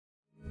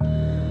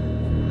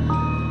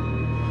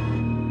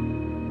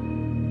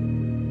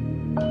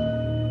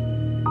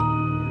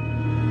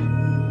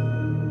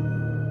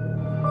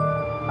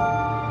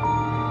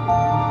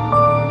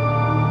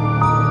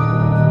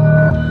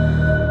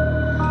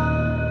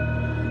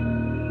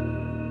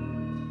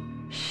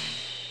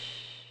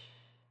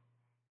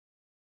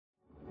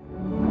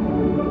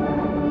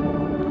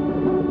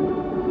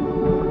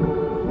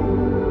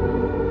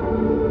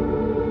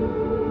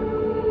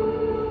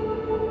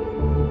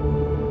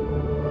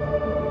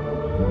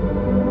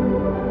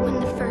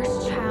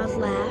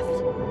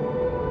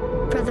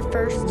the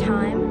first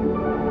time,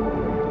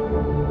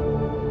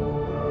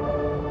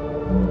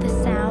 the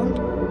sound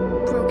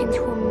broke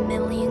into a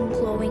million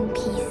glowing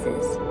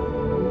pieces.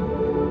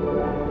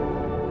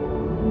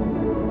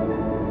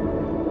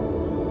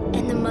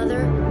 And the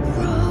mother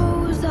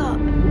rose up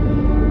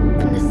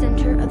from the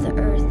center of the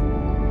earth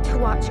to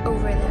watch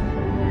over them.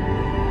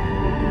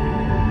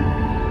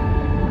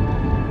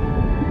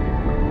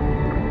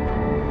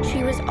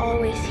 She was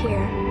always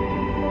here,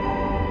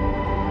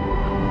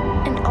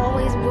 and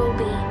always will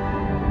be.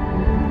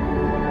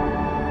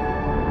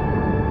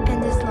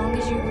 And as long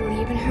as you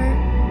believe in her,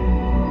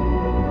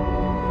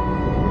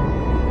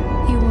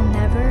 you will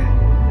never,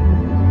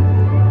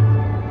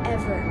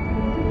 ever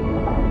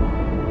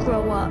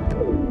grow up.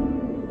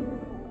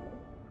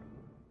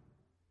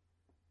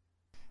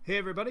 Hey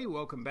everybody,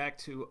 welcome back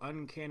to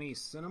Uncanny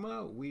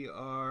Cinema. We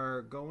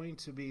are going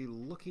to be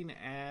looking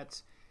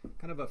at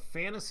kind of a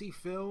fantasy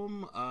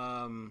film,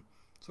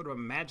 sort of a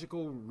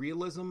magical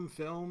realism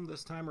film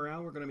this time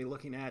around. We're going to be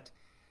looking at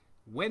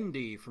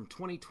Wendy from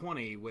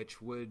 2020,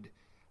 which would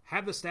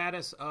have the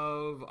status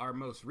of our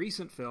most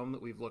recent film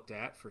that we've looked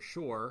at for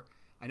sure.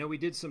 I know we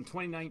did some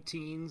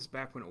 2019s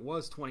back when it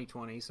was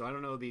 2020, so I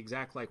don't know the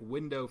exact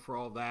window for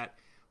all that,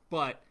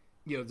 but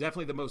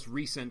definitely the most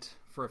recent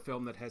for a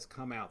film that has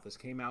come out. This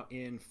came out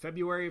in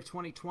February of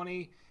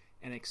 2020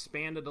 and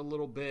expanded a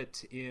little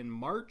bit in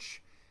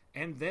March,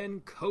 and then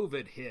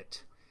COVID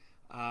hit.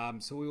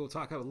 So we will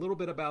talk a little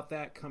bit about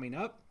that coming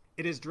up.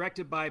 It is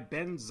directed by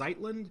Ben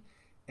Zeitlund,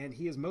 and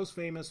he is most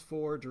famous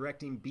for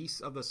directing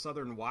Beasts of the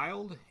Southern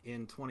Wild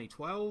in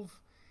 2012.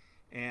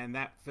 And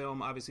that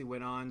film obviously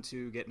went on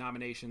to get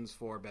nominations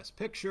for Best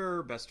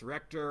Picture, Best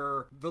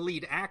Director. The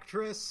lead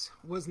actress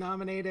was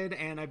nominated,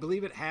 and I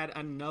believe it had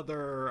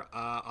another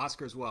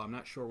Oscar as well. I'm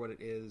not sure what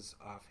it is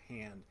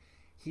offhand.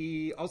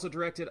 He also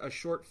directed a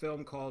short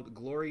film called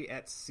Glory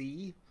at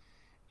Sea,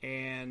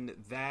 and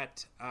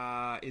that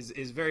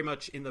is very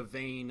much in the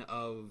vein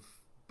of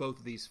both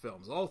of these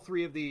films. All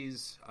three of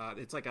these,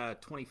 it's like a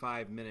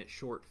 25-minute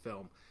short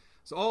film.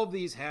 So all of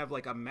these have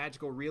a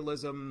magical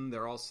realism.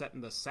 They're all set in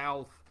the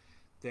South.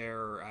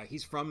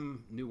 He's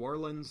from New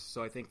Orleans,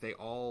 so I think they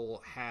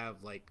all have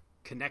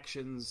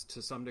connections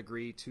to some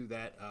degree to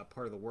that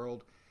part of the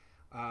world.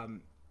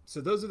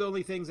 So those are the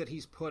only things that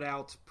he's put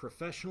out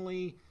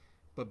professionally.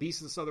 But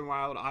Beasts of the Southern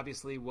Wild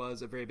obviously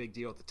was a very big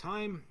deal at the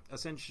time.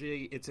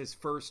 Essentially, it's his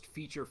first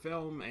feature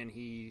film, and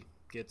he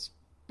gets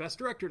Best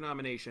Director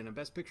nomination and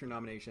Best Picture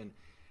nomination.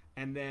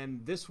 And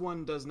then this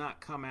one does not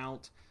come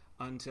out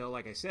until,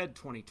 like I said,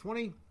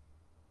 2020.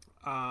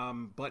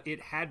 But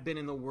it had been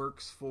in the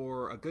works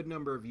for a good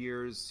number of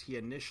years. He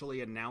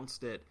initially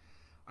announced it,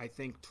 I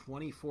think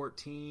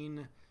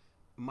 2014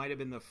 might have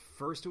been the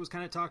first it was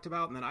kind of talked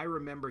about. And then I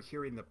remember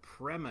hearing the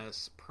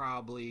premise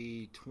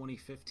probably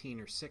 2015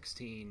 or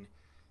 16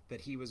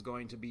 that he was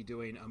going to be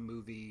doing a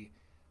movie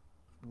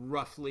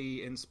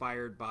roughly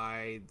inspired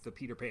by the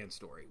Peter Pan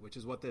story, which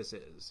is what this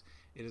is.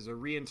 It is a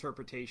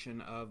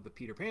reinterpretation of the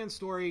Peter Pan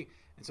story.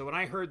 And so when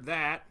I heard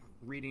that,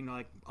 reading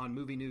on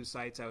movie news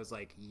sites, I was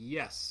like,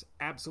 yes,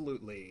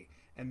 absolutely.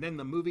 And then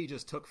the movie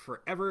just took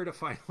forever to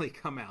finally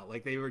come out.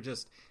 It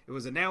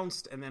was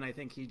announced, and then I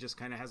think he just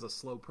kind of has a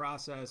slow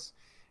process,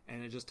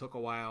 and it just took a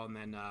while, and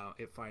then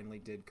it finally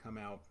did come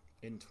out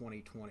in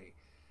 2020.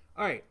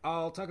 All right,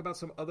 I'll talk about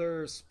some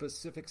other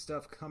specific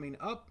stuff coming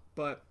up,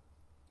 but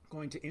I'm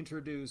going to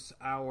introduce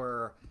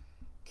our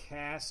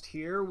cast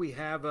here. We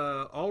have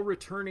all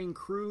returning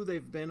crew.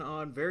 They've been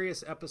on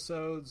various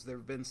episodes. There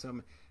have been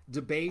some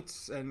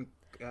debates and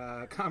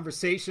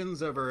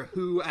conversations over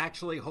who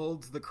actually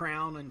holds the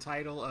crown and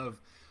title of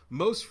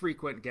most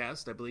frequent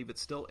guest. I believe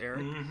it's still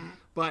Eric. Mm-hmm.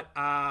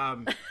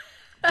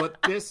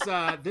 But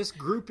this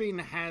grouping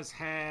has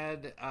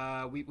had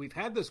we've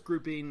had this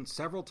grouping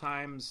several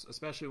times,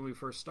 especially when we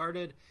first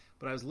started.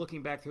 But I was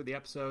looking back through the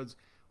episodes.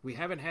 We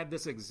haven't had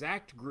this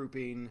exact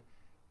grouping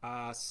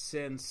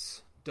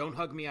since Don't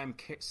Hug Me, I'm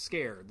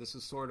Scared. This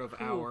is sort of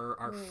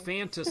our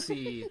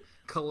fantasy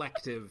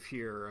collective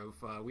here.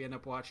 We end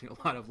up watching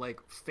a lot of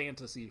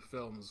fantasy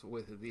films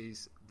with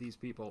these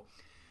people.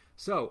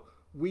 So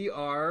we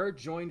are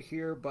joined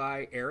here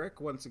by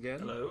Eric once again.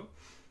 Hello.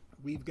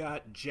 We've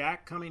got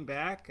Jack coming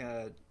back.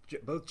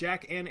 Both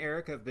Jack and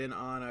Eric have been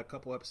on a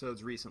couple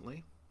episodes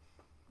recently.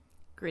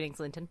 Greetings,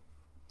 Linton.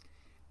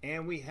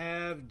 And we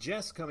have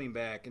Jess coming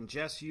back. And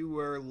Jess, you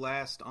were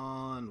last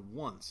on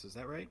once. Is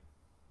that right?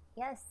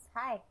 Yes.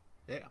 Hi.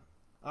 Yeah.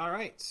 All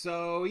right.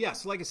 So,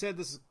 like I said,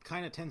 this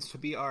kind of tends to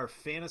be our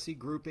fantasy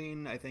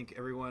grouping. I think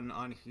everyone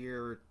on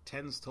here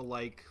tends to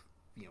like,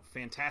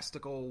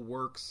 fantastical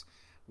works,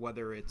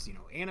 whether it's,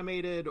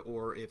 animated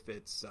or if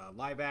it's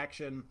live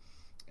action.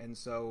 And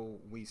so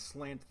we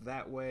slant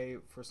that way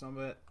for some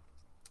of it.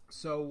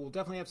 So we'll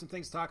definitely have some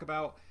things to talk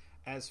about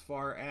as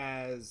far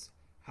as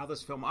how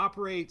this film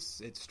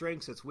operates, its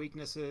strengths, its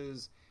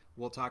weaknesses.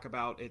 We'll talk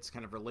about its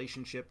kind of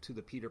relationship to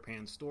the Peter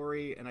Pan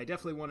story. And I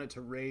definitely wanted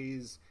to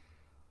raise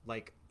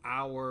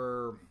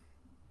our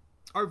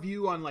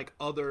view on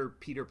other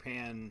Peter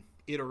Pan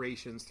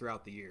iterations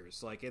throughout the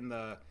years. In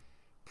the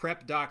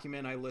prep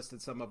document, I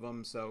listed some of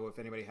them. So if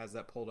anybody has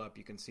that pulled up,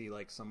 you can see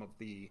like some of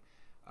the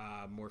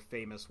more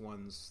famous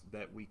ones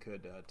that we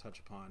could touch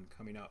upon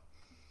coming up.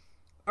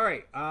 All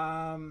right.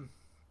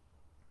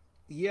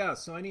 Yeah.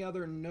 So any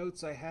other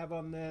notes I have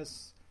on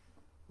this?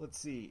 Let's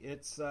see.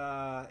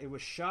 It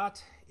was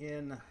shot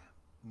in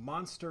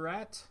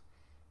Montserrat,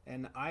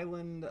 an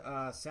island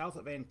south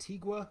of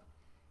Antigua,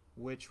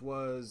 which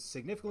was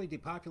significantly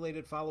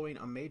depopulated following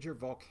a major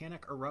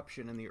volcanic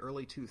eruption in the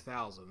early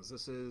 2000s.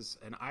 This is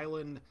an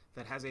island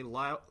that has a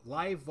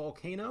live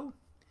volcano,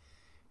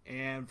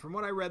 and from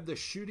what I read, the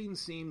shooting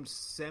seemed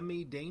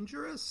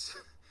semi-dangerous.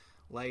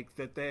 Like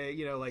that they,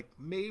 like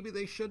maybe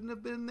they shouldn't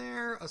have been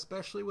there,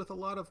 especially with a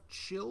lot of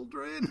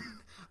children.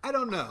 I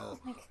don't know,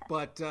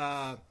 but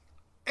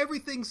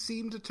everything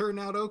seemed to turn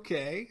out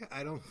okay.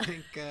 I don't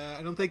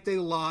think they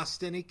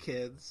lost any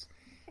kids,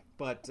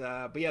 but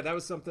yeah, that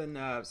was something.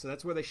 So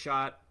that's where they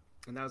shot,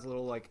 and that was a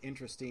little like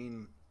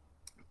interesting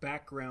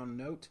background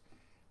note.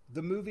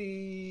 The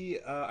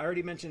movie, I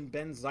already mentioned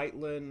Ben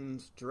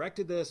Zeitlin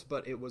directed this,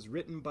 but it was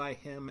written by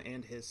him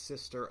and his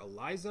sister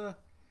Eliza.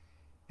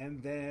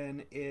 And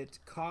then it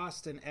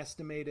cost an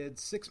estimated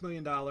 $6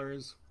 million,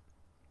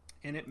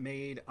 and it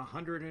made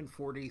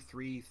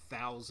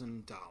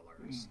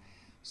 $143,000.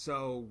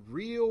 So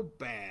real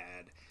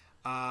bad.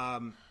 I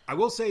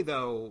will say,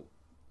 though,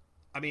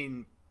 I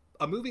mean,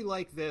 a movie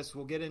like this,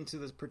 we'll get into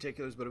the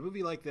particulars, but a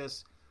movie like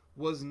this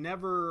was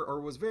never,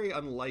 or was very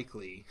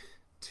unlikely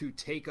to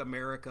take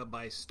America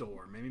by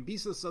storm. I mean,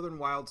 Beasts of the Southern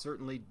Wild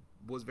certainly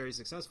was very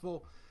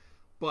successful,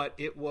 but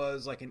it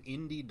was like an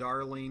indie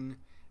darling,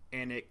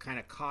 and it kind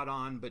of caught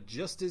on, but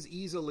just as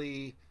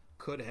easily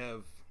could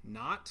have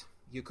not.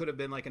 You could have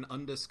been like an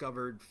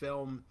undiscovered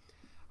film.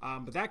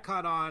 But that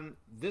caught on.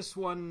 This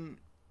one,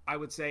 I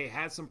would say,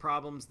 has some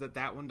problems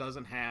that one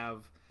doesn't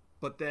have.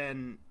 But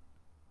then,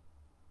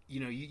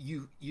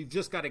 you've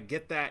just got to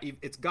get that.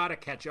 It's got to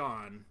catch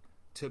on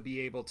to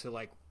be able to,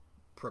 like,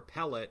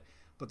 propel it.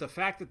 But the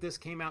fact that this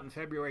came out in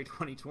February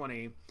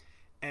 2020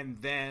 and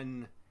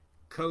then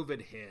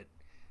COVID hit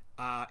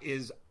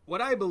is what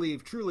I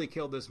believe truly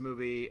killed this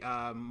movie.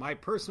 My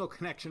personal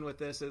connection with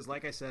this is,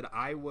 like I said,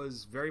 I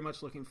was very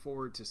much looking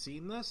forward to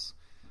seeing this.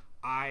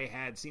 I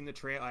had seen the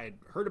trailer. I had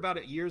heard about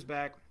it years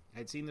back.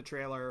 I'd seen the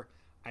trailer.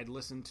 I'd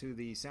listened to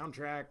the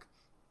soundtrack.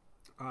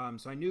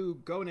 So I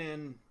knew going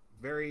in,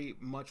 very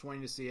much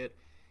wanting to see it.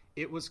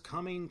 It was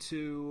coming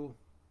to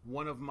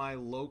one of my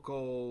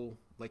local,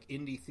 like,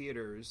 indie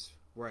theaters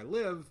where I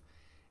live.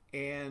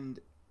 And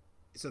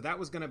so that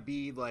was going to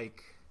be,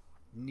 like,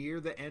 near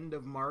the end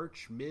of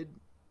March,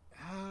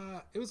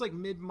 it was like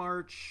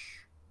mid-March,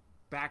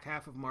 back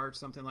half of March,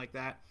 something like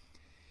that.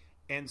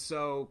 And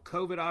so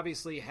COVID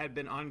obviously had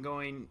been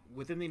ongoing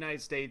within the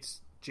United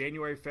States,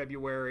 January,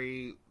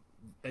 February,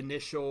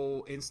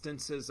 initial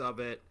instances of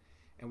it,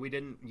 and we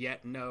didn't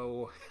yet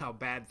know how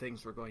bad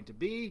things were going to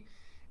be.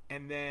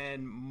 And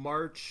then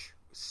March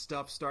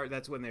stuff started.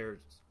 That's when they're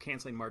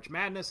canceling March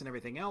Madness and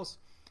everything else.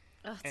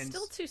 Oh, it's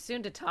still too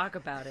soon to talk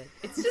about it.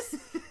 It's just,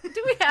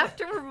 do we have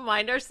to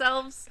remind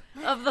ourselves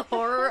of the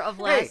horror of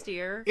last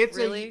year?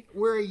 Really?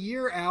 We're a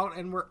year out,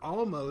 and we're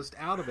almost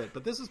out of it.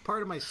 But this is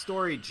part of my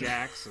story,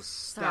 Jack, so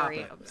stop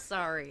it. I'm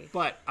sorry.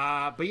 But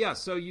yeah,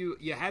 so you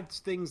had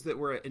things that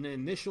were in the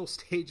initial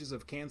stages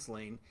of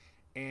canceling,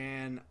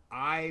 and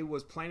I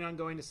was planning on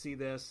going to see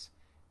this,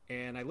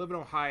 and I live in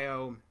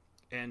Ohio,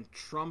 and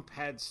Trump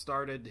had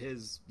started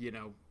his,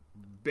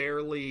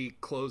 barely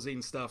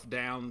closing stuff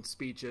down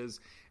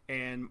speeches.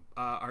 And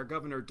our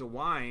governor,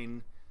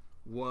 DeWine,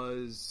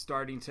 was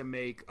starting to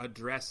make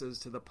addresses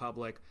to the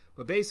public.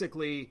 But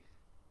basically,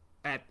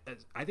 I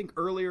think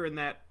earlier in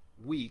that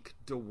week,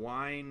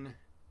 DeWine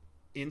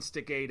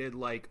instigated,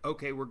 like,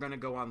 okay, we're going to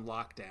go on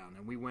lockdown.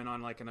 And we went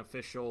on, like, an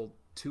official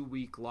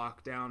 2-week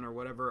lockdown or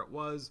whatever it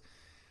was.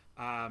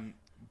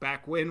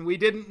 Back when we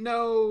didn't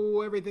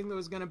know everything that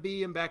was going to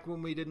be, and back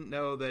when we didn't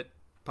know that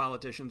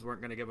politicians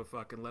weren't going to give a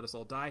fuck and let us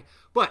all die.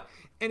 But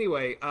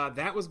anyway,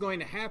 that was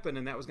going to happen,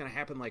 and that was going to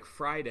happen like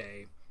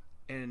Friday.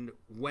 And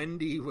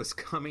Wendy was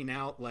coming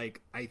out, like,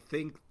 I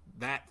think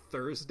that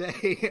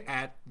Thursday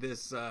at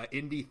this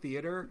indie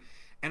theater.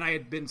 And I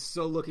had been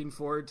so looking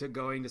forward to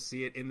going to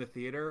see it in the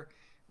theater.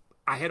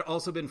 I had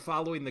also been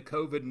following the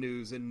COVID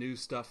news and new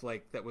stuff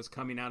like that was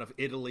coming out of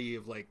Italy,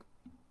 of like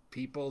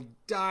people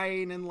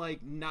dying and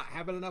like not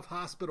having enough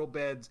hospital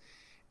beds.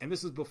 And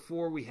this was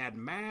before we had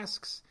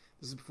masks.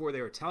 This is before they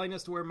were telling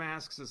us to wear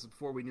masks. This is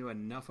before we knew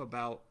enough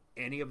about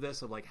any of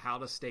this, of like how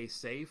to stay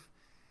safe.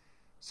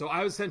 So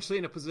I was essentially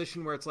in a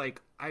position where it's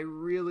like, I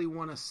really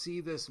want to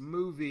see this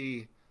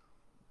movie,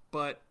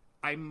 but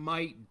I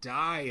might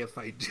die if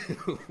I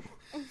do.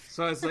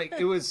 So I was like,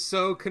 it was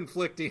so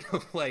conflicting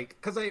of like,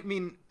 because I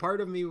mean, part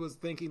of me was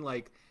thinking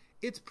like,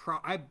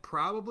 I'm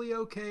probably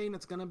okay, and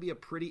it's going to be a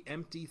pretty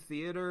empty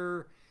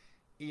theater.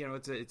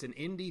 It's an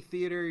indie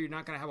theater. You're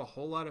not going to have a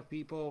whole lot of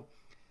people.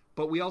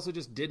 But we also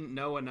just didn't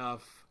know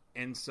enough,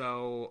 and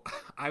so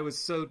I was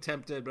so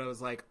tempted, but I was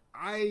like,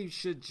 I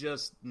should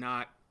just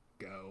not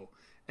go.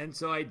 And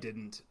so I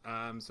didn't.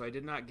 So I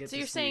did not get. So to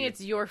you're see saying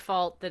it's your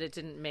fault that it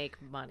didn't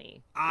make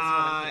money? is what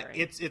I'm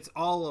hearing. It's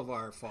all of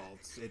our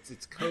faults. It's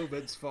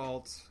COVID's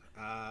fault.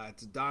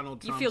 It's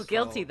Donald Trump's You feel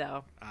guilty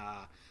fault.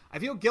 though. I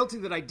feel guilty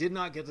that I did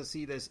not get to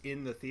see this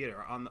in the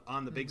theater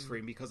on the big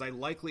screen because I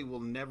likely will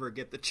never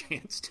get the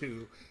chance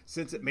to,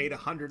 since it made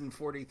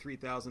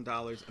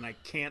 $143,000, and I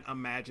can't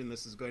imagine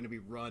this is going to be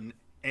run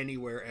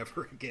anywhere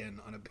ever again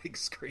on a big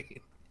screen.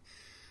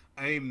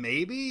 I mean,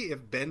 maybe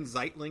if Ben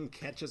Zeitling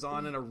catches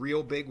on in a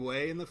real big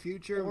way in the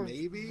future, Or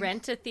maybe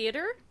rent a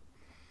theater.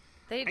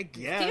 I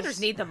guess Theaters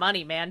need the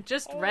money, man.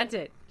 Just rent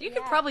it. You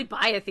could Yeah. probably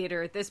buy a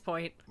theater at this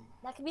point.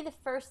 That could be the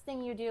first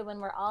thing you do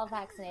when we're all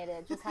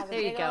vaccinated. Just have a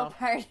There you big go. old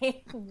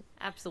party.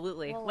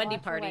 Absolutely. We'll Wendy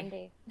watch a party.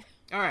 Wendy.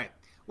 All right.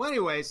 Well,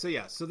 anyway, so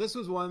this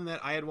was one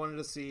that I had wanted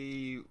to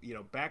see,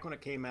 back when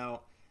it came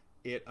out.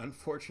 It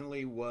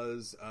unfortunately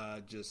was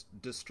just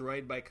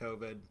destroyed by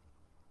COVID.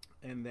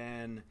 And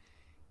then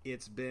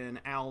it's been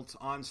out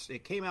on,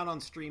 it came out on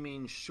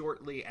streaming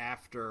shortly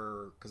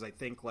after, because I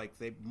think like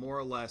they more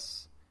or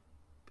less,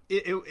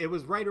 it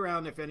was right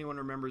around, if anyone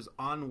remembers,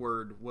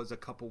 Onward was a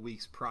couple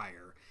weeks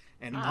prior.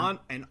 And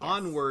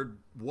Onward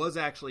was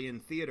actually in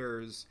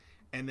theaters,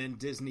 and then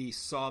Disney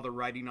saw the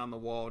writing on the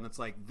wall, and it's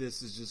like,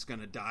 this is just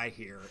going to die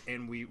here,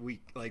 and we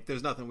like,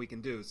 there's nothing we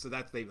can do. So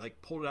they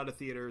like pulled it out of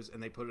theaters,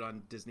 and they put it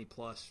on Disney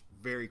Plus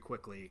very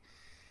quickly.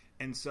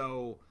 And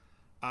so,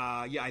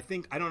 I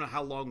don't know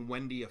how long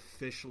Wendy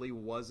officially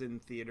was in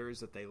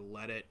theaters that they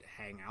let it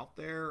hang out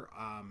there.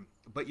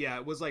 But yeah,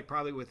 it was like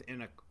probably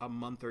within a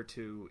month or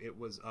two, it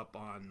was up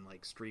on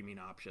like streaming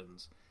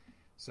options.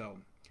 So...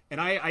 And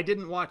I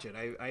didn't watch it.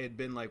 I had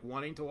been like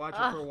wanting to watch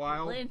it for a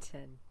while.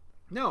 Linton.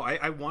 No,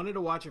 I wanted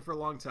to watch it for a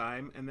long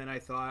time, and then I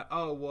thought,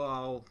 oh well,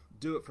 I'll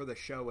do it for the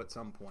show at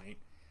some point,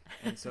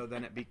 and so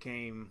then it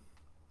became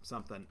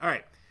something. All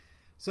right,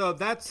 so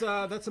that's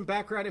some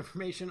background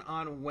information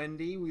on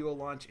Wendy. We will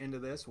launch into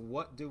this.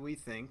 What do we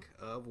think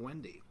of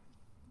Wendy?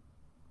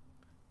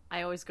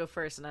 I always go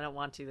first, and I don't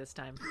want to this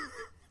time.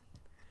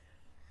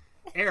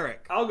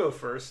 Eric, I'll go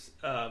first,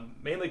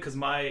 mainly because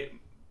my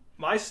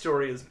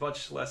story is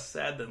much less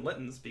sad than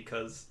Linton's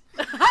because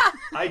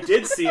I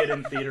did see it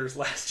in theaters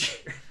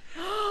last year.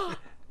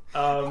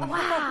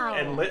 Wow.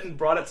 And Linton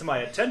brought it to my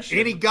attention.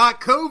 and he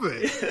got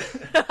COVID.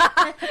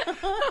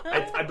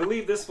 I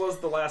believe this was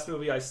the last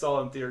movie I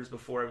saw in theaters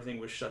before everything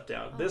was shut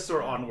down. This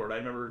or Onward. I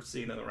remember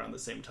seeing them around the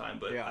same time,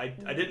 but Yeah. I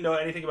didn't know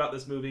anything about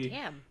this movie.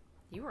 Damn,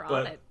 you were on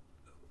But- it.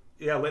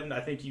 Yeah, Linton, I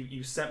think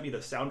you sent me the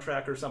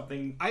soundtrack or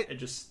something.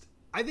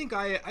 I think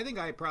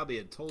I probably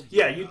had told you.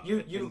 Yeah, about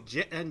you-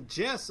 it. And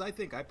Jess, I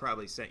think I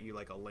probably sent you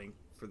like a link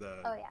for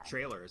the Oh, yeah.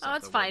 trailer or Oh, something.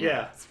 it's fine.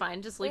 Yeah. It's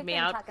fine. Just leave We've me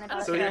been out. talking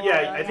about So Okay.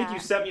 yeah, Yeah. I think you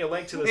sent me a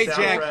link to the Hey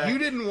soundtrack. Jack, you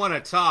didn't want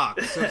to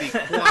talk, so be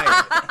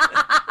quiet.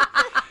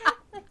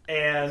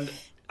 And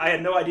I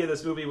had no idea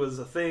this movie was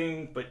a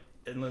thing,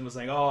 and Lynn was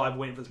like, "Oh, I'm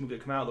waiting for this movie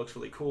to come out. It looks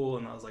really cool."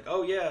 And I was like,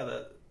 "Oh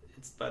yeah,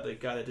 it's by the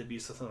guy that did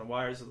Beast on the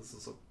Wire, so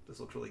this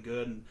looks really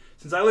good." And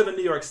since I live in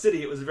New York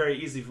City, it was very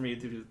easy for me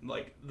to do.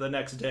 Like the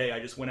next day, I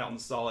just went out and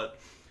saw it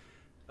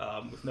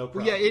with no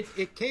problem. Well, yeah,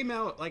 it came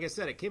out, like I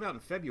said, it came out in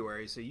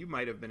February, so you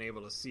might have been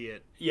able to see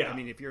it. Yeah. I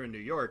mean, if you're in New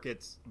York,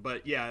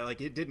 but yeah,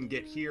 like it didn't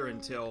get here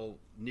until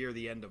near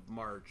the end of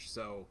March,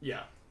 so.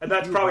 Yeah, and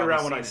that's You probably probably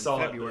around when seen I it in saw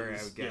February,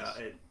 it. I would guess.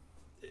 Yeah,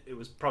 it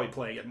was probably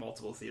playing at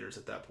multiple theaters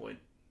at that point.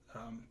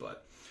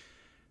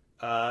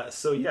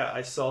 So yeah,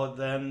 I saw it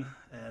then,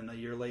 and a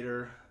year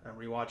later, I'm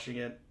rewatching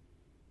it.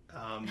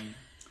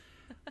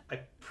 I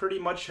pretty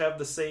much have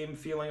the same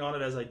feeling on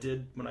it as I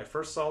did when I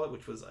first saw it,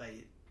 which was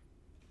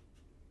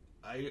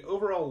I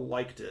overall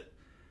liked it.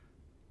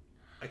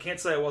 I can't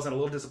say I wasn't a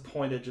little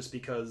disappointed just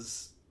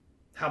because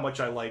how much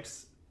I liked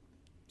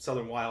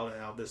Southern Wild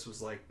and how this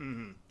was like,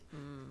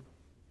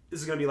 this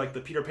is going to be like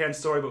the Peter Pan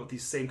story, but with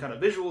these same kind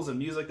of visuals and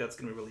music that's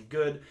going to be really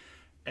good.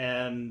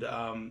 And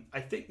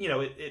I think,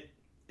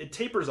 it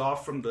tapers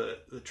off from the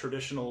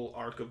traditional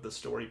arc of the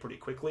story pretty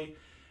quickly.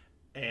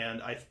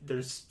 And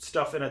there's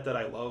stuff in it that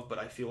I love, but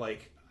I feel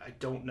like I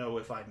don't know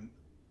if I'm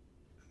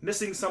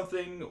missing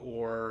something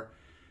or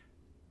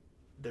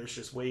there's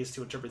just ways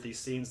to interpret these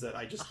scenes that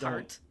I just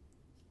don't.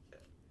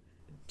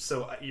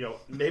 So,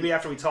 maybe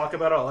after we talk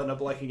about it, I'll end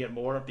up liking it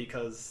more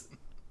because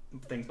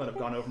things might have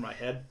gone over my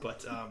head.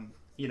 But,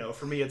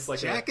 for me, it's like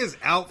Jack is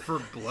out for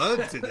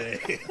blood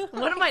today.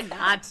 What am I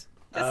not?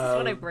 This is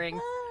what I bring.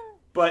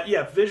 But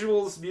yeah,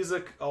 visuals,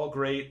 music, all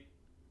great.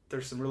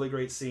 There's some really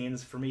great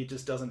scenes. For me, it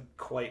just doesn't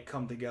quite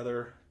come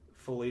together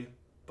fully.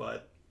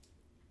 But,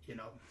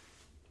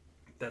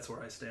 that's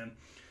where I stand.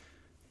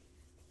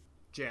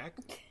 Jack?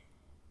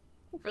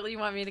 Really, you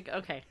want me to go?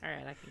 Okay, all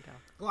right, I can go.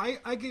 Well,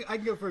 I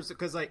can go first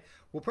because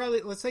we'll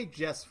probably, let's say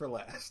Jess for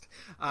last.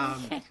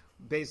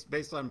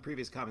 Based on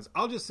previous comments,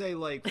 I'll just say,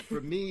 like, for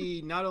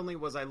me, not only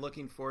was I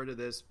looking forward to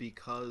this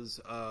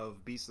because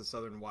of Beast of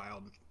Southern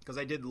Wild, because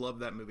I did love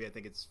that movie. I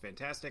think it's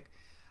fantastic.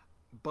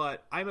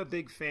 But I'm a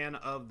big fan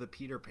of the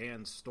Peter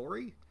Pan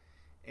story,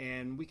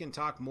 and we can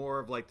talk more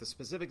of like the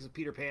specifics of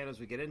Peter Pan as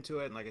we get into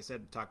it. And like I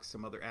said, talk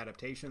some other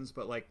adaptations.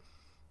 But like,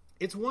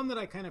 It's one that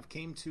I kind of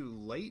came to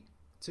late,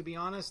 to be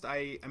honest.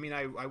 I mean,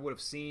 I would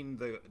have seen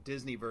the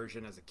Disney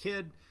version as a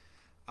kid,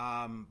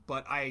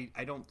 but I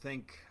don't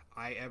think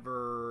I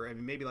ever. I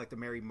mean, maybe like the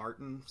Mary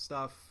Martin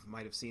stuff,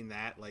 might have seen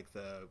that, like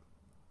I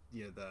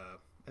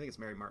think it's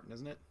Mary Martin,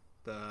 isn't it?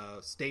 The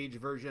stage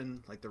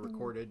version, like the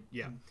recorded,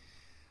 yeah.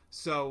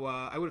 So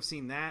I would have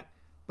seen that,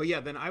 but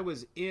yeah, then I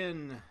was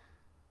in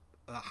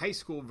a high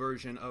school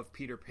version of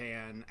Peter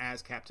Pan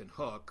as Captain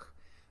Hook.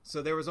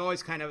 So there was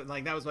always kind of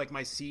like, that was like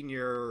my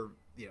senior,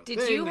 Did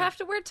thing. you have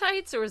to wear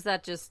tights, or was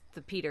that just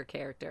the Peter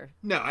character?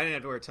 No, I didn't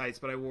have to wear tights,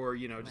 but I wore,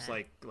 just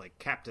like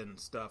captain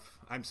stuff.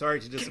 I'm sorry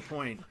to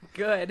disappoint.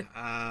 Good.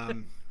 I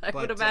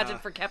would imagine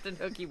for Captain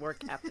Hook, he wore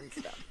captain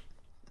stuff.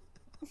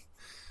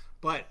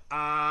 But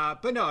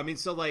no, I mean,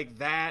 so like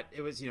that,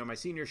 it was, my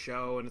senior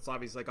show, and it's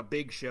obviously like a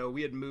big show.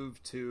 We had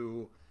moved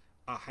to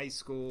a high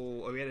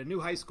school, we had a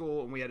new high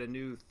school, and we had a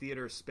new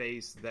theater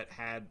space that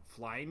had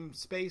flying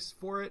space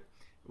for it,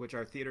 which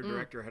our theater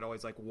director had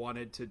always like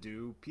wanted to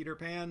do Peter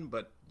Pan,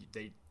 but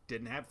they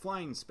didn't have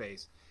flying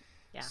space.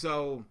 Yeah.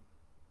 So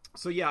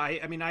yeah,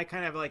 I mean, I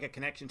kind of have like a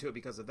connection to it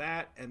because of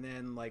that. And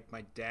then like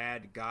my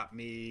dad got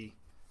me,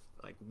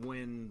 like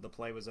when the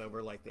play was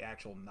over, like the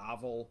actual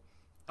novel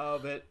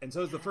of it. And so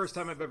it was the first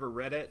time I've ever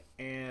read it,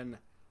 and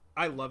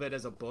I love it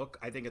as a book.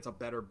 I think it's a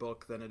better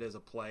book than it is a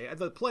play.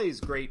 The play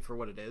is great for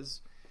what it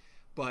is,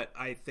 but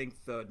I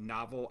think the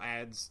novel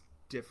adds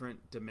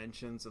different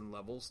dimensions and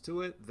levels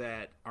to it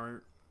that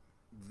aren't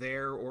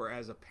there or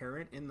as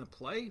apparent in the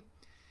play.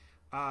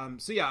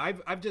 So yeah,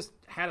 I've just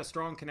had a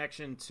strong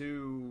connection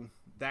to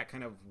that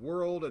kind of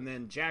world. And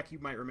then Jack, you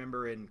might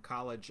remember in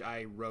college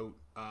I wrote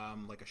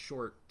like a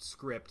short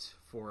script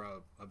for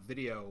a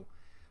video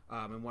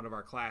in one of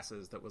our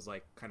classes that was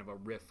like kind of a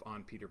riff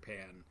on Peter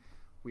Pan.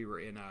 We were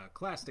in a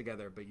class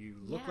together, but you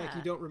look like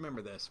you don't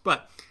remember this.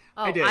 But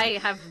I did. I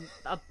have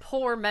a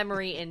poor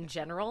memory in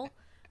general,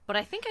 but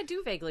I think I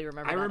do vaguely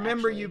remember. I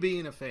remember you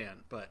being a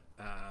fan, but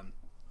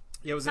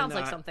it was sounds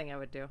like something I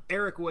would do.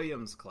 Eric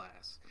Williams'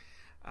 class.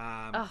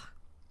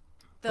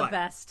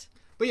 Best.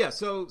 But yeah,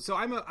 so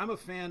I'm a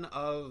fan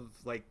of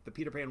like the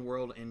Peter Pan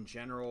world in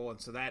general, and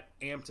so that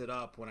amped it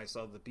up when I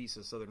saw the Beast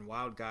of Southern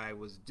Wild guy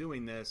was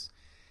doing this.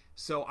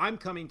 So I'm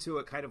coming to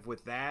it kind of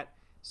with that.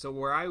 So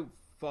where I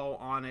fall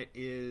on it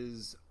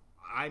is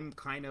I'm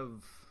kind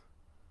of,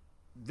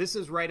 this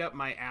is right up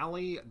my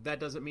alley. That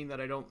doesn't mean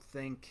that I don't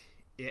think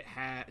it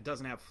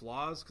doesn't have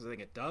flaws, because I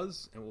think it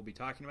does, and we'll be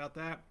talking about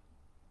that.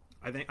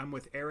 I think I'm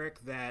with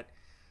Eric that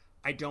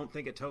I don't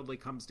think it totally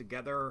comes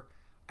together.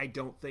 I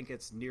don't think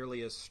it's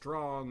nearly as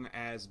strong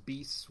as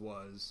Beasts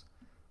was,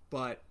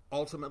 but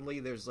ultimately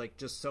there's like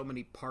just so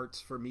many parts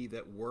for me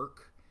that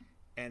work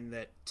and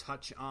that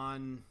touch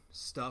on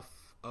stuff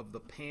of the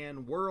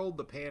Pan world,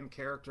 the Pan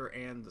character,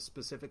 and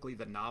specifically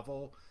the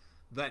novel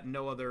that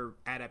no other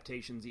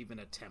adaptations even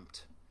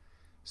attempt.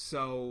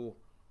 So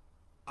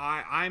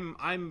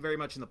I'm very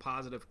much in the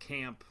positive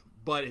camp,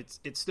 but it's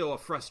still a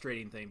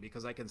frustrating thing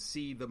because I can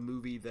see the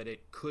movie that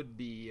it could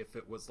be if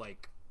it was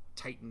like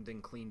tightened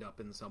and cleaned up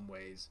in some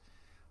ways.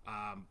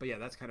 But yeah,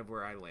 that's kind of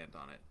where I land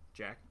on it.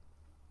 Jack?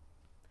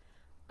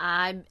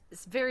 I'm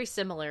very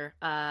similar.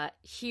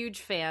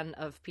 Huge fan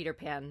of Peter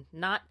Pan.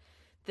 Not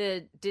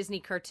the Disney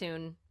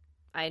cartoon.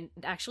 I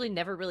actually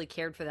never really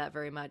cared for that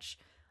very much.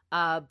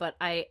 But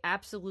I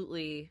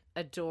absolutely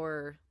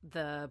adore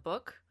the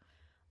book.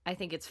 I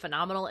think it's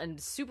phenomenal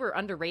and super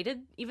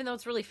underrated, even though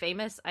it's really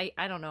famous. I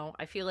don't know.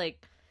 I feel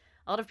like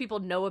a lot of people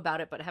know about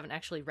it but haven't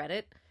actually read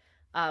it,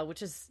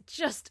 which is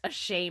just a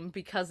shame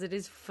because it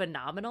is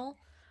phenomenal.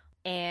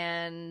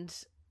 And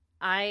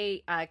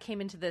I came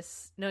into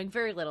this knowing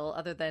very little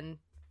other than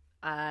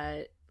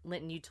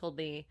Linton, you told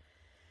me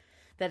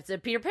that it's a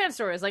Peter Pan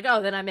story. I was like,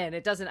 oh, then I'm in. I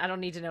don't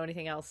need to know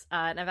anything else.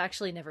 And I've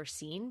actually never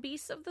seen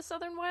Beasts of the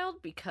Southern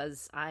Wild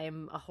because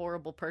I'm a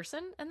horrible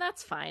person, and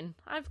that's fine.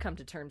 I've come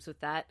to terms with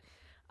that.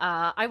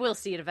 I will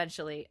see it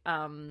eventually.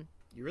 You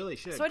really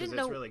should, so because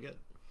it's really good.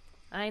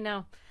 I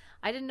know.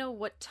 I didn't know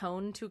what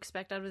tone to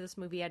expect out of this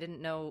movie. I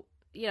didn't know,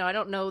 I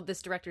don't know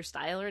this director's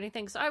style or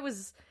anything, so I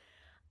was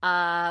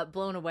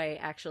blown away,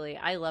 actually.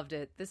 I loved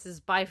it. This is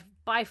by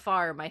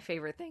far my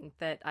favorite thing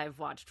that I've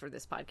watched for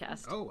this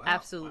podcast. Oh, wow.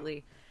 Absolutely.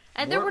 Wow.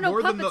 And there were no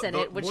puppets in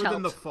it, which helped. More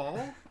than The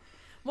Fall?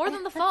 More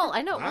than The Fall.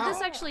 I know. Wow. Well,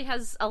 this actually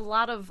has a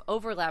lot of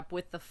overlap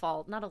with The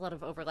Fall. Not a lot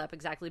of overlap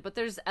exactly, but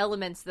there's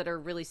elements that are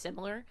really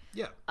similar.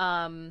 Yeah.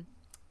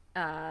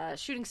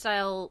 Shooting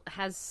style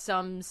has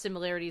some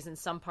similarities in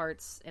some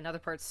parts, in other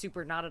parts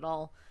super not at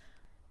all.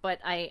 But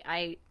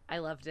I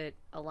loved it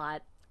a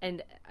lot.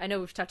 And I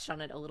know we've touched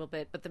on it a little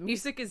bit, but the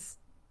music is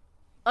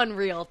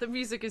unreal. The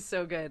music is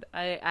so good.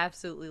 I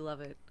absolutely love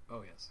it.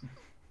 Oh, yes.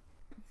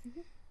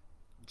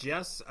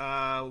 Jess,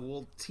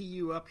 we'll tee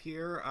you up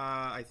here.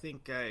 I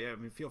think,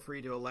 feel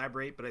free to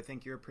elaborate, but I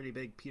think you're a pretty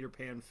big Peter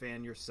Pan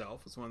fan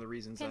yourself. It's one of the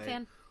reasons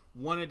I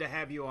wanted to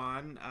have you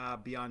on,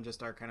 beyond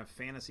just our kind of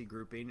fantasy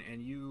grouping.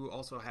 And you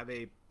also have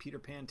a Peter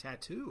Pan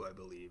tattoo, I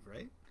believe,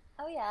 right?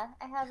 Oh, yeah.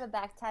 I have a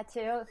back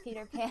tattoo of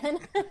Peter Pan.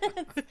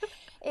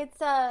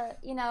 It's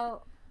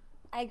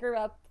I grew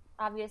up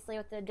obviously,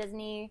 with the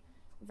Disney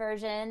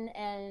version,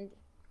 and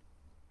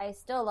I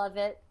still love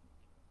it,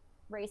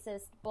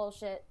 racist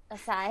bullshit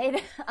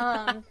aside.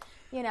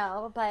 You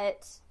know,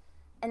 but,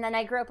 and then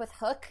I grew up with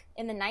Hook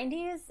in the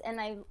 90s,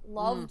 and I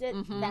loved it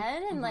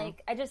then, and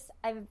like,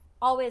 I've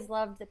always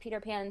loved the Peter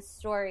Pan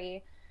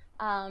story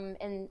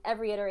in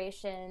every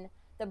iteration.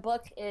 The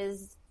book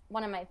is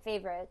one of my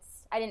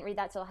favorites. I didn't read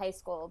that till high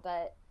school,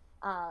 but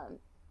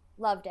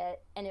loved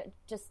it, and it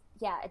just,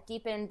 it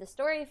deepened the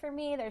story for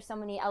me. There's so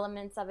many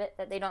elements of it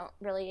that they don't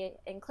really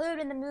include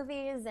in the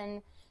movies,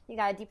 and you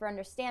got a deeper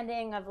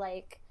understanding of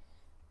like,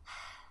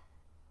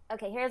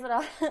 okay, here's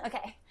what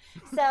okay.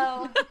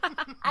 So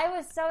I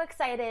was so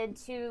excited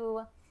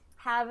to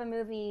have a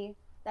movie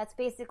that's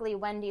basically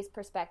Wendy's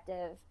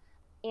perspective,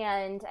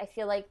 and I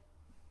feel like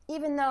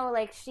even though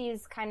like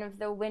she's kind of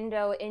the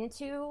window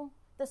into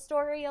the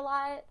story a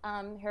lot,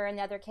 her and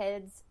the other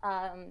kids,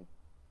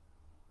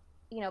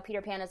 you know,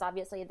 Peter Pan is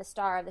obviously the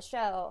star of the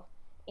show,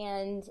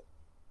 and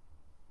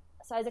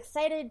so I was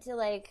excited to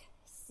like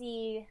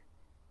see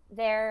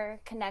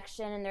their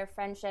connection and their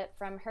friendship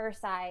from her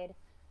side,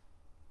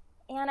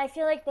 and I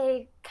feel like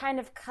they kind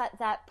of cut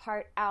that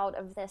part out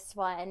of this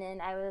one, and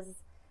I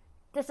was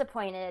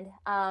disappointed,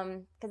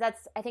 because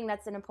I think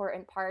that's an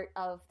important part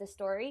of the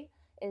story,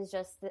 is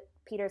just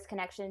Peter's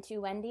connection to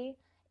Wendy,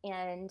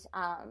 and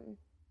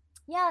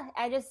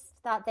I just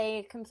thought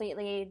they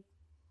completely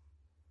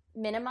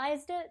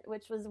minimized it,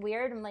 which was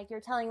weird. I'm like, you're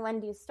telling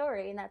Wendy's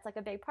story, and that's like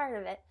a big part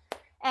of it.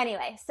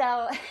 Anyway,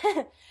 so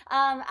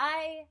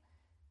I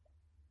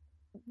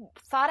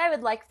thought I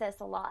would like this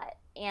a lot,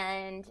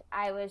 and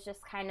I was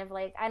just kind of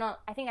like,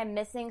 I think I'm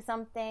missing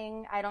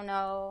something. I don't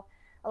know.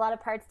 A lot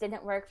of parts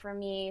didn't work for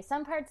me.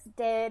 Some parts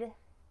did.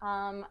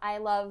 I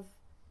love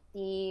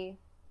the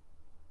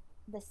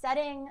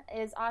setting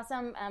is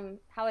awesome.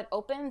 How it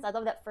opens. I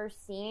love that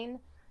first scene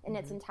in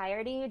its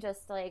entirety.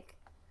 Just like,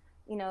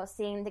 you know,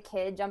 seeing the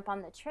kid jump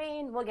on the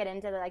train. We'll get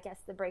into I guess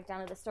the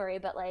breakdown of the story,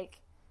 but like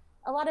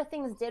a lot of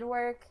things did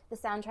work. The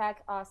soundtrack,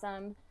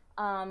 awesome.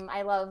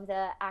 I love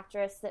the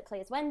actress that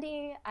plays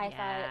Wendy. I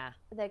thought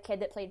the kid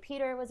that played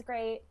Peter was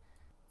great.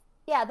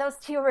 Yeah, those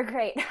two were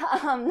great.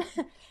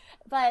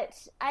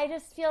 But I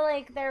just feel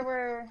like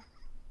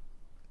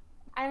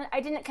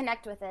I didn't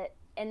connect with it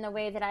in the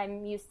way that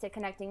I'm used to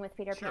connecting with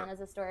Peter Pan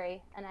as a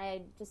story, and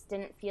I just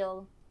didn't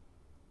feel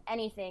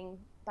anything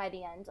by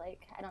the end.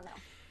 Like, I don't know.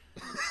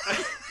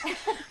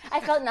 I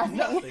felt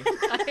nothing.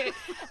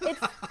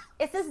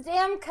 It's this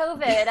damn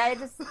COVID. I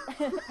just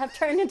have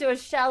turned into a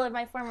shell of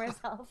my former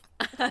self.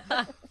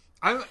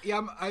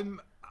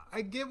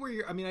 I get where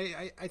you're. I mean,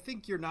 I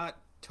think you're not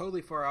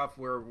totally far off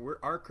where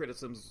our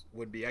criticisms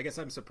would be. I guess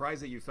I'm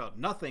surprised that you felt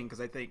nothing,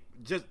 because I think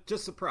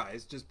just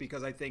surprised, just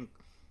because I think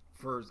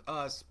for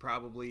us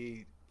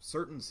probably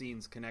certain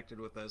scenes connected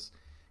with us.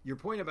 Your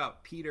point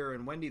about Peter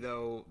and Wendy,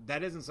 though,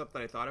 that isn't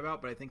something I thought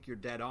about, but I think you're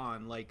dead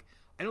on. Like,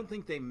 I don't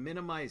think they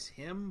minimize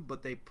him,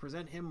 but they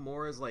present him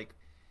more as like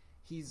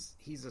he's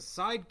a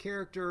side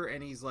character,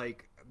 and he's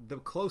like the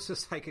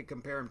closest I could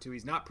compare him to.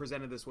 He's not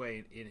presented this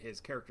way in his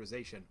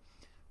characterization,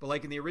 but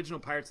like in the original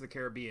Pirates of the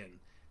Caribbean,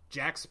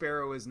 Jack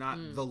Sparrow is not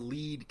the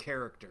lead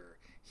character.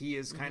 He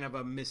is kind of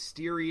a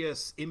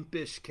mysterious,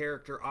 impish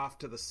character off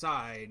to the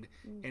side,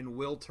 and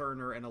Will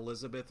Turner and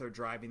Elizabeth are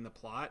driving the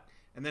plot.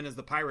 And then as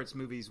the Pirates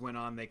movies went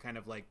on, they kind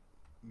of like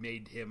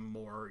made him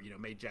more,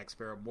 made Jack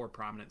Sparrow more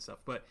prominent and stuff.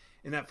 But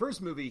in that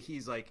first movie,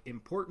 he's like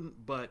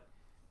important, but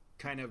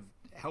kind of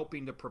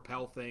helping to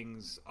propel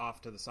things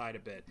off to the side a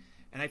bit.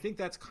 And I think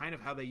that's kind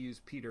of how they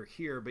use Peter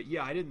here. But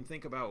yeah, I didn't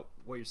think about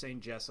what you're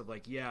saying, Jess, of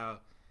like, at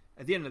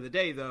the end of the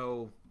day,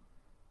 though,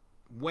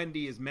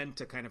 Wendy is meant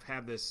to kind of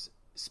have this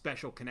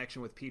special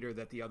connection with Peter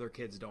that the other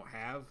kids don't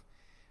have.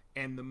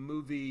 And the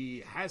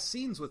movie has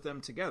scenes with them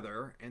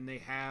together, and they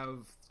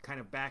have kind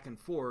of back and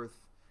forth.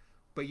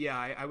 But yeah,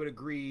 I would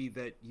agree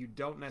that you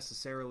don't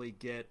necessarily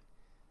get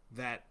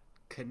that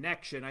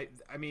connection.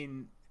 I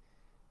mean,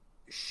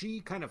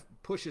 she kind of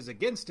pushes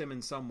against him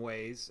in some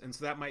ways, and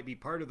so that might be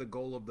part of the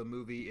goal of the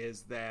movie,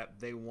 is that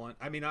they want...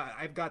 I mean,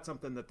 I've got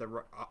something that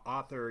the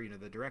author,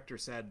 the director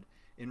said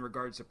in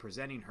regards to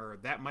presenting her.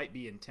 That might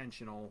be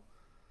intentional,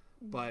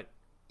 but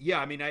yeah,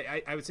 I mean,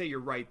 I would say you're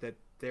right that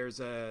there's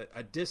a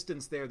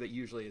distance there that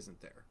usually isn't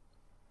there.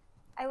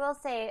 I will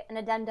say an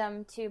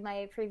addendum to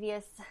my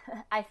previous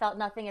I felt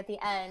nothing at the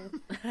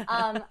end.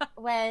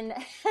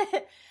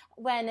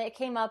 When it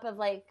came up of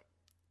like,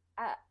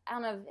 I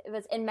don't know if it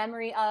was in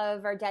memory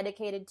of or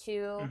dedicated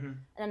to, and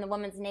then the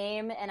woman's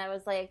name, and I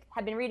was like,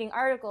 had been reading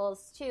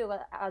articles too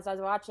as I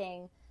was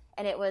watching,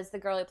 and it was the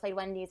girl who played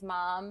Wendy's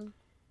mom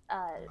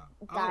died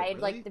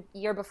really? like the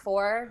year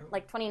before,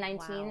 like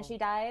 2019. Wow. She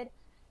died,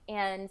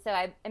 and so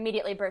I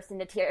immediately burst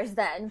into tears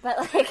then. But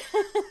like,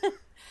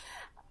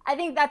 I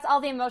think that's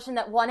all the emotion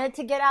that wanted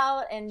to get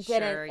out and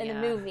didn't in the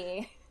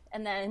movie,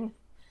 and then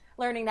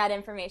learning that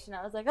information,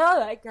 I was like, oh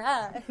my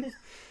god.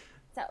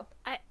 So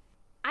I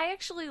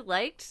actually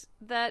liked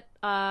that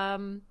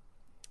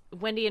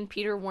Wendy and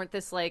Peter weren't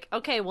this like,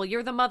 okay, well,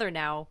 you're the mother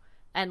now.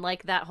 And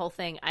like that whole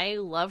thing, I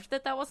loved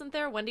that wasn't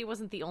there. Wendy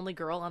wasn't the only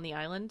girl on the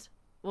island.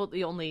 Well,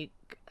 the only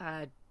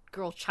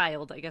girl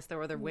child. I guess there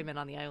were other women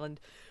on the island.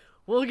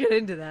 We'll get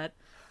into that.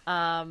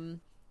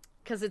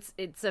 Because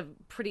it's a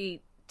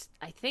pretty,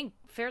 I think,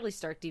 fairly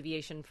stark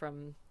deviation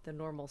from the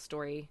normal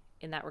story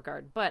in that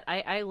regard. But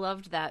I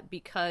loved that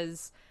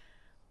because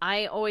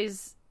that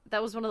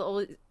was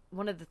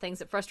one of the things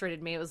that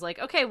frustrated me. It was like,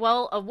 okay,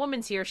 well, a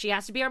woman's here. She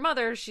has to be our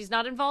mother. She's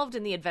not involved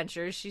in the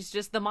adventures. She's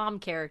just the mom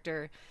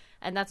character.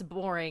 And that's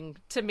boring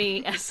to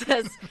me as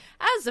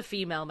a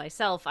female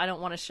myself. I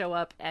don't want to show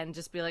up and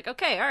just be like,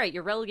 okay, all right,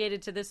 you're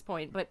relegated to this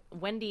point. But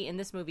Wendy in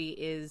this movie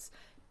is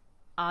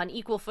on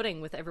equal footing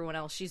with everyone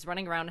else. She's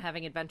running around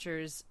having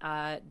adventures,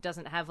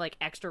 doesn't have like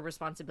extra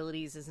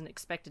responsibilities, isn't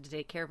expected to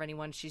take care of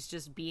anyone. She's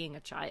just being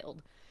a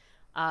child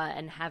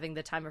and having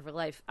the time of her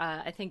life.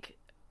 I think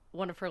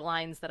one of her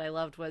lines that I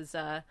loved was,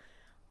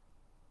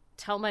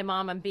 tell my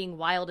mom I'm being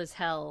wild as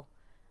hell.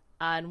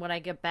 And when I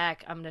get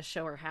back, I'm going to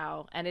show her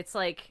how. And it's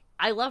like,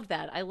 I loved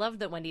that. I loved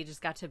that Wendy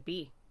just got to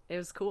be. It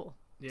was cool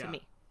to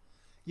me.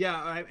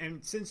 Yeah,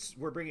 and since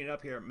we're bringing it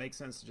up here, it makes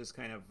sense to just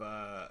kind of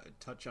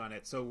touch on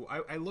it. So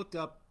I looked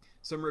up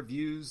some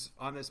reviews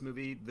on this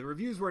movie. The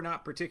reviews were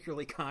not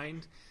particularly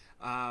kind.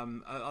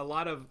 A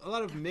lot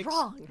of mixed,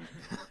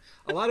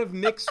 a lot of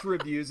mixed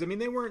reviews. I mean,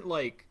 they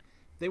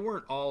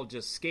weren't all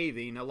just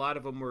scathing. A lot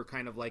of them were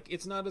kind of like,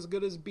 it's not as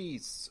good as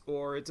Beasts,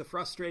 or it's a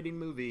frustrating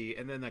movie.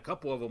 And then a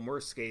couple of them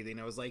were scathing.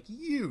 I was like,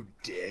 you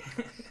dick.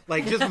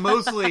 Like, just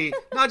mostly,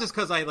 not just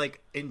because I, like,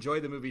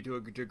 enjoy the movie to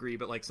a degree,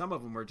 but, like, some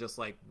of them were just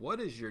like,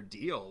 what is your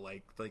deal?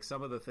 Like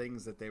some of the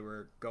things that they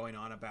were going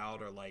on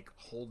about are, like,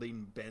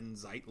 holding Ben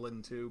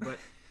Zeitlin to.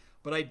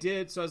 But I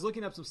did, so I was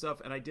looking up some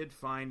stuff, and I did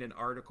find an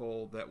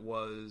article that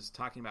was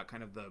talking about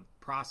kind of the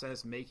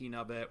process, making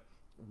of it,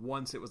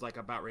 once it was, like,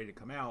 about ready to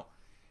come out.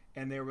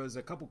 And there was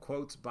a couple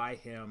quotes by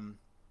him.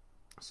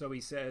 So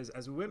he says,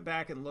 as we went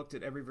back and looked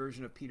at every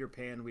version of Peter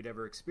Pan we'd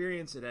ever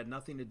experienced, it had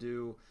nothing to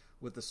do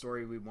with the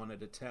story we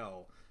wanted to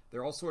tell.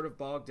 They're all sort of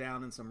bogged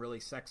down in some really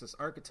sexist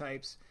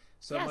archetypes.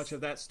 So much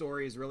of that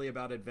story is really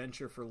about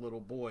adventure for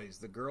little boys.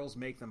 The girls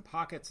make them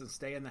pockets and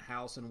stay in the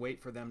house and wait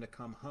for them to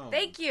come home.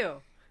 Thank you.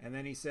 And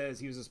then he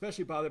says he was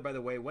especially bothered by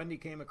the way Wendy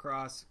came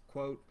across,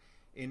 quote,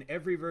 in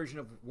every version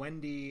of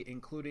Wendy,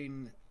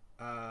 including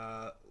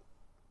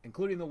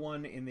the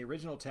one in the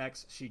original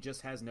text, she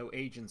just has no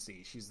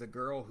agency. She's the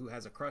girl who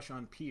has a crush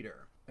on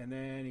Peter. And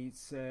then he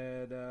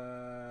said,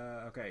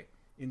 okay,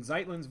 in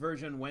Zeitlin's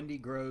version, Wendy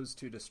grows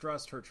to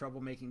distrust her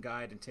troublemaking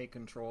guide and take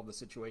control of the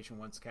situation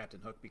once Captain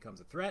Hook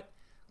becomes a threat.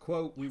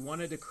 Quote, we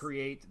wanted to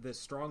create this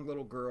strong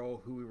little girl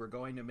who we were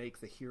going to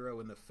make the hero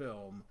in the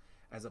film,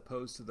 as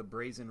opposed to the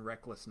brazen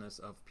recklessness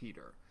of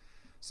Peter.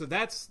 So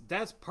that's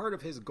part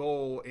of his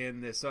goal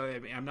in this. So I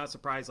mean, I'm not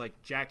surprised. Like,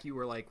 Jack, you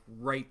were like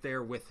right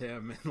there with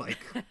him, and like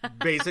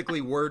basically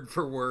word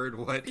for word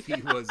what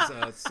he was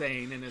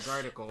saying in his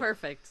article.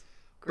 Perfect.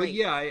 Great. But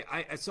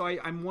yeah,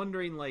 I'm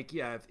wondering, like,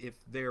 yeah, if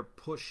they're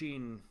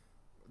pushing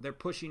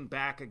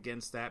back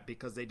against that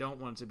because they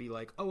don't want it to be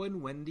like, oh,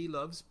 and Wendy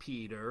loves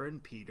Peter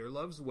and Peter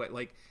loves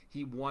like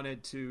he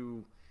wanted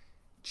to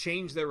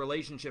change their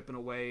relationship in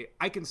a way.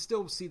 I can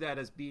still see that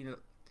as being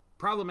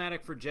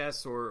problematic for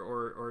Jess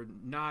or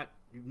not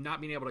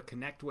being able to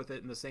connect with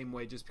it in the same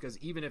way, just because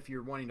even if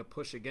you're wanting to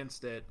push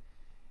against it,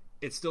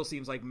 it still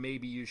seems like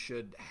maybe you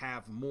should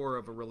have more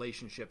of a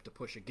relationship to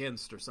push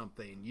against or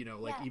something, you know,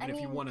 like if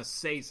you want to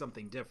say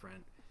something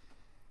different.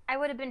 I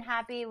would have been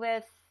happy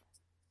with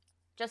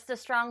just a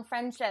strong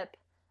friendship,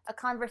 a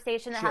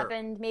conversation that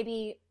happened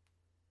maybe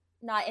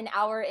not an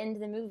hour into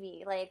the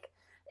movie. Like,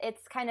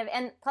 it's kind of,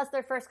 and plus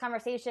their first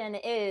conversation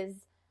is,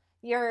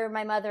 you're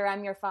my mother,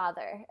 I'm your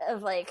father.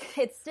 Of like,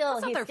 it's still,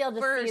 he still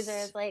just sees her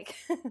as like.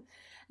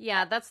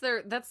 Yeah, that's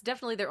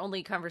definitely their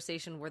only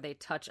conversation where they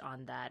touch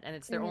on that, and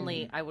it's their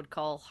only, I would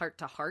call,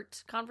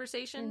 heart-to-heart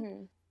conversation.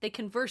 Mm-hmm. They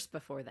converse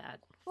before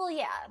that. Well,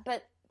 yeah,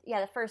 but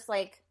yeah, the first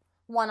like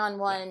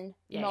one-on-one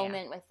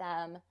moment with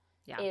them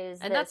is,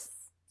 and that's,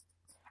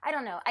 I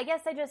don't know. I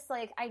guess I just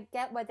like, I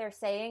get what they're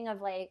saying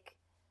of like,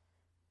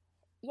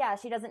 yeah,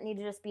 she doesn't need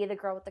to just be the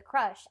girl with the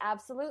crush,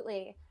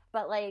 absolutely,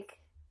 but like,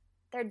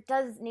 there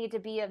does need to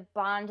be a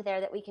bond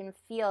there that we can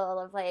feel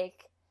of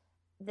like,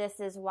 this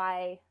is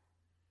why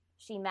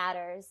she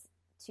matters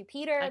to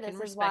Peter. This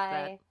is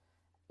why,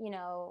 you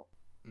know,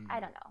 I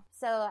don't know.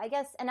 So I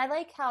guess, and I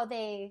like how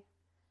they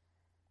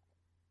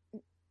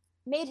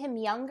made him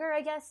younger,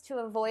 I guess, to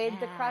avoid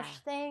the crush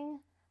thing.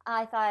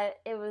 I thought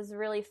it was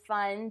really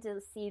fun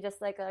to see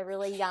just like a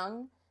really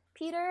young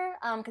Peter,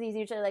 because he's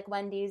usually like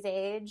Wendy's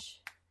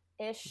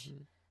age-ish.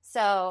 Mm-hmm.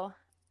 So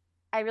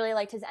I really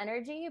liked his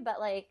energy, but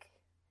like,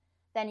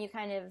 then you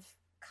kind of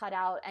cut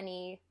out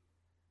any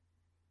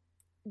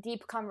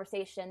deep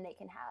conversation they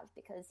can have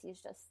because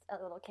he's just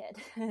a little kid.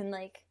 And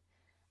like,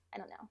 I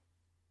don't know.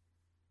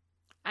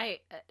 I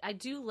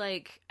do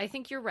like, I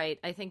think you're right.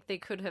 I think they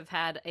could have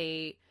had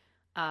a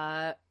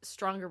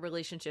stronger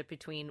relationship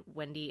between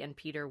Wendy and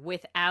Peter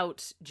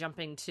without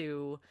jumping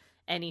to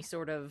any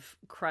sort of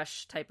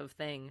crush type of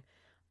thing.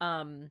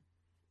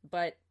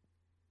 But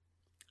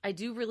I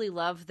do really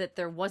love that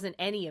there wasn't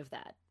any of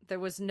that. There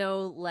was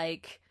no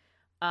like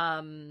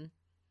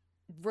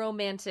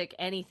romantic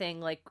anything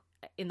like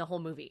in the whole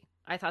movie.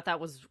 I thought that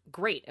was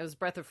great. It was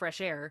breath of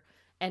fresh air,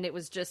 and it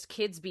was just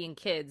kids being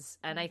kids.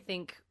 And I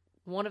think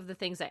one of the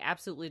things I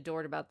absolutely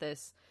adored about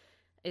this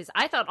is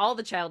I thought all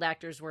the child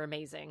actors were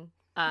amazing.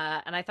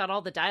 And I thought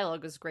all the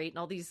dialogue was great, and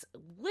all these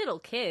little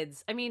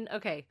kids. I mean,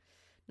 okay,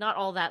 not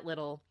all that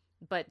little,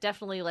 but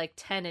definitely like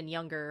 10 and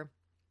younger,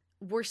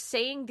 were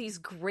saying these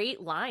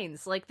great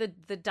lines. Like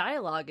the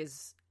dialogue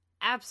is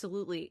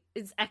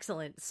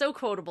excellent, so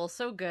quotable,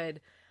 so good,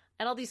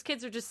 and all these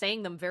kids are just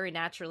saying them very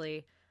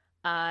naturally.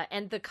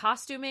 And the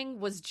costuming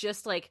was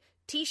just like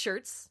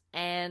t-shirts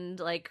and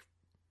like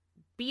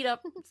beat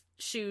up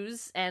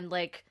shoes and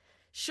like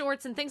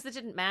shorts and things that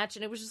didn't match,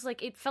 and it was just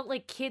like, it felt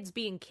like kids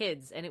being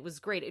kids, and it was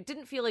great. It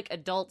didn't feel like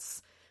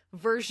adults'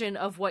 version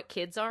of what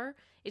kids are.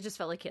 It just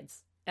felt like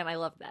kids, and I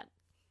loved that.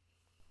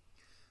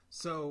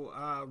 So,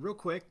 real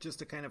quick, just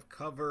to kind of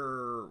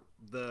cover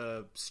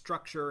the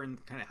structure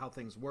and kind of how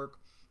things work.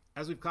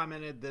 As we've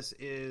commented, this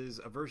is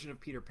a version of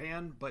Peter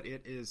Pan, but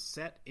it is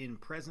set in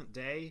present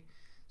day,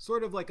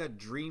 sort of like a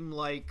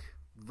dreamlike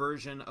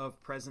version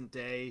of present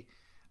day,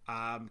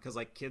 because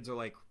like kids are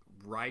like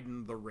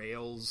riding the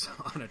rails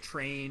on a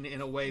train in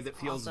a way that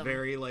feels awesome.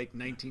 Very like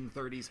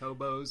 1930s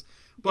hobos,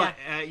 but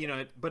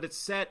but it's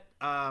set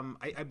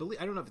I believe,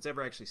 I don't know if it's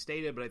ever actually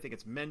stated, but I think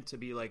it's meant to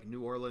be like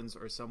New Orleans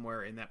or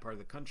somewhere in that part of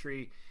the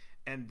country.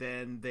 And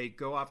then they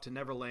go off to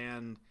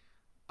Neverland.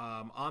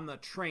 On the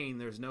train,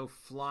 there's no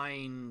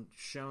flying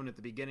shown at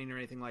the beginning or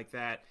anything like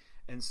that,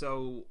 and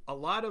so a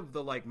lot of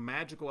the like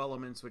magical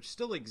elements which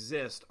still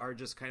exist are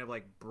just kind of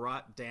like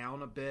brought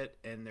down a bit,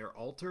 and they're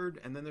altered.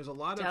 And then there's a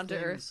lot down of to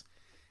things earth.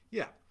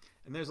 Yeah.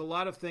 And there's a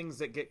lot of things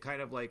that get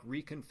kind of like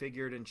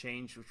reconfigured and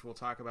changed, which we'll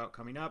talk about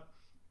coming up.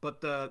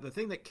 But the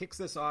thing that kicks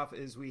this off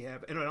is we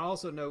have, and I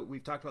also note,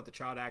 we've talked about the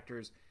child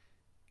actors.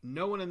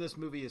 No one in this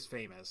movie is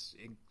famous,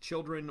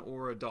 children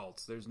or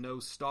adults. There's no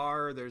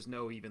star. There's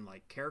no even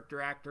like character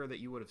actor that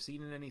you would have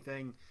seen in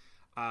anything.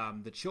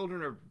 The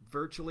children are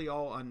virtually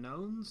all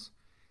unknowns.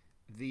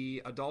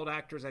 The adult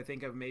actors, I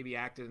think, have maybe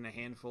acted in a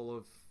handful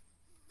of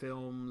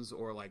films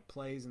or like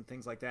plays and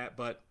things like that.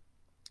 But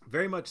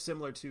very much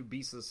similar to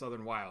Beasts of the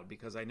Southern Wild,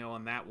 because I know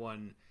on that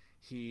one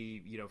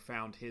he,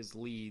 found his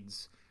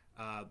leads.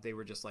 They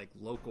were just like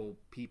local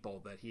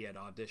people that he had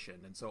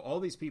auditioned, and so all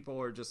these people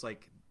are just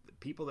like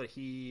people that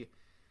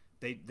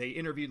they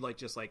interviewed like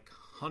just like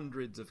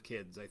hundreds of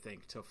kids, I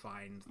think, to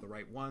find the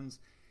right ones.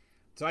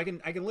 So I can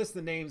list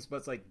the names, but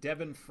it's like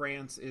Devin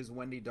France is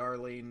Wendy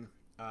Darling,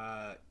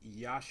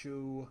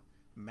 Yashu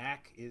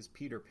Mack is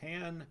Peter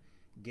Pan.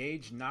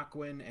 Gage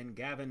Nocquin and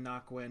Gavin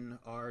Nocquin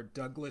are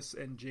Douglas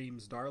and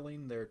James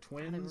Darling. They're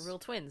twins. They were real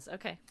twins.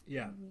 Okay.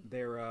 Yeah,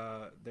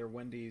 they're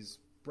Wendy's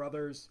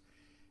brothers.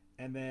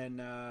 And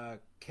then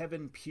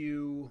Kevin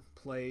Pugh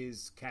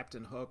plays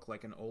Captain Hook,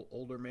 like an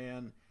older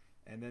man.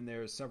 And then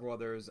there's several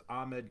others.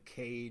 Ahmed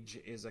Cage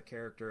is a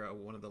character.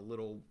 One of the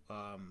little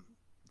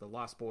the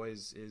Lost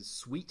Boys is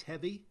Sweet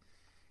Heavy,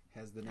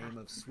 has the name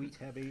of Sweet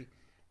Heavy.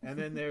 And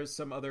then there's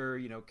some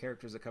other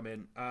characters that come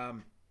in.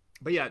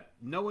 But yeah,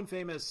 no one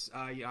famous.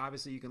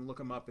 Obviously, you can look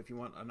them up if you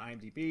want on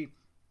IMDb.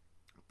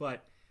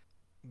 But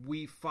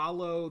we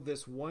follow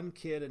this one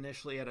kid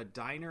initially at a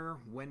diner.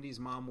 Wendy's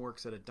mom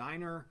works at a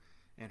diner,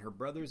 and her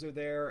brothers are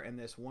there. And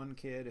this one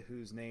kid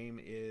whose name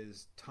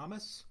is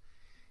Thomas,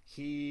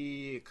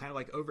 he kind of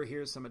like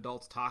overhears some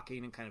adults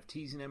talking and kind of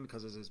teasing him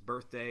because it's his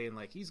birthday. And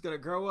like, he's going to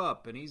grow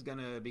up and he's going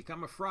to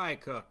become a fry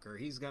cook, or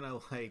he's going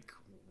to like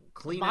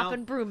clean out. Mop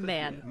and broom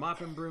man. Mop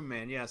and broom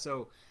man, yeah.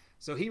 So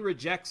he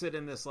rejects it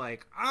in this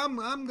like,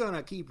 I'm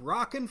gonna keep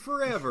rocking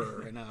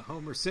forever in a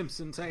Homer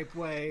Simpson type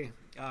way,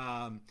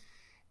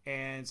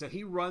 and so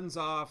he runs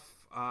off.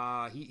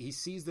 He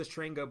sees this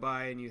train go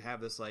by, and you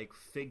have this like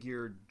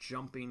figure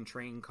jumping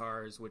train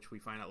cars, which we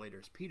find out later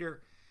is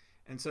Peter,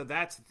 and so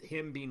that's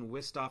him being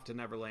whisked off to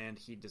Neverland.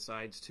 He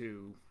decides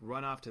to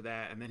run off to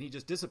that, and then he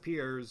just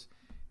disappears,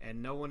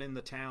 and no one in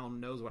the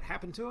town knows what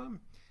happened to him.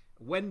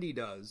 Wendy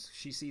does.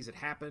 She sees it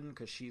happen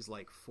because she's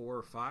like 4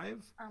 or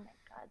 5. Oh my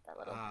god, that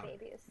little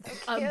baby is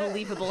so cute.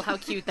 Unbelievable how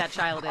cute that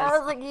child is. I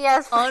was like,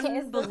 yes, please, this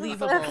is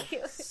Unbelievable. so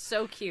cute.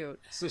 So cute.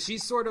 So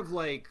she's sort of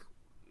like,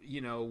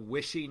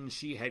 wishing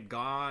she had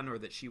gone, or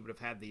that she would have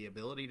had the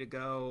ability to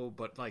go,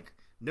 but like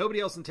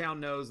nobody else in town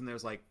knows, and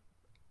there's like,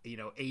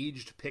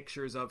 aged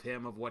pictures of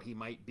him of what he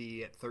might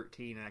be at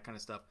 13 and that kind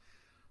of stuff.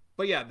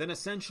 But yeah, then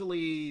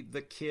essentially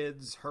the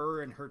kids,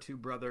 her and her 2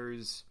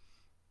 brothers,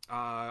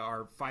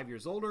 are 5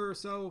 years older or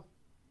so,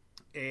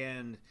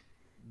 and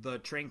the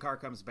train car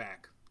comes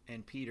back,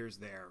 and Peter's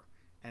there,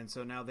 and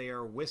so now they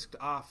are whisked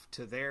off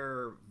to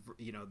their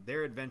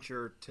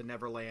adventure to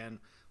Neverland,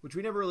 which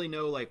we never really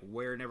know like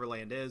where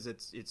Neverland is.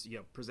 It's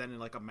presented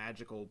like a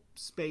magical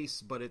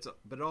space, but it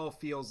all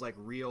feels like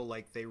real,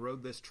 like they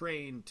rode this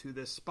train to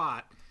this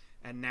spot,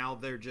 and now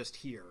they're just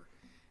here.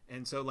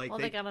 And so like well,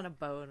 they got on a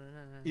boat.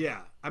 Yeah,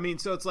 I mean,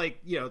 so it's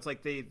like, it's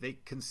like they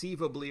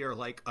conceivably are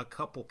like a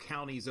couple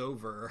counties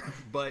over,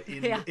 but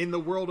in the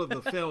world of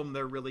the film,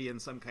 they're really in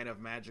some kind of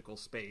magical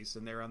space,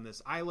 and they're on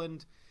this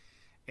island,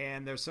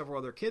 and there's several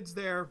other kids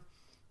there,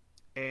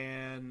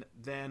 and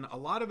then a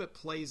lot of it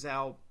plays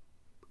out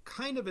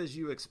kind of as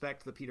you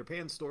expect the Peter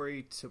Pan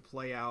story to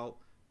play out.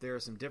 There are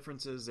some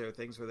differences. There are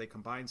things where they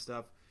combine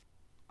stuff.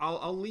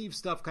 I'll leave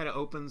stuff kind of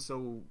open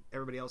so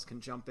everybody else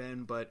can jump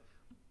in, but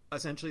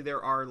essentially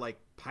there are like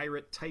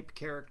pirate type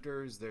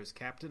characters. There's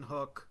Captain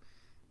Hook,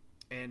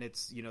 and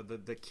it's,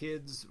 the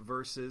kids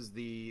versus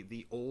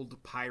the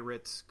old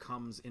pirates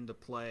comes into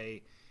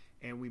play.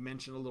 And we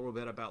mentioned a little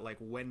bit about like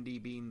Wendy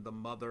being the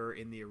mother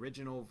in the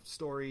original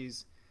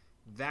stories.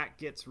 That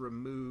gets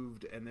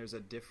removed, and there's a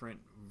different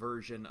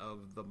version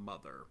of the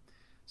mother.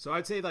 So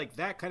I'd say like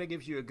that kind of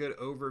gives you a good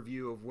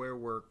overview of where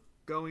we're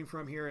going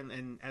from here.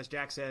 And as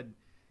Jack said,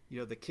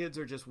 the kids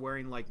are just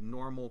wearing like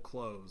normal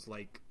clothes.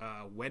 Like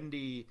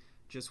Wendy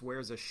just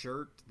wears a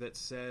shirt that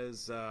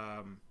says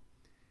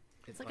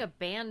it's like a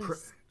band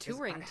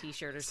touring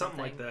T-shirt or something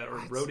something like that, or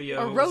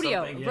rodeo. Or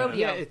rodeo. Something.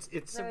 Rodeo. Yeah,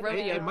 it's a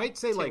rodeo. It might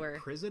say tour. like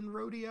prison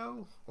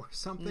rodeo or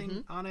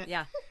something on it.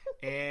 Yeah.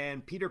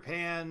 And Peter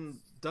Pan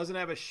doesn't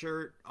have a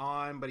shirt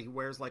on, but he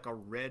wears like a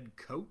red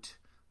coat,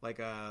 like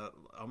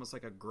almost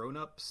like a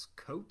grown-up's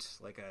coat,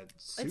 like a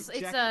suit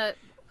jacket.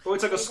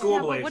 It's like a school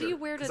Yeah, blazer. what do you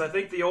wear to? Because I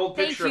think the old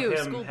picture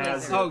of him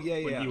has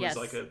it when he was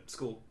like a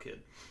school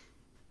kid.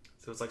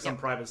 So it's like some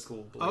private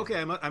school blazer. Okay,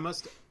 I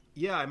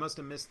must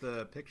have missed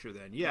the picture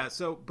then. Yeah,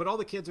 so, but all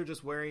the kids are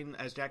just wearing,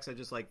 as Jack said,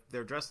 just like,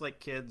 they're dressed like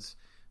kids,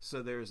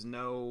 so there's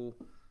no,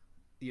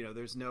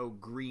 there's no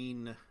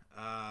green,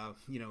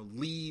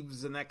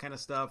 leaves and that kind of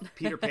stuff.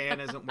 Peter Pan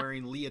isn't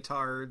wearing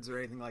leotards or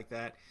anything like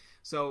that.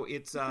 So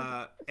it's,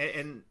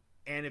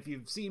 and if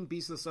you've seen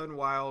Beasts of the Southern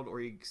Wild,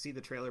 or you see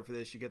the trailer for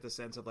this, you get the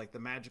sense of like the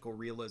magical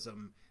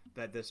realism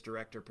that this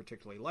director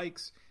particularly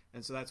likes.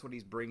 And so that's what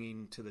he's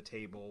bringing to the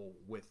table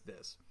with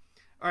this.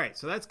 All right,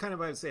 so that's kind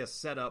of, I would say, a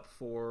setup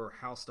for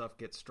how stuff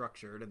gets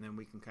structured, and then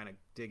we can kind of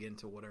dig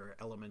into whatever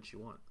elements you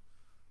want.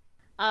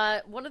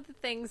 One of the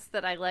things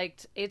that I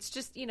liked, it's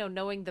just,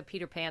 knowing the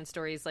Peter Pan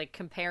stories, like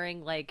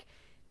comparing like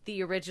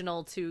the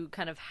original to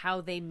kind of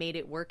how they made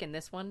it work in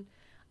this one.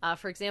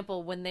 For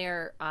example, when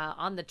they're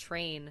on the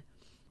train,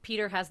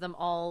 Peter has them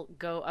all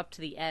go up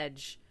to the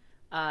edge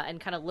and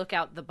kind of look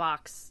out the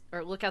box,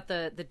 or look out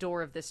the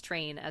door of this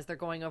train as they're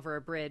going over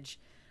a bridge.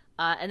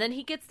 And then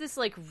he gets this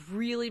like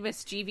really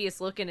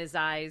mischievous look in his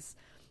eyes,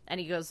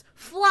 and he goes,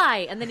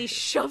 "Fly!" And then he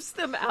shoves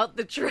them out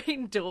the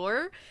train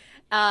door.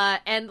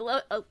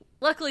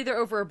 Luckily they're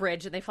over a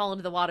bridge and they fall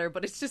into the water,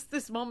 but it's just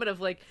this moment of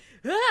like,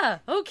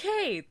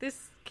 okay,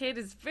 this kid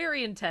is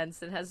very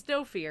intense and has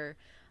no fear,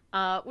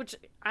 which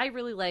I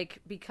really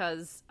like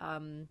because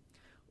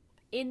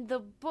in the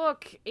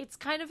book, it's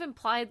kind of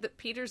implied that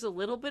Peter's a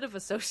little bit of a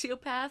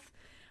sociopath.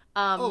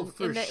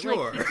 For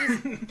sure.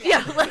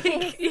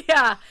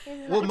 Yeah.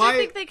 Well,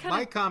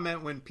 my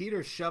comment when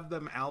Peter shoved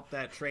them out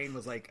that train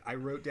was like, I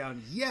wrote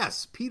down,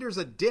 yes, Peter's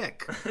a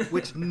dick,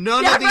 which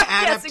none of the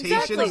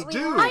adaptations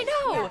do. I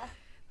know. Yeah.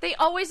 They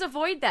always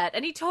avoid that,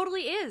 and he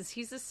totally is.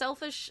 He's a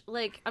selfish,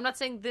 like, I'm not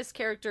saying this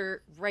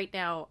character right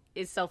now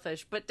is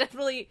selfish, but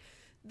definitely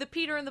the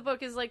Peter in the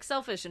book is, like,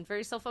 selfish and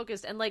very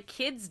self-focused, and, like,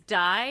 kids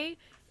die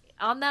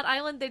on that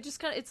island. They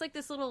just kind of, it's like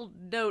this little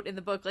note in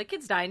the book, like,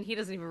 kids die, and he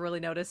doesn't even really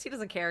notice. He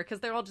doesn't care,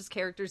 because they're all just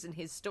characters in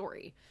his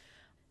story.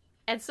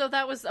 And so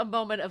that was a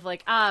moment of,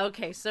 like,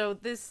 okay, so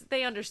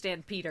they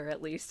understand Peter,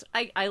 at least.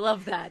 I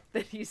love that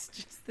he's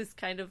just this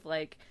kind of,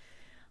 like,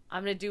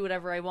 I'm going to do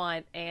whatever I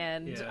want,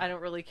 and I don't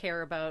really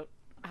care about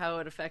how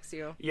it affects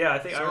you. Yeah, I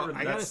think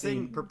I got a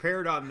thing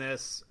prepared on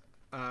this.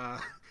 I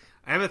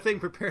have a thing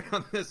prepared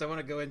on this I want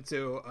to go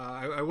into.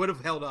 I would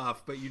have held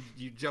off, but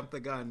you jumped the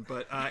gun.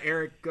 But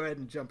Eric, go ahead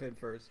and jump in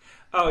first.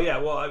 Oh, yeah.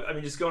 Well, I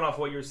mean, just going off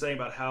what you were saying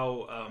about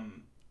how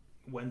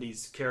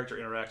Wendy's character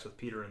interacts with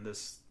Peter in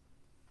this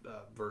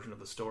version of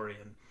the story.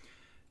 And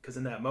because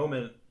in that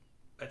moment,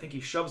 I think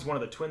he shoves one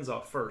of the twins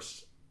off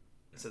first.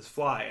 It says,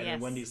 "Fly." And then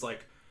Wendy's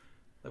like,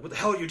 what the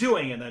hell are you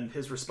doing? And then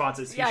his response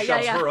is he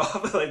shoves her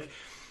off. Like,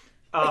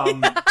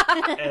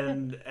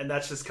 and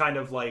that's just kind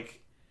of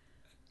like,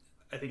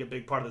 I think a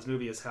big part of this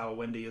movie is how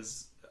Wendy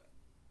is,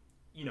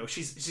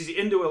 she's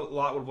into a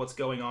lot with what's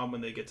going on when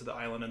they get to the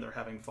island and they're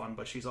having fun,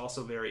 but she's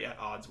also very at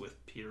odds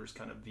with Peter's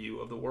kind of view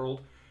of the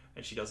world,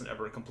 and she doesn't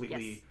ever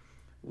completely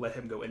let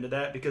him go into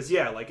that. Because he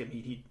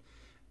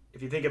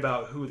if you think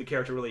about who the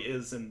character really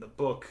is in the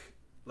book,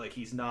 like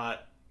you're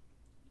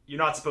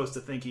not supposed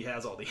to think he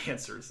has all the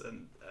answers,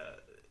 and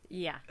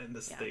and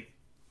this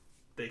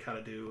they kind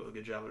of do a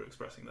good job of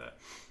expressing that.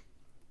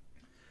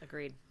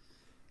 Agreed.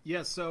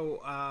 Yeah, so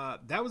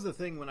that was the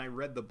thing when I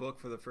read the book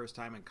for the first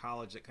time in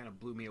college that kind of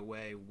blew me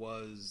away,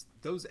 was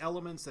those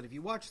elements that if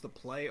you watch the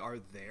play are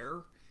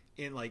there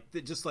in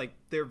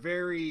they're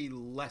very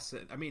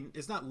lesson. I mean,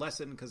 it's not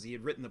lesson because he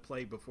had written the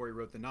play before he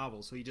wrote the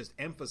novel, so he just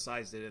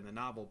emphasized it in the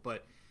novel,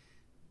 but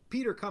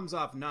Peter comes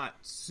off not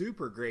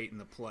super great in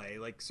the play,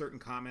 like certain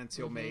comments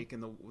he'll make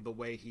and the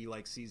way he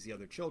like sees the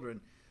other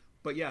children.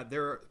 But yeah,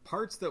 there are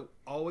parts that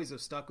always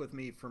have stuck with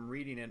me from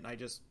reading it, and I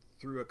just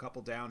threw a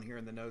couple down here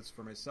in the notes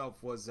for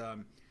myself, was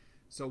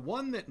so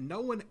one that no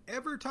one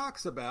ever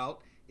talks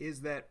about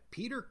is that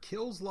Peter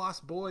kills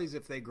lost boys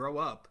if they grow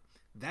up.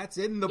 That's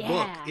in the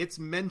book. It's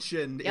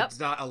mentioned. Yep. It's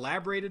not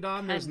elaborated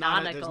on. There's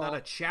not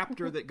a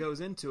chapter that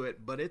goes into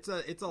it, but it's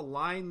a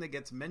line that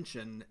gets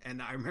mentioned.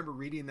 And I remember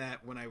reading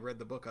that when I read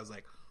the book. I was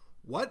like,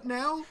 "What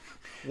now?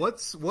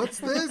 What's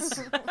this?"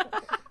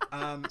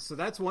 So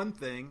that's one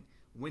thing.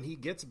 When he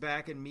gets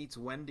back and meets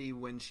Wendy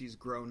when she's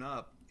grown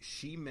up,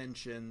 she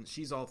mentions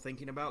she's all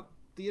thinking about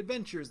the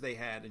adventures they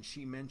had, and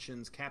she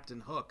mentions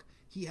Captain Hook.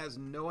 He has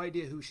no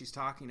idea who she's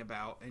talking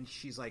about, and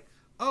she's like,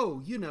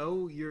 "Oh, you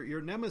know,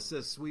 your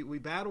nemesis, we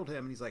battled him."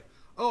 And he's like,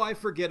 "Oh, I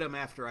forget him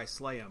after I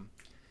slay him."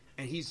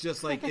 And he's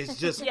just like, it's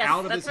just yes,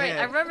 out of his right. head.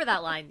 I remember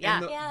that line,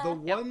 yeah. And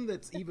the one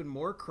that's even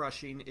more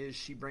crushing is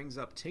she brings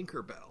up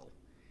Tinkerbell.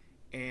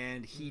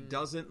 And he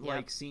doesn't,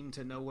 seem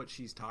to know what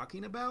she's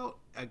talking about,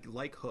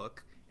 like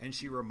Hook. And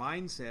she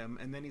reminds him,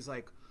 and then he's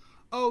like,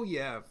 "Oh,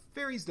 yeah,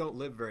 fairies don't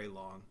live very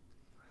long."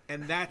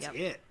 And that's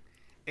it.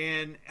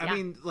 And, I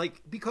mean,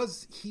 like,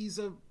 because he's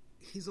a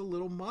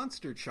little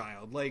monster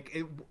child. Like,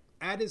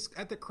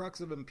 at the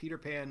crux of him, Peter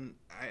Pan,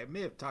 I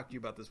may have talked to you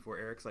about this before,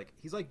 Eric,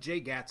 he's like Jay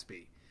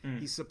Gatsby.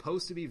 He's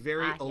supposed to be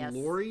very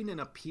alluring and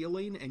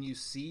appealing, and you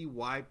see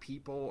why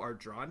people are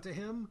drawn to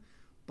him,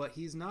 but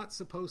he's not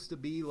supposed to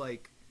be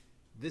like,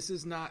 this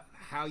is not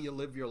how you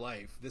live your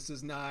life. This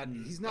is not,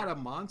 he's not a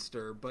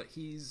monster, but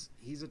he's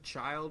a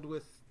child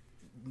with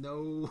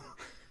no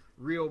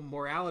real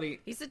morality.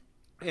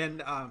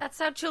 That's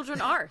how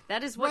children are.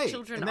 That is what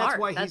children are.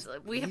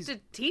 We have to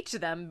teach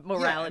them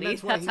morality. Yeah,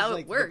 that's how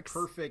it works. The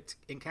perfect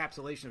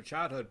encapsulation of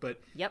childhood.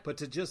 But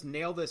to just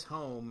nail this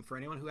home for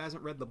anyone who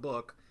hasn't read the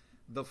book,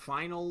 the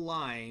final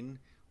line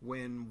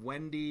when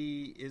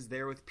Wendy is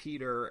there with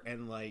Peter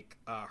and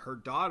her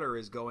daughter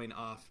is going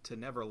off to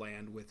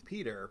Neverland with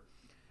Peter.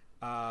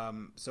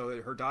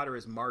 So her daughter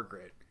is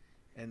Margaret.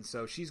 And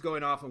so she's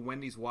going off and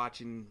Wendy's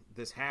watching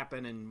this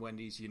happen, and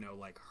Wendy's,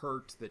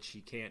 hurt that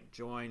she can't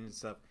join and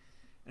stuff.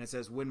 And it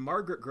says, when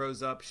Margaret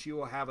grows up, she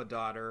will have a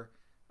daughter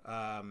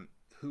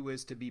who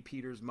is to be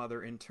Peter's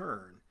mother in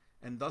turn.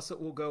 And thus it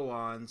will go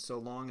on so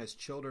long as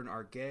children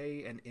are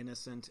gay and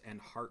innocent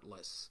and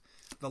heartless.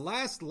 The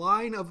last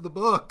line of the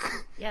book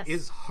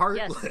is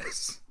heartless.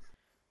 Yes.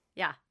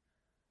 Yeah,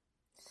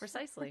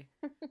 precisely.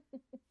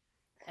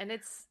 And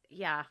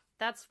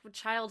that's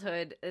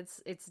childhood.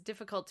 It's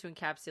difficult to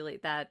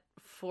encapsulate that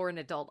for an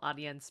adult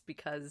audience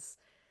because,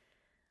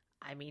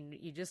 I mean,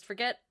 you just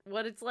forget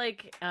what it's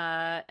like.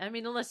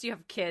 Unless you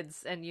have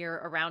kids and you're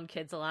around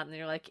kids a lot and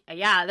you're like,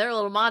 yeah, they're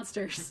little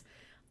monsters.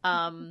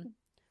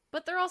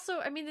 But they're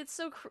also,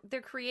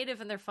 they're creative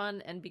and they're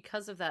fun. And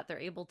because of that, they're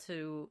able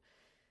to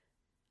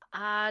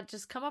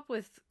just come up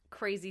with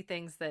crazy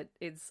things that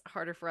it's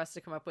harder for us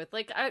to come up with.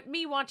 Like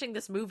me watching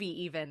this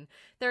movie, even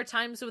there are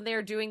times when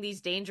they're doing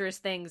these dangerous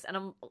things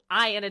and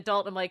an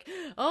adult, I'm like,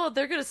 oh,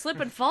 they're going to slip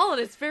and fall.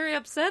 And it's very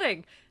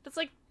upsetting. It's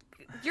like,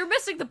 you're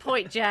missing the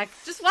point, Jack.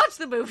 Just watch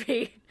the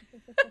movie.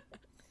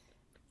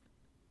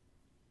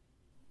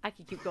 I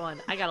can keep going.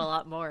 I got a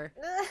lot more.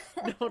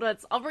 No,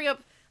 I'll bring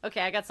up.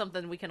 Okay, I got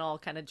something we can all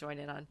kind of join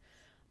in on.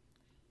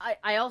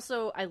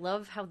 I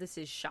love how this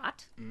is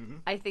shot. Mm-hmm.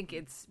 I think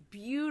it's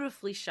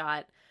beautifully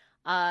shot.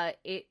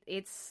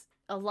 It's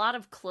a lot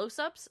of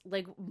close-ups,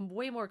 like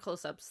way more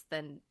close-ups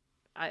than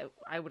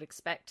I would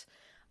expect.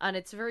 And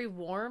it's very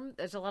warm.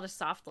 There's a lot of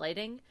soft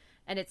lighting,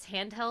 and it's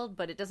handheld,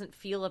 but it doesn't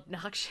feel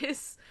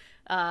obnoxious.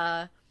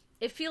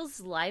 It feels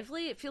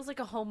lively. It feels like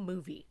a home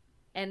movie,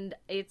 and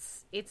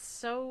it's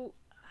so,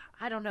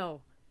 I don't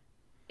know.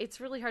 It's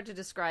really hard to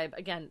describe.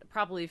 Again,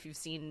 probably if you've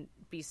seen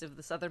Beasts of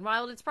the Southern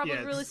Wild, it's probably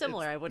really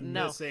similar. I wouldn't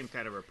know. The same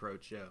kind of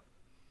approach, yeah.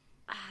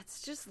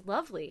 It's just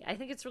lovely. I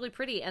think it's really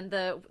pretty. And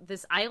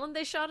this island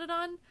they shot it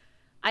on,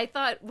 I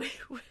thought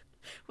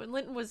when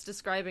Linton was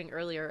describing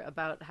earlier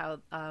about how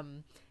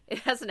it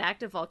has an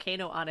active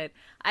volcano on it,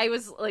 I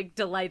was like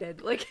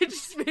delighted. Like it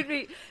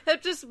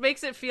just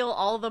makes it feel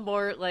all the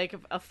more like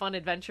a fun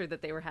adventure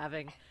that they were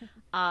having.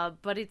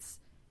 But it's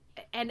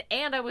and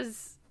I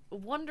was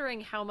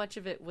wondering how much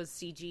of it was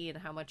CG and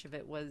how much of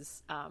it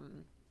was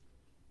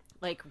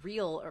like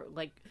real, or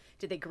like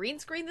did they green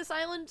screen this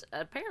island?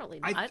 Apparently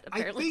not.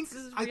 Apparently this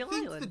is a real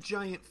island. I think the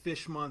giant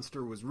fish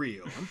monster was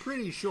real. I'm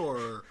pretty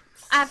sure.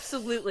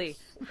 Absolutely.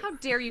 How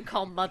dare you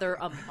call Mother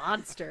a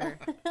monster?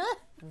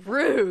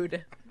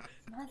 Rude.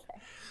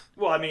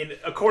 Well, I mean,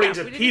 according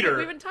to Peter,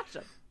 we even touched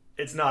him.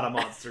 It's not a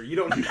monster. You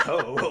don't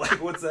know.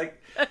 Like, what's that?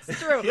 That's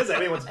true. He has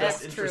anyone's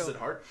best That's interest true. at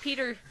heart.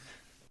 Peter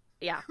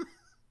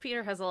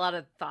has a lot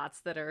of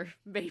thoughts that are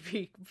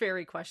maybe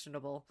very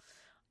questionable.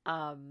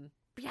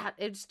 But yeah,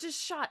 it's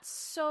just shot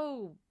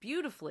so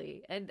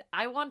beautifully, and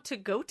I want to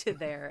go to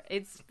there.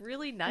 It's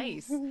really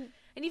nice. And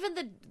even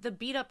the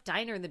beat up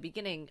diner in the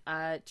beginning,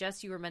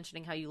 Jess, you were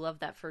mentioning how you loved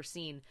that first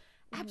scene.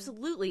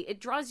 Absolutely. It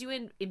draws you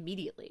in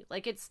immediately.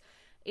 Like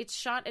it's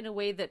shot in a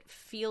way that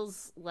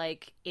feels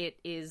like it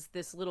is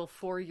this little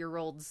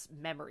 4-year-old's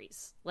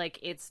memories. Like,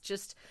 it's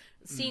just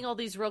seeing all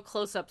these real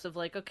close-ups of,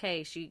 like,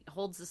 okay, she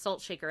holds the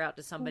salt shaker out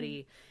to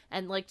somebody,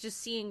 and, like, just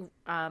seeing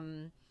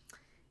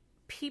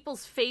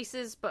people's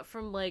faces, but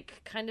from,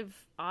 like, kind of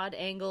odd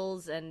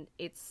angles, and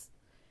it's,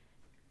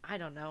 I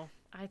don't know.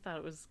 I thought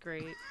it was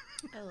great.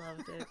 I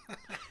loved it.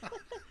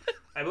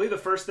 I believe the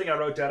first thing I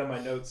wrote down in my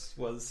notes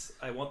was,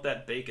 I want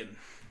that bacon.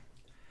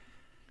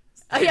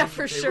 Oh, yeah,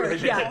 for They sure. really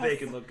made Yeah. that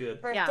bacon look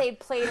good. Birthday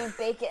plate of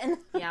bacon.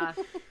 Yeah.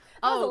 That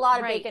was a lot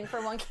of right. bacon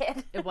for one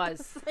kid. It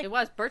was. It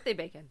was birthday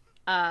bacon.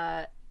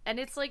 And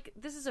it's like,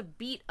 this is a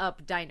beat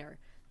up diner.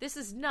 This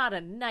is not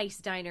a nice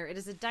diner. It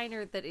is a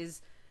diner that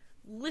is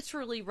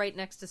literally right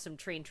next to some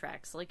train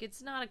tracks. Like,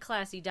 it's not a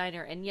classy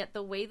diner, and yet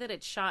the way that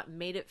it's shot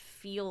made it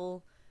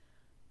feel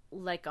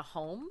like a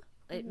home.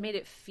 It made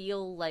it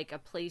feel like a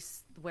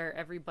place where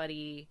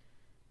everybody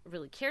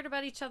really cared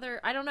about each other.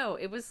 I don't know.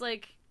 It was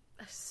like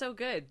so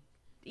good.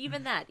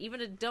 Even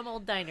a dumb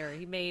old diner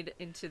he made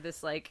into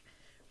this like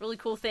really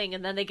cool thing,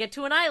 and then they get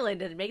to an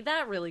island and make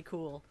that really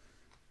cool.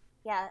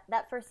 Yeah,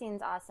 that first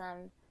scene's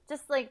awesome.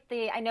 Just like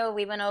I know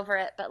we went over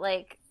it, but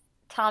like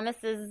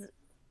Thomas's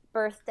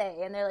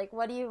birthday, and they're like,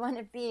 "What do you want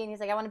to be?" And he's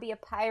like, "I want to be a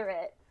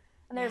pirate."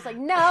 And they're just like,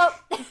 "Nope,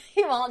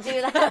 he won't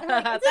do that." I'm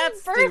like, it's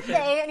his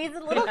birthday, and he's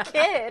a little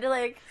kid.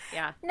 Like,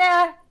 Yeah.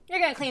 nah, you're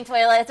gonna clean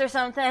toilets or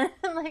something.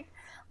 I'm like,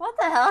 what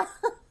the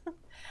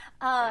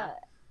hell?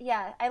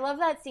 Yeah, I love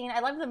that scene. I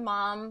love the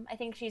mom. I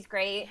think she's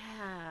great.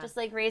 Yeah. Just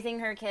like raising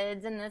her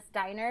kids in this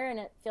diner, and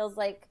it feels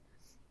like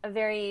a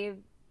very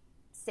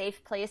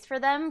safe place for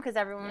them because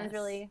everyone's Yes.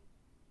 really,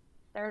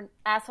 they're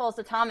assholes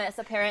to Thomas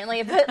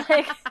apparently, but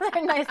like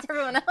they're nice to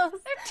everyone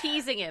else. They're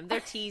teasing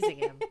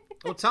him.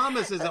 Well,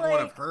 Thomas isn't one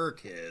Like- of her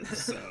kids,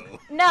 so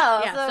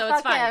No, Yeah, so so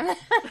it's fuck fine.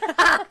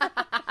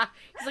 him.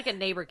 He's like a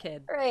neighbor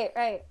kid.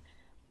 Right.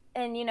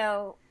 And you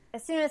know,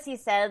 as soon as he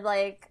said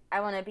like, "I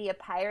want to be a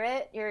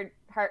pirate," your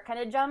heart kind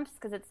of jumps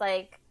because it's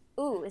like,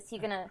 ooh, is he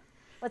gonna?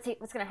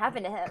 What's gonna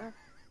happen to him?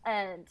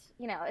 And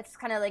you know, it's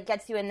kind of like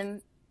gets you in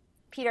the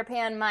Peter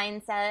Pan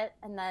mindset,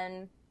 and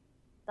then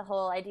the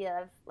whole idea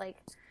of like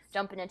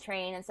jumping a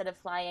train instead of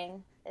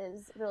flying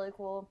is really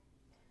cool.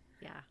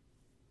 Yeah.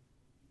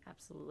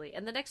 Absolutely.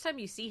 And the next time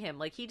you see him,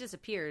 like, he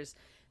disappears.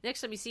 The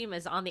next time you see him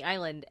is on the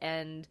island,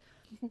 and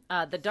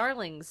the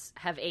Darlings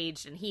have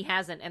aged and he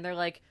hasn't, and they're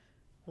like,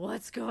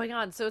 what's going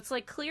on? So it's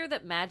like clear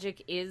that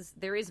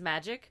there is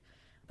magic,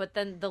 but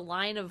then the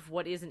line of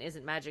what is and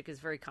isn't magic is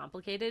very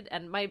complicated,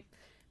 and my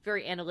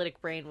very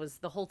analytic brain was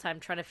the whole time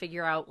trying to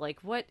figure out, like,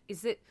 what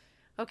is it?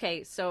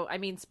 Okay, so, I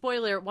mean,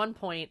 spoiler, at one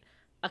point,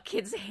 a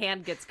kid's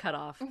hand gets cut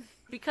off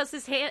because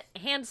his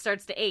hand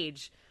starts to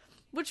age,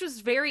 which was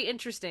very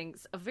interesting,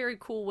 a very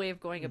cool way of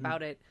going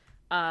about it.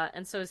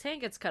 And so his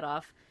hand gets cut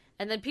off,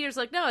 and then Peter's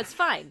like, no, it's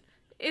fine.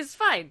 It's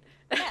fine.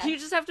 Yeah. You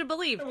just have to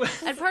believe.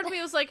 And part of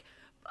me was like,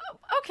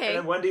 oh, okay. And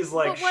then Wendy's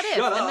like, but what if?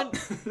 shut And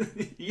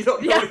up. You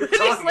don't know Yeah, what you're he's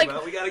talking like,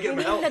 about. We gotta give him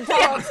We help. need an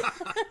adult.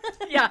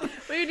 Yeah,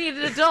 we need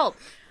an adult.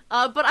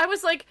 But I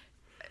was like,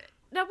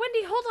 now,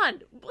 Wendy, hold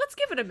on. Let's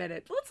give it a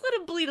minute. Let's let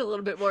him bleed a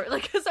little bit more.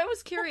 Like, because I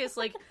was curious,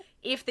 like,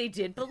 if they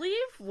did believe,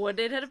 would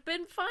it have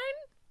been fine?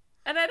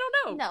 And I don't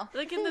know. No.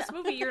 Like, in this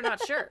movie, you're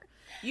not sure.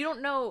 You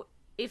don't know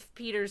if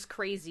Peter's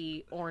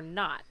crazy or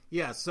not.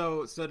 yeah.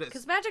 So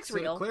Because magic's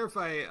real. To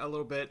clarify a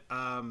little bit,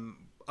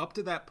 up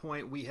to that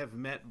point, we have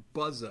met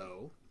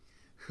Buzzo,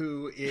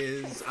 who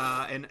is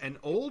an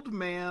old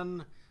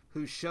man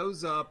who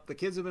shows up. The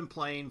kids have been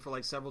playing for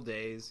like several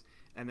days,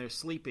 and they're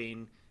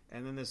sleeping.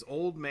 And then this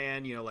old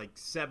man, you know, like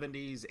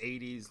 70s,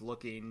 80s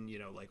looking, you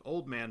know, like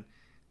old man,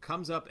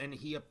 comes up, and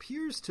he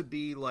appears to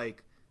be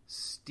like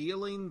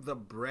stealing the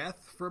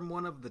breath from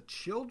one of the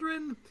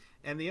children.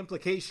 And the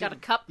implication, Got a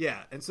cup.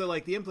 yeah. And so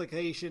like the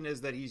implication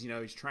is that he's, you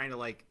know, he's trying to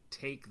like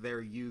take their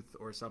youth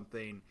or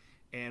something.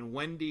 And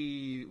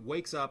Wendy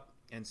wakes up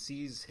and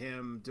sees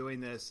him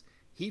doing this.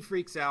 He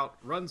freaks out,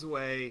 runs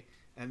away,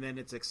 and then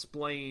it's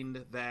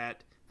explained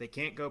that they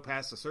can't go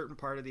past a certain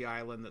part of the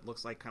island that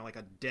looks like kind of like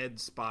a dead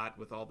spot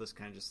with all this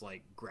kind of just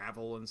like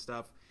gravel and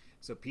stuff.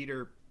 So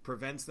Peter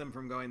prevents them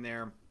from going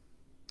there,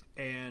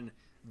 and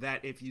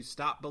that if you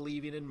stop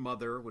believing in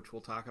Mother, which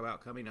we'll talk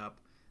about coming up,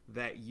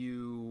 that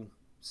you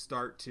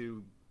start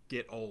to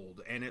get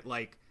old. And it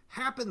like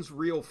happens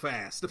real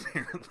fast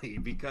apparently,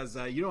 because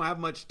you don't have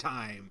much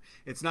time.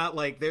 It's not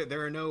like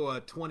there are no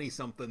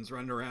 20-somethings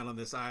running around on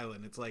this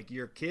island. It's like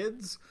you're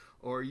kids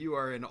or you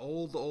are an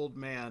old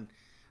man.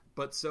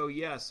 But so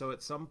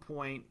at some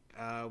point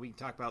we can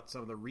talk about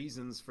some of the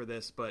reasons for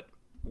this, but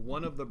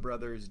one of the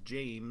brothers,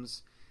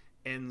 James,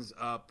 ends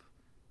up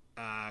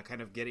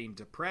kind of getting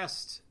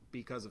depressed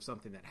because of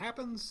something that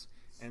happens,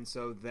 and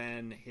so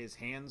then his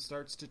hand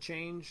starts to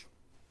change,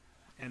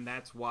 and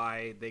that's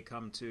why they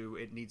come to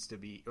it needs to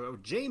be,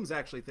 James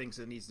actually thinks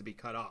it needs to be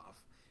cut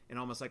off in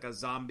almost like a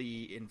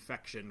zombie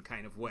infection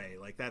kind of way.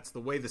 Like that's the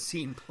way the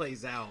scene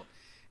plays out.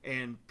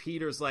 And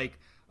Peter's like,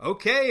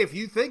 okay, if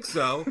you think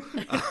so.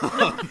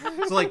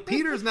 So, like,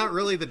 Peter's not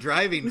really the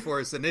driving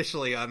force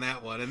initially on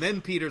that one. And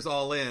then Peter's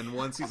all in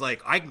once he's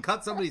like, I can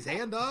cut somebody's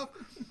hand off.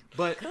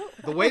 But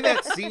the way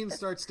that scene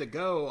starts to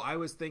go, I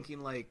was thinking,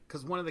 like,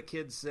 because one of the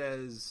kids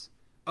says,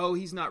 oh,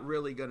 he's not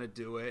really going to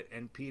do it.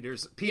 And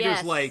Peter's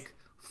Yes. like,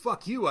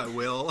 fuck you, I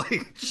will.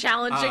 Like,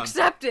 Challenge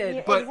accepted.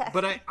 Yeah.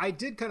 but I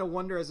did kind of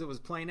wonder as it was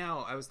playing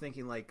out, I was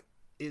thinking, like,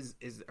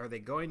 are they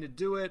going to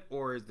do it,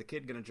 or is the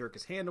kid going to jerk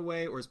his hand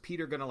away, or is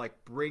Peter going to like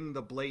bring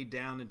the blade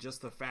down, and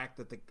just the fact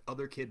that the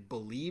other kid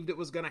believed it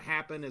was going to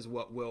happen is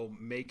what will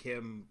make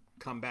him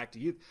come back to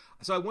youth?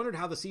 So I wondered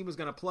how the scene was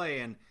going to play,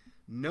 and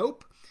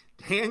nope,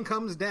 hand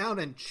comes down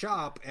and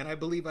chop, and I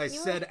believe I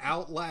said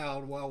out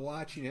loud while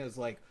watching it, I was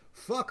like,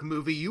 fuck,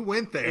 movie, you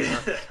went there.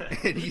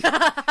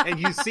 and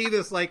you see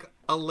this like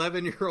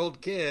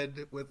 11-year-old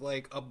kid with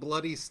like a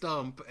bloody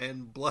stump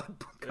and blood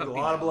There's a coming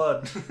lot of out.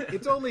 blood.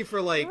 It's only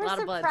for like You were lot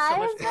of blood, surprised so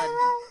much by blood.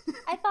 that?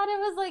 I thought it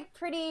was like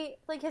pretty.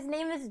 Like his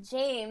name is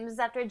James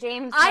after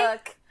James I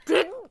Hook.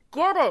 didn't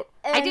get it.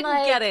 I And, didn't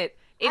like, get it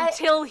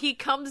until he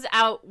comes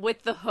out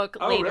with the hook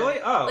Oh, later. really?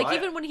 Oh, like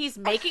even when he's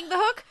making the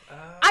hook,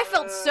 I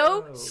felt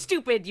so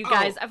stupid, you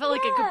guys. I felt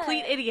like a Yeah.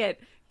 complete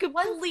idiot.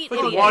 Complete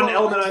Like the idiot. one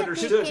element I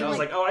Once it understood, and I became, was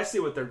like- like, oh, I see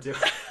what they're doing.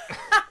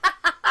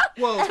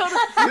 well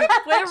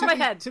Way over my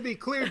head. to be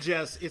clear,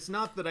 Jess, it's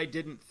not that I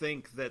didn't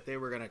think that they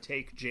were going to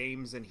take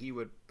James and he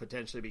would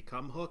potentially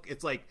become Hook.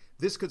 It's like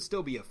this could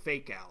still be a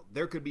fake out.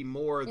 There could be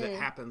more that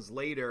happens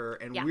later,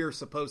 and Yeah. we're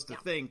supposed to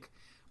think.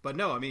 But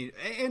no, I mean,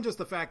 and just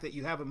the fact that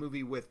you have a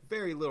movie with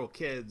very little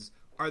kids,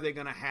 are they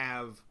going to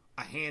have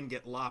a hand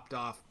get lopped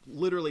off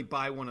literally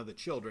by one of the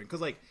children?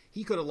 Because like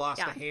he could have lost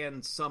Yeah. a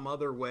hand some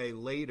other way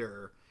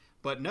later.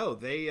 But no,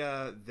 they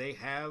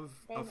have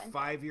a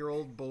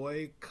 5-year-old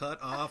boy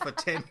cut off a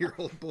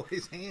 10-year-old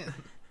boy's hand.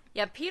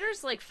 Yeah,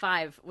 Peter's like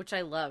 5, which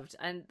I loved.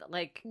 And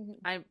like,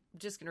 I'm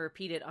just going to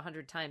repeat it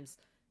 100 times.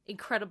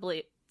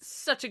 Incredibly,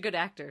 such a good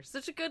actor.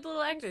 Such a good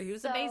little actor. He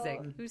was So,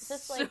 amazing. He was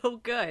just, so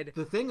like- good.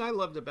 The thing I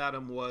loved about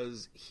him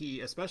was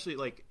he, especially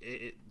like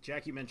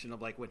Jackie mentioned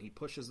of like when he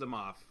pushes them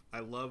off. I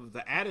love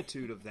the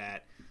attitude of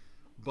that.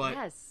 But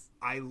Yes.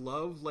 I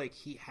love like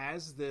he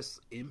has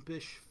this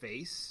impish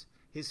face.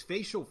 His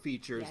facial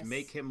features Yes.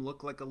 make him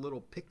look like a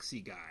little pixie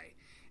guy.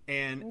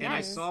 And I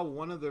Yes. saw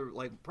one of the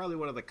like probably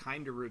one of the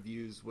kinder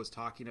reviews was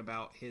talking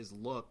about his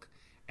look,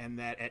 and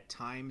that at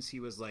times he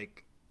was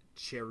like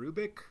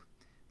cherubic,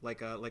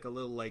 like a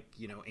little like,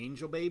 you know,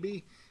 angel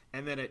baby,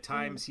 and then at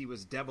times he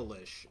was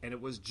devilish, and it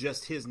was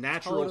just his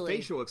natural Totally.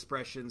 facial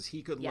expressions.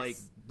 He could like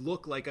Yes.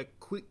 look like a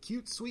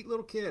cute sweet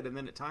little kid, and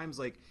then at times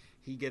like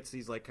he gets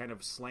these like kind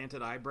of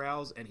slanted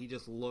eyebrows, and he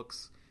just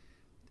looks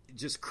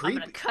just I'm creepy.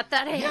 going to cut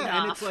that hand Yeah,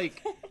 off. and it's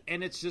like,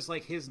 and it's just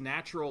like his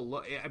natural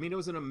look. I mean, it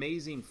was an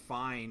amazing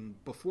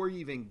find before you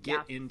even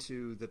get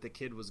into that the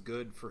kid was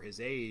good for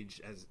his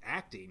age as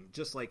acting.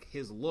 Just like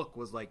his look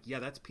was like, yeah,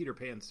 that's Peter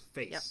Pan's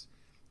face. Yep.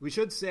 We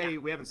should say,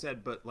 we haven't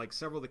said, but like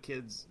several of the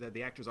kids,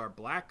 the actors are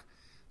black,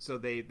 so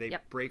they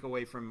break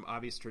away from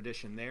obvious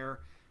tradition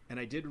there.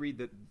 And I did read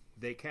that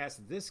they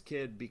cast this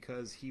kid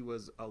because he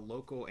was a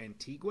local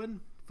Antiguan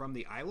from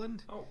the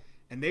island. Oh.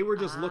 And they were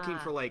just looking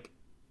for like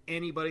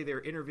anybody. They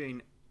were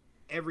interviewing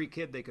every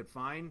kid they could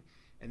find,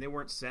 and they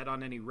weren't set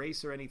on any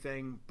race or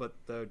anything. But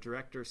the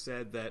director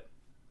said that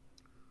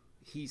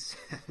he's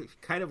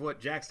kind of what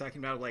Jack's talking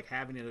about, like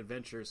having an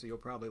adventure. So you'll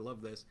probably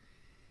love this.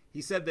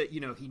 He said that, you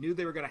know, he knew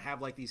they were going to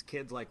have like these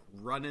kids like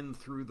running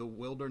through the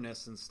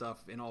wilderness and stuff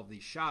in all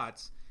these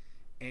shots,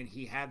 and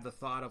he had the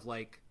thought of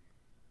like,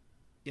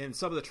 and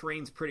some of the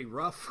terrain's pretty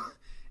rough,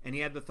 and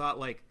he had the thought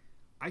like,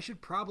 I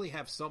should probably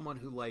have someone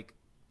who like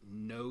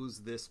knows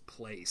this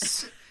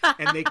place.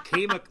 And they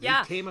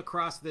came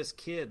across this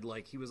kid,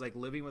 like he was like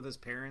living with his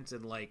parents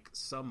in like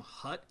some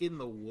hut in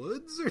the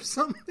woods or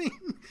something.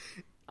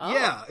 Oh.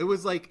 Yeah, it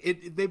was like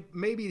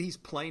maybe he's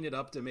playing it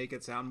up to make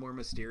it sound more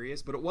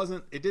mysterious, but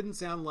it didn't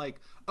sound like,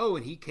 oh,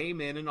 and he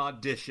came in and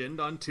auditioned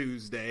on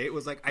Tuesday. It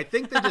was like, I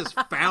think they just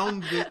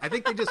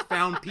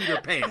found Peter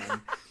Pan.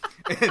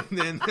 And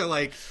then they're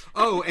like,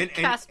 oh, and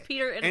Cast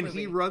Peter in a and movie.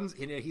 he runs,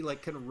 and he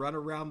like can run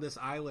around this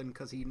island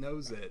because he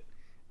knows it.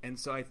 And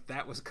so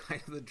that was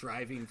kind of the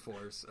driving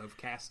force of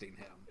casting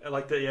him. I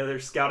like that. Yeah, they're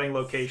scouting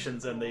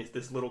locations, and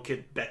this little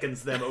kid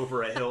beckons them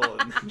over a hill,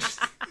 and just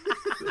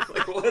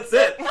like, well, that's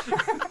it.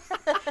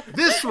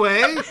 This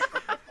way.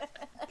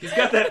 He's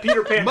got that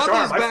Peter Pan Mother's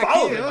charm. I back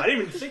followed here. him. I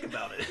didn't even think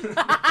about it.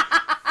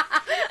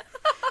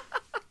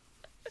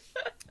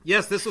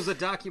 Yes, this was a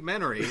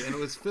documentary, and it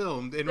was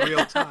filmed in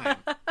real time.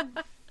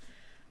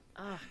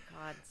 Oh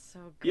God, so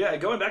good. Yeah,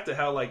 going back to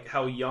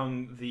how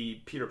young the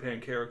Peter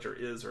Pan character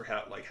is, or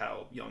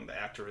how young the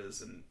actor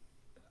is, and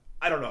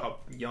I don't know how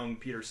young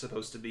Peter's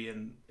supposed to be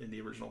in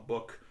the original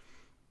book.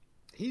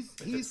 He's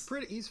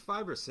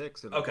 5 or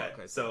 6 in the Okay, book, I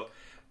think. so,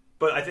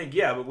 but I think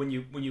but when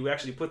you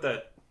actually put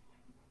that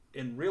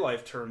in real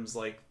life terms,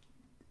 like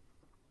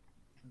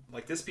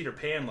this Peter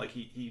Pan, like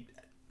he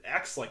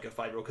acts like a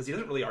 5-year-old because he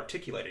doesn't really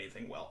articulate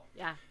anything well.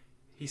 Yeah.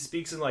 He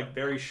speaks in like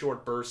very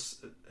short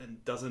bursts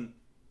and doesn't.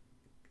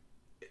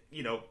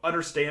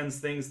 understands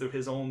things through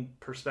his own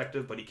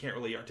perspective, but he can't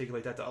really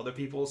articulate that to other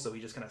people, so he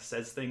just kind of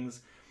says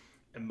things,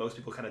 and most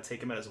people kind of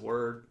take him at his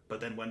word, but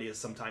then Wendy is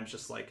sometimes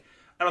just like,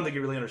 I don't think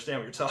you really understand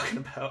what you're talking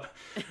about.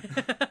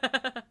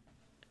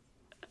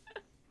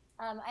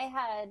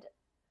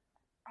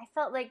 I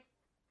felt like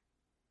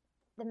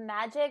the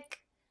magic,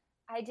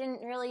 I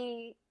didn't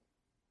really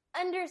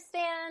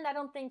understand. I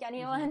don't think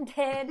anyone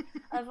did.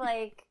 Of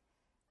like,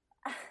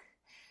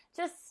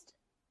 just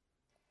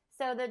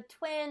so the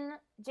twin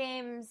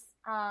James,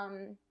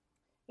 when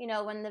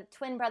the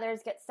twin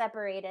brothers get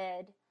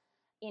separated,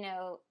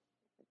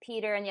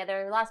 Peter and the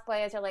other Lost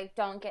Boys are like,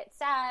 don't get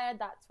sad.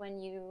 That's when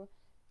you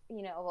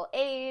will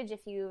age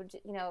if you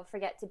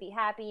forget to be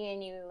happy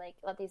and you like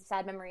let these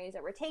sad memories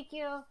overtake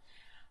you.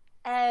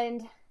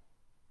 And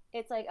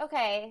it's like,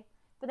 okay,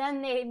 but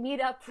then they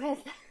meet up with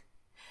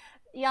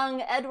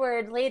young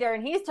Edward later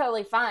and he's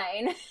totally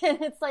fine.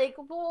 And it's like,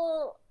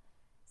 well,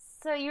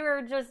 so you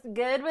were just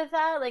good with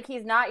that? Like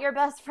he's not your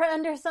best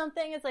friend or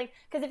something? It's like,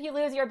 because if you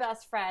lose your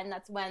best friend,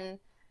 that's when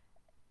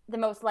the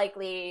most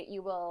likely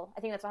you will.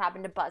 I think that's what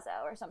happened to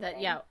Buzzo or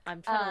something.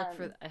 I'm trying to look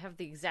for. I have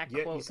the exact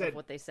quote of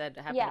what they said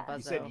happened to Buzzo.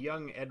 You said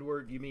young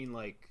Edward. You mean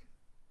like?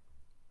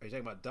 Are you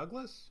talking about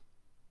Douglas?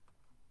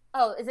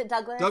 Oh, is it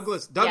Douglas?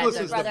 Douglas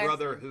is the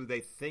brother who they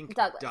think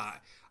died.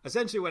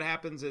 Essentially, what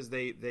happens is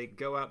they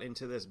go out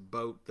into this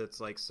boat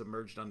that's like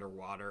submerged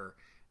underwater,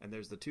 and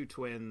there's the two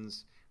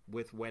twins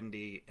with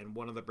Wendy, and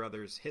one of the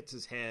brothers hits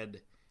his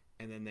head,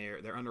 and then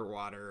they're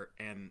underwater,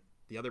 and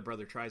the other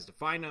brother tries to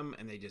find him,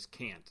 and they just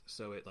can't.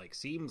 So it like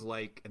seems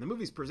like, and the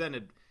movie's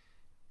presented,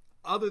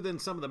 other than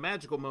some of the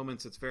magical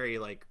moments, it's very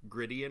like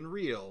gritty and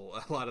real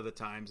a lot of the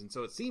times, and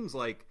so it seems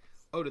like,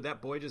 oh, did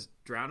that boy just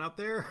drown out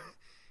there?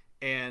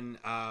 And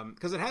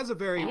because it has a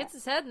very, he hits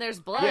his head and there's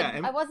blood.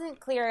 Yeah, I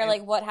wasn't clear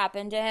like what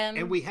happened to him,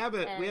 and we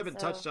haven't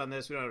touched on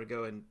this. We don't have to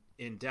go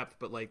in depth,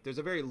 but like there's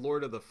a very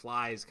Lord of the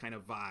Flies kind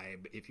of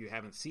vibe. If you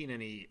haven't seen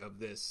any of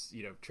this,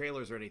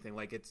 trailers or anything,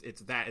 like it's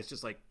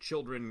just like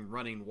children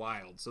running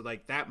wild. So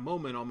like that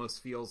moment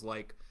almost feels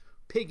like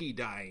Piggy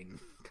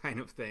dying kind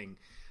of thing.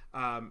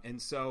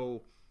 And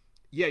so,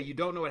 yeah, you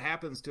don't know what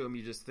happens to him.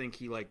 You just think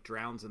he like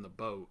drowns in the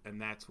boat, and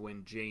that's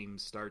when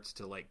James starts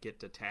to like get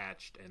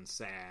detached and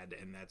sad,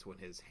 and that's when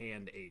his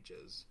hand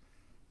ages.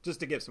 Just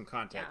to give some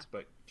context,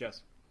 but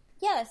Jess.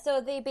 Yeah,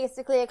 so they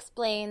basically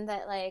explain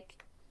that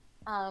like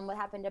what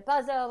happened to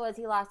Buzzo was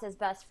he lost his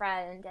best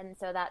friend, and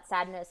so that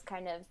sadness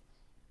kind of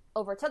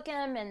overtook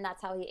him, and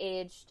that's how he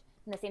aged.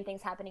 And the same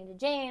thing's happening to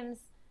James.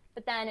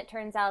 But then it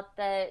turns out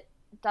that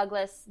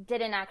Douglas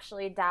didn't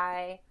actually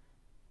die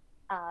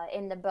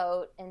in the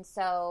boat, and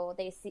so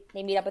they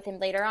meet up with him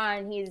later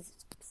on. He's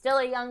still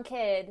a young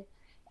kid,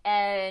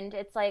 and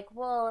it's like,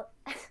 well,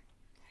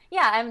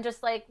 yeah, I'm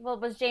just like, well,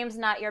 was James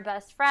not your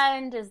best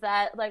friend? Is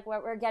that like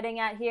what we're getting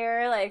at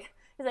here? Like,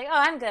 he's like, oh,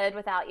 I'm good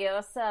without you,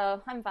 so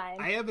I'm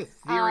fine. I have a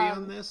theory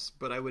on this,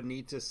 but I would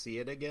need to see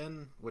it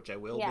again, which I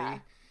will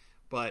be.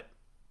 But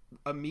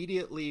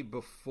immediately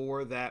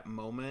before that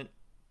moment,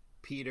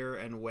 Peter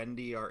and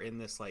Wendy are in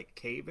this like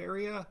cave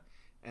area,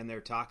 and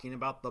they're talking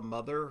about the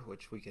mother,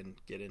 which we can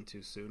get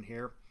into soon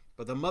here.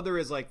 But the mother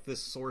is like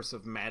this source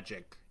of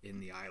magic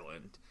in the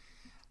island.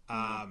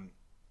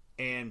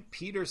 And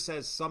Peter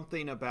says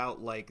something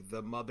about like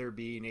the mother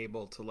being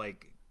able to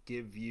like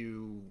give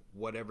you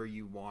whatever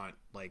you want,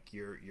 like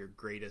your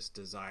greatest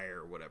desire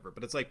or whatever.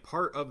 But it's like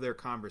part of their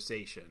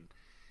conversation.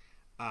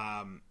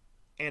 And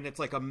it's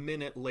like a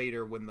minute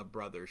later when the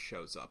brother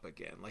shows up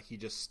again. Like he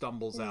just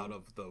stumbles out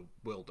of the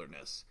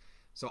wilderness.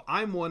 So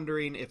I'm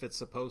wondering if it's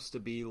supposed to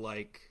be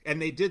like,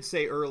 and they did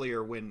say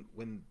earlier when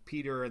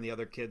Peter and the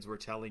other kids were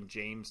telling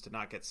James to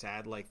not get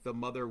sad, like the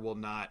mother will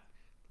not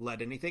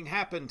let anything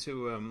happen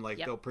to him. Like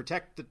she'll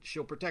protect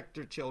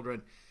her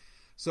children.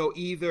 So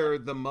either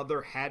the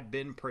mother had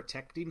been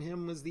protecting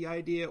him was the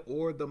idea,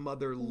 or the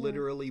mother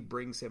literally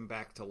brings him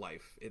back to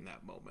life in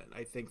that moment.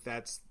 I think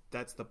that's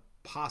the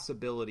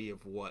possibility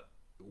of what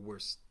we're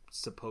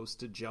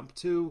supposed to jump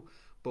to,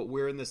 but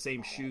we're in the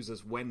same shoes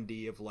as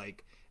Wendy of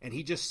like, and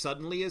he just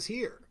suddenly is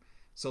here.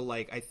 So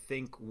like, I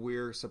think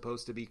we're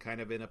supposed to be kind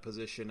of in a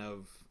position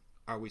of,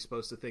 are we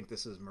supposed to think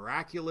this is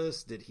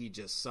miraculous? Did he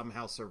just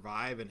somehow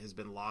survive and has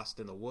been lost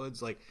in the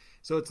woods? Like,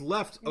 so it's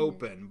left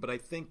open, but I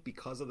think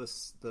because of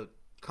this, the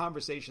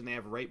conversation they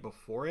have right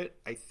before it,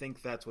 I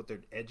think that's what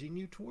they're edging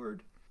you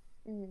toward.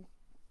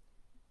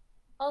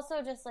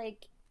 Also, just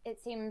like,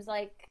 it seems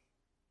like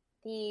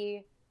the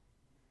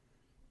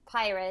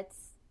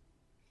pirates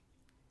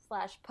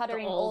 /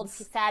 puttering old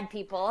sad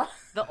people.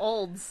 The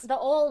olds. The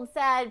old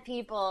sad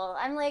people.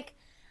 I'm like,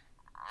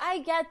 I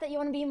get that you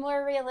want to be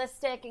more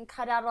realistic and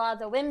cut out a lot of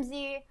the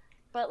whimsy,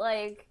 but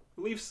like,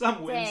 leave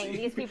some whimsy. Dang,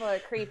 these people are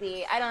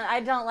creepy.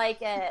 I don't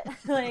like it.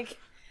 Like,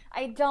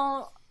 I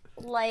don't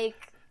like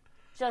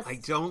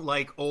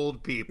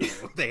old people.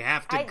 They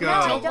have to go.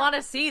 I don't want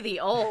to see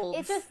the olds.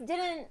 It just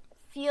didn't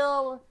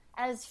feel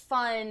as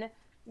fun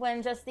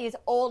when just these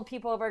old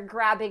people were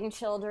grabbing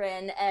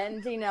children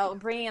and,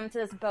 bringing them to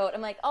this boat.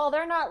 I'm like, oh,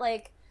 they're not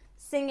like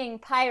singing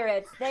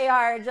pirates. They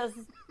are just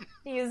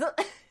these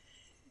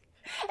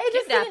It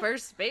just didn't-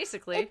 Kidnappers,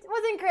 basically. It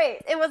wasn't great.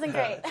 It wasn't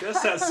great.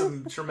 Jess has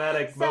some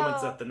traumatic So-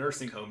 moments at the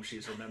nursing home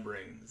she's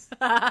remembering.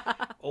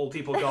 Old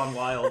people gone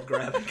wild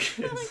grabbing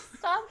kids.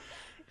 Stop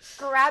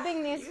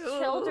grabbing these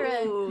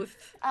children.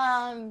 Youth.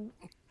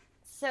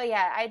 So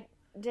yeah, I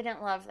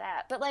didn't love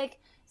that. But like,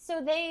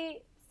 so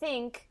they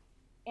think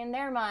in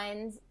their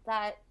minds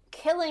that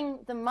killing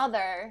the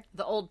mother,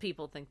 The old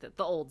people think that.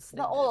 The olds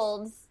think the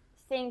olds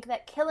think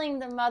that killing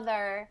the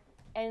mother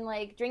and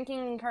like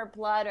drinking her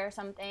blood or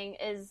something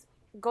is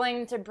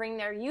going to bring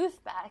their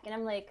youth back. And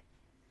I'm like,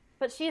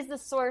 but she's the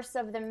source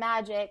of the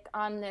magic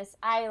on this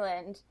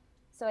island.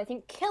 So I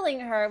think killing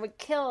her would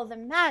kill the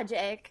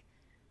magic.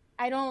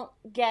 I don't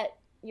get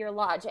your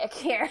logic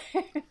here.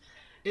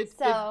 It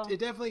So-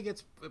 definitely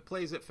it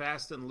plays it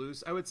fast and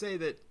loose. I would say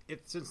that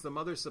since the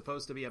mother's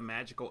supposed to be a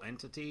magical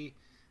entity,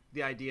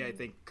 the idea, I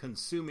think,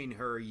 consuming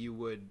her, you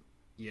would,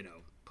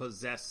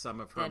 possess some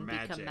of her Then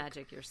magic. become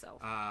magic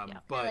yourself.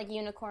 But like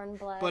unicorn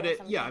blood. but or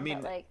something, I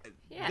mean, like,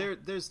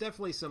 there's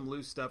definitely some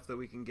loose stuff that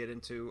we can get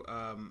into.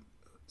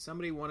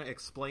 Somebody want to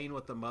explain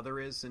what the mother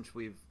is, since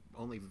we've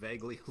only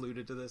vaguely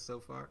alluded to this so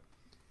far?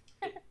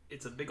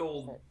 It's a big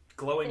old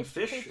glowing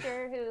fish.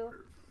 creature who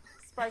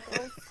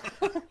sparkles.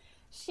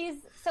 She's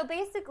so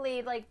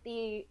basically like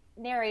the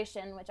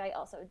narration, which I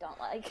also don't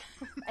like.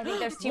 I think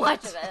there's too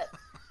What? much of it.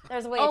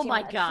 There's way Oh too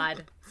my much.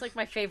 god. It's like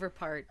my favorite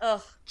part.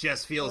 Ugh.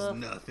 Jess feels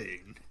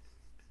nothing.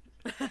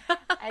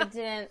 I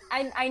didn't.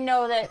 I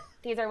know that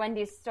these are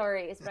Wendy's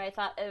stories, but I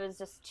thought it was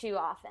just too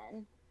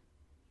often.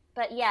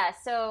 But yeah,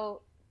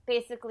 so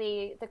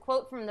basically, the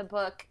quote from the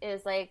book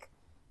is like,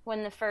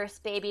 when the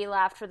first baby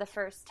laughed for the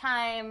first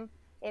time,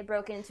 it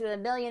broke into a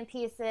million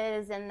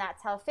pieces, and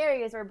that's how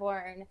fairies were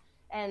born.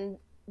 And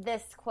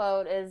this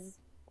quote is,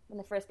 when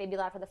the first baby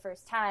laughed for the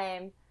first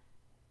time,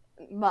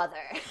 mother.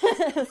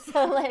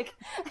 So like,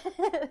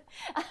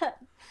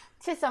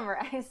 to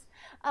summarize.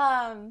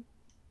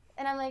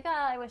 And I'm like,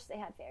 I wish they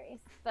had fairies,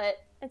 but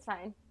it's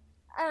fine.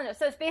 I don't know.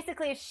 So it's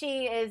basically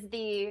she is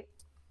the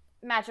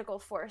magical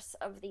force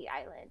of the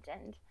island,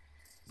 and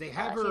They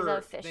have she's her.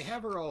 a fish. They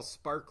have her all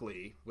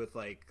sparkly with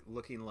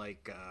looking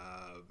like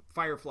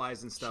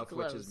fireflies and stuff,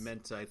 which is glows.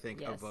 meant to, I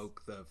think, Yes.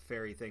 evoke the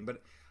fairy thing.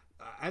 But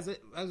as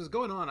it was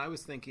going on, I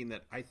was thinking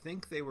that I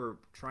think they were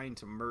trying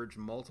to merge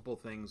multiple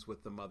things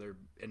with the mother,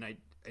 and I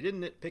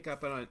didn't pick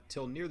up on it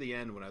till near the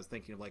end when I was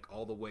thinking of like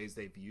all the ways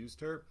they've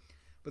used her.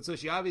 But so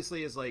she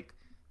obviously is like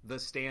the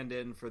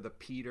stand-in for the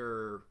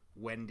Peter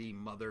Wendy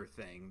mother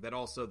thing. That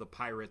also the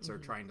pirates are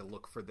trying to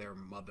look for their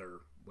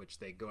mother, which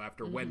they go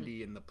after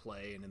Wendy in the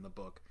play and in the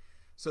book.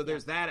 So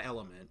there's that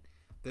element.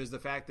 There's the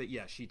fact that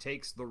she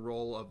takes the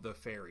role of the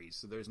fairies.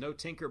 So there's no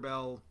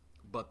Tinkerbell,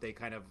 but they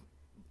kind of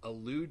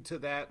allude to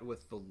that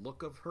with the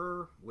look of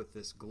her, with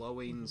this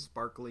glowing,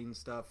 sparkling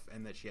stuff,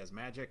 and that she has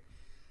magic.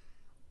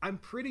 I'm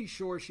pretty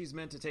sure she's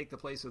meant to take the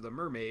place of the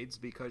mermaids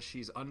because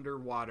she's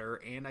underwater,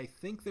 and I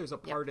think there's a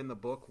part in the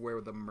book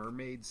where the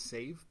mermaids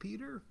save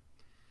Peter.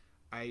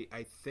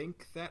 I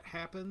think that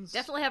happens.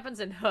 Definitely happens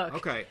in Hook.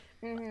 Okay.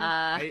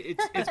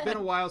 It's been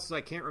a while, so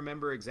I can't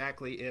remember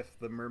exactly if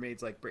the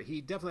mermaids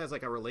he definitely has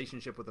like a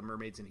relationship with the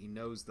mermaids and he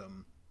knows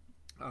them.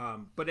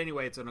 But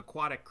anyway, it's an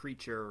aquatic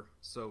creature,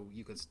 so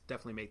you could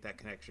definitely make that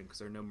connection because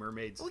there are no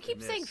mermaids. We keep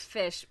in saying this.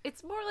 fish.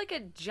 It's more like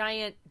a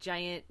giant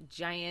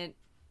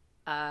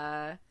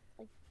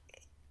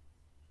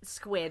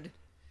squid,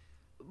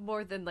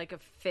 more than like a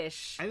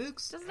fish. It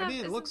Doesn't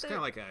have- looks isn't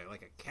kind of there-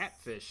 like a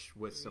catfish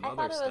with some I other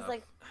thought it stuff. was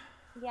like,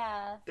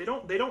 yeah. They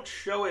don't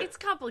show it It's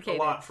complicated.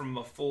 a lot from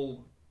a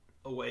full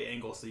away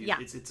angle, so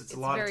it's a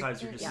lot of very-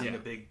 times you're just seeing Yeah.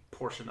 a big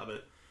portion of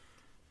it.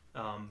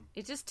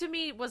 It just to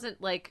me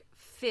wasn't like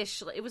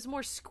fish. It was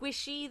more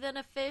squishy than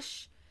a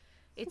fish.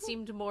 It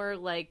seemed more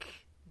like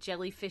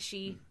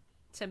jellyfishy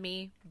to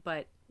me,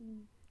 but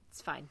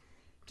it's fine.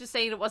 Just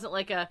saying it wasn't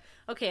like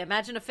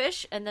imagine a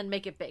fish and then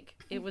make it big.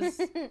 It was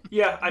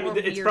Yeah, I mean, More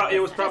weird it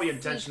was than probably that.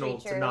 A sea intentional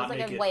creature. to It not was like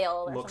make a it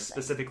whale or look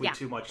something. specifically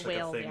too much like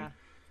a thing. yeah.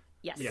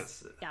 Yes.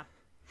 Yes. Yeah.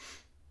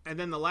 And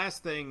then the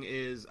last thing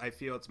is, I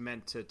feel it's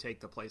meant to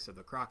take the place of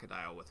the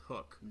crocodile with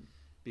Hook,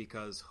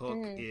 because Hook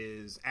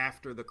is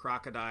after the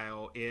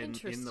crocodile in the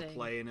Interesting.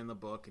 play and in the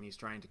book, and he's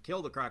trying to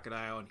kill the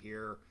crocodile. And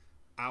here,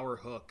 our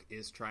Hook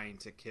is trying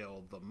to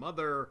kill the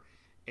mother,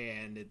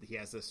 and he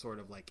has this sort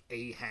of like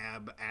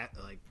Ahab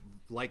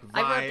like vibe.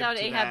 I wrote down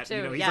to Ahab that. too.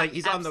 You know, he's Yeah, like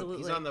he's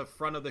absolutely. on the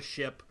front of the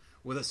ship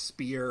with a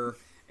spear.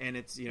 And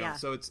it's, Yeah.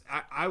 so it's,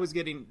 I was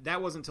getting,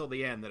 that wasn't until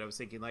the end that I was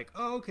thinking like,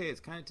 oh, okay, it's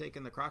kind of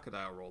taking the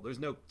crocodile role. There's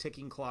no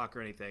ticking clock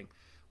or anything.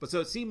 But so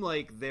it seemed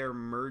like they're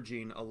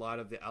merging a lot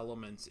of the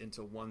elements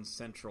into one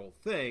central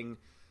thing,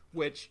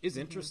 which is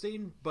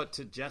interesting. But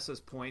to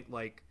Jess's point,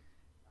 like,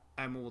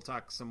 and we'll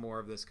talk some more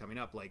of this coming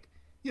up, like,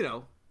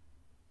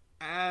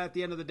 at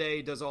the end of the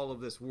day, does all of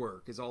this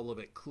work? Is all of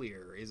it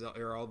clear?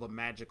 Are all the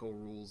magical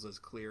rules as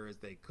clear as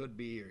they could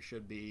be or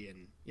should be?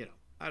 And,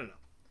 I don't know.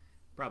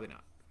 Probably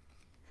not.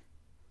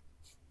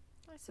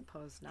 I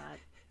suppose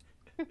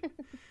not.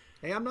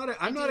 Hey, I'm not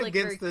do not like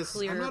very against this.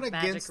 clear I'm not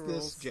magic against this,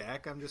 rules.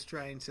 Jack. I'm just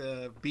trying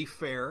to be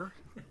fair.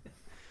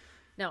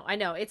 No, I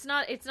know it's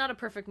not a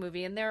perfect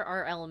movie, and there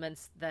are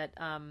elements that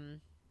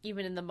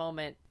even in the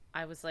moment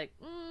I was like,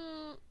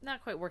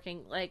 not quite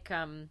working. Like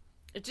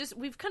it just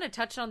we've kind of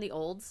touched on the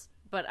olds,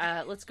 but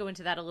let's go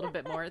into that a little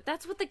bit more.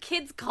 That's what the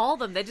kids call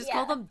them. They just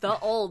call them the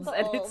olds,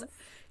 and it's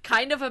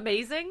kind of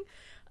amazing.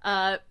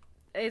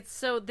 It's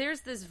so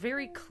there's this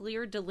very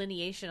clear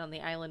delineation on the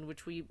island,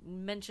 which we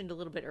mentioned a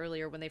little bit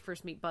earlier when they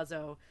first meet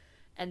Buzzo,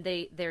 and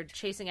they're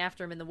chasing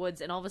after him in the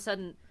woods, and all of a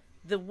sudden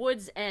the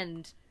woods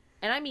end.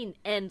 And I mean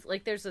end,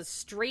 like there's a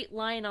straight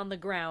line on the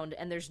ground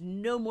and there's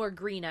no more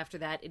green after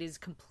that. It is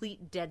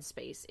complete dead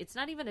space. It's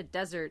not even a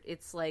desert.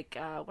 It's like,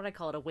 what I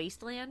call it, a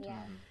wasteland? Yeah.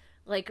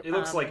 Like It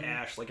looks like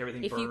ash, like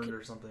everything burned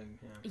or something.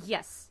 Yeah.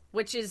 Yes,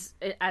 which is,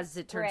 as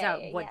it turns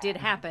out, what did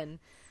happen,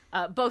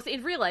 both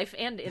in real life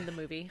and in the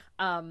movie.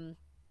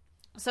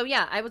 So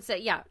yeah, I would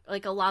say,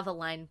 like a lava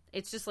line.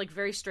 It's just like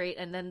very straight,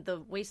 and then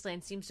the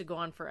wasteland seems to go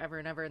on forever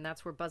and ever, and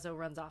that's where Buzzo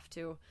runs off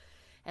to.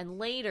 And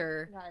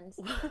later,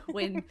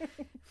 when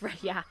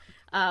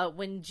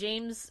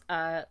James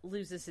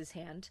loses his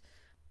hand,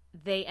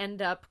 they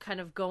end up kind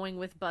of going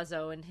with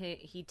Buzzo, and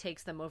he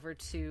takes them over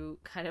to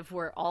kind of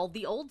where all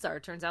the olds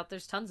are. Turns out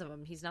there's tons of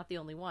them. He's not the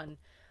only one.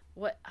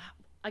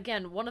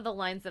 Again, one of the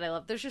lines that I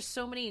love, there's just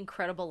so many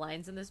incredible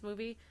lines in this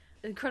movie.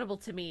 Incredible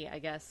to me, I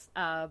guess.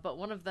 But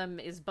one of them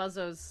is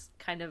Buzzo's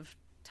kind of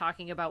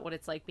talking about what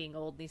it's like being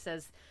old. And he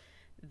says,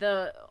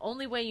 the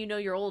only way you know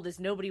you're old is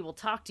nobody will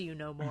talk to you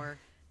no more.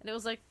 And it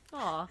was like,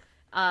 aw.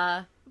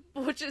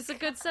 Which is a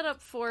good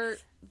setup for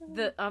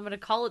I'm going to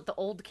call it the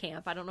old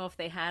camp. I don't know if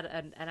they had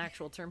an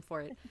actual term for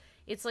it.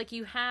 It's like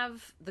you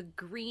have the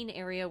green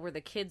area where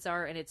the kids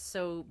are, and it's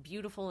so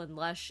beautiful and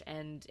lush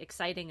and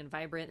exciting and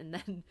vibrant. And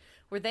then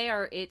where they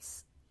are,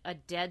 it's a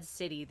dead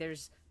city.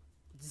 There's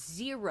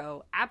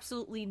zero,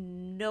 absolutely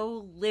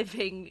no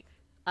living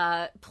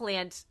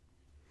plant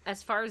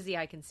as far as the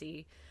eye can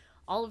see.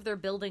 All of their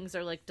buildings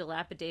are like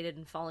dilapidated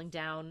and falling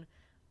down.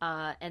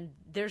 And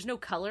there's no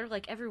color.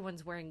 Like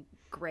everyone's wearing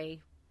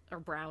gray or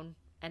brown,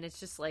 and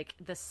it's just like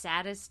the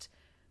saddest,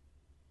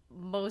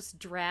 most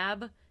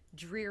drab,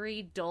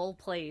 dreary, dull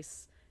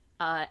place.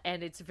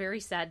 And it's very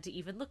sad to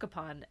even look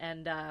upon.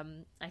 And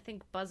I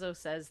think Buzzo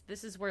says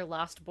this is where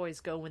lost boys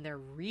go when they're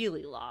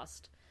really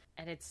lost,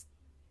 and it's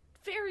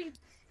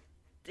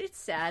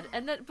sad.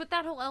 And but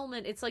that whole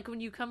element, it's like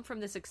when you come from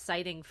this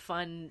exciting,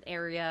 fun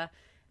area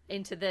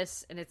into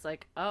this, and it's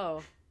like,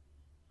 oh,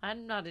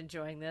 I'm not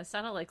enjoying this.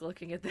 I don't like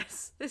looking at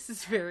this. This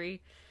is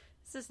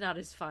not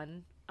as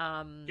fun.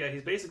 Yeah,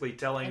 he's basically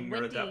telling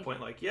her at that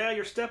point, like, yeah,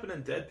 you're stepping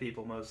in dead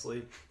people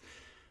mostly.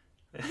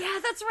 Yeah,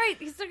 that's right.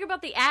 He's talking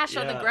about the ash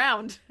on the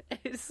ground.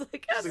 It's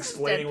like, just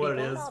explaining what it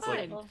is. It's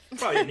like,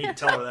 probably didn't need to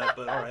tell her that,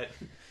 but all right.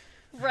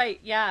 Right,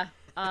 yeah.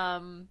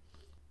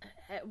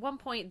 At one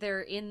point,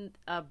 they're in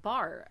a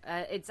bar.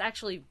 It's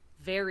actually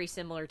very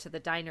similar to the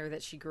diner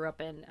that she grew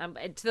up in,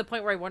 to the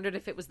point where I wondered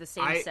if it was the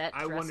same set.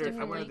 I wondered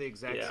the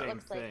exact same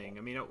thing. Like, I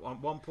mean, at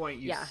one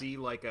point you see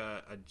like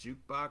a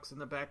jukebox in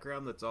the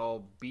background that's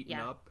all beaten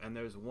up, and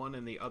there's one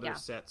in the other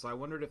set. So I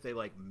wondered if they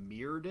like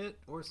mirrored it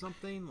or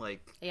something.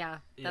 Like,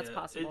 that's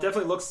possible. It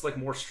definitely looks like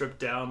more stripped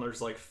down.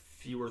 There's like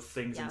fewer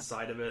things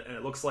inside of it, and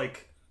it looks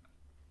like,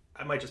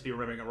 I might just be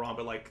remembering it wrong,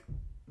 but like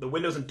the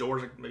windows and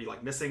doors are maybe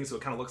like missing, so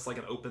it kind of looks like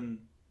an open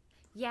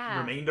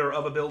remainder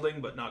of a building,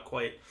 but not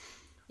quite.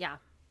 Yeah,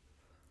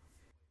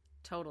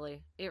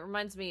 totally. It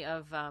reminds me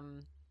of,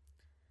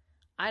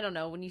 I don't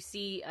know, when you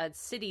see a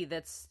city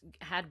that's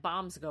had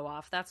bombs go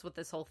off, that's what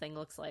this whole thing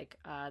looks like.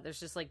 There's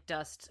just like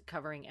dust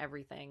covering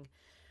everything.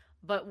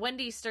 But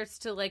Wendy starts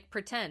to like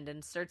pretend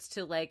and starts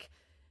to like,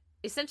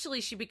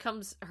 essentially she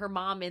becomes her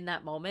mom in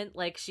that moment.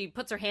 Like she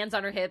puts her hands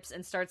on her hips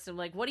and starts to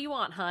like, what do you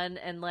want, hun?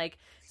 And like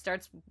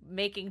starts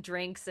making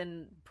drinks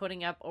and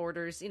putting up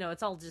orders. You know,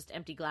 it's all just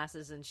empty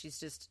glasses, and she's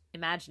just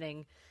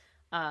imagining,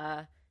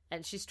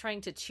 and she's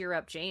trying to cheer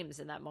up James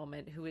in that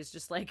moment, who is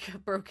just like a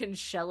broken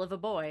shell of a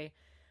boy.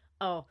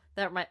 Oh,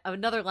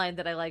 another line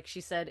that I like.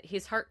 She said,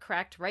 his heart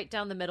cracked right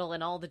down the middle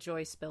and all the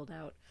joy spilled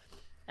out.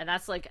 And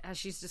that's like how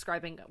she's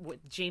describing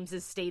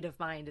James's state of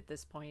mind at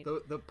this point.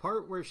 The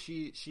part where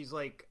she's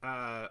like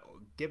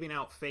giving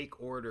out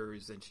fake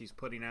orders, and she's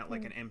putting out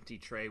like an empty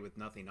tray with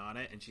nothing on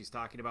it, and she's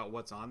talking about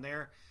what's on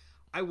there.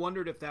 I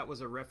wondered if that was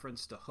a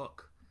reference to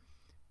Hook.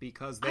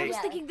 Because I was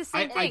thinking the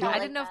same thing. I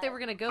didn't know if they were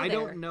going to go there. I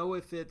don't know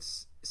if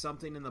it's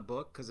something in the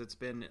book, because it's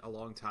been a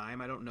long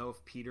time. I don't know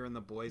if Peter and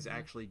the boys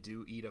actually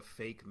do eat a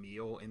fake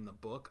meal in the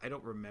book. I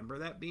don't remember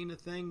that being a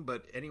thing,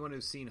 but anyone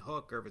who's seen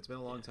Hook, or if it's been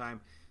a long time,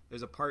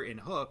 there's a part in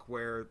Hook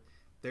where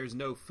there's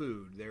no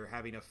food. They're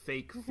having a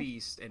fake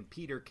feast, and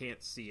Peter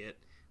can't see it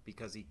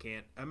because he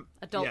can't.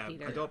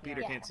 Adult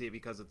Peter can't see it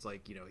because it's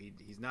like, you know,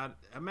 he's not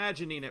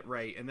imagining it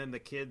right. And then the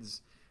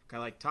kids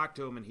kind of like talk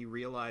to him, and he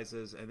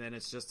realizes, and then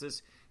it's just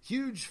this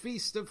huge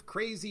feast of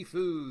crazy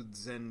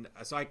foods. And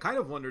so I kind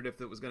of wondered if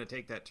it was going to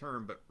take that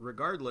turn, but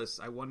regardless,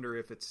 I wonder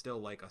if it's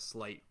still like a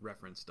slight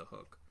reference to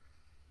Hook.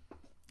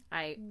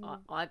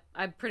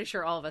 I'm pretty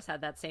sure all of us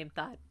had that same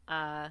thought.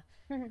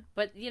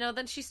 But, you know,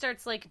 then she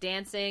starts like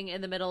dancing in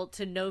the middle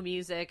to no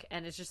music,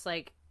 and it's just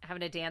like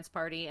having a dance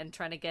party and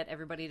trying to get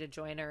everybody to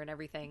join her and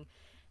everything.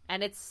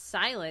 And it's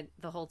silent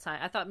the whole time.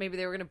 I thought maybe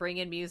they were going to bring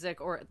in music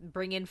or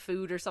bring in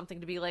food or something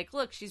to be like,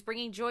 look, she's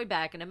bringing joy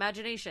back and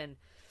imagination.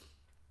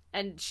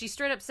 And she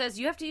straight up says,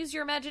 you have to use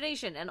your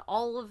imagination. And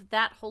all of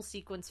that whole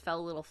sequence fell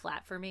a little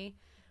flat for me.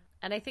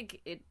 And I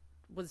think it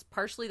was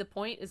partially the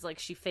point, is like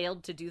she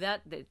failed to do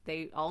that.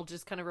 They all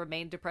just kind of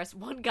remained depressed.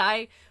 One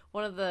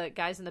of the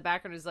guys in the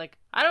background is like,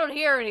 I don't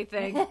hear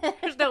anything.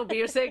 There's no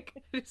music.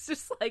 It's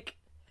just like...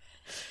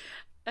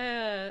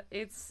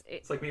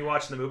 It's like me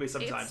watching the movie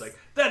sometimes. Like,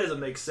 that doesn't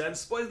make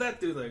sense. What does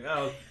that do? Like,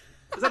 oh,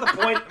 is that the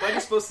point? Am I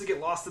just supposed to get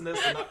lost in this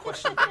and not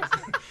question things?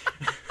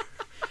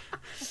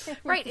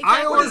 Right. Exactly.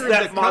 I ordered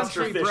that the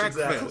monster country fish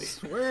breakfast.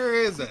 exactly? Where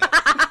is it?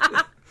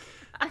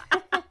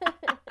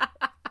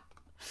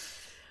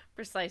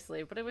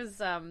 Precisely. But it was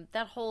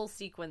that whole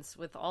sequence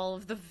with all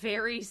of the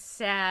very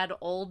sad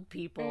old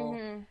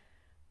people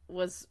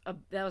was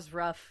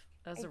rough.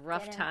 That was a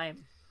rough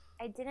time.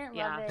 I didn't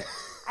love it.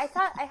 I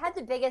thought I had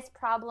the biggest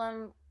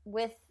problem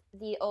with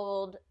the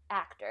old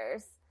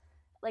actors.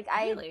 Like,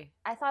 I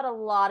thought a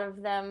lot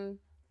of them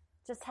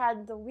just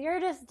had the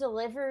weirdest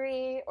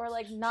delivery, or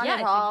like none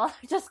at all.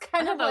 Just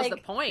kind of that like, was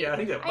the point. Yeah, I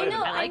think that might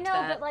have been. I know,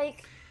 that. but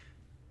like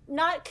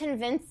not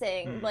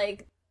convincing.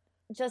 Like,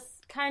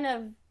 just kind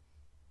of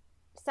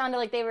sounded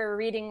like they were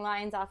reading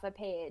lines off a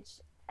page,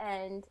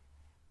 and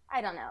I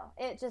don't know.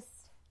 It just.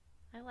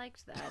 I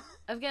liked that.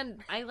 Again,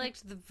 I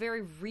liked the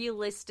very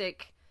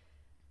realistic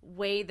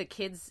way the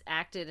kids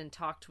acted and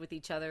talked with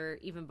each other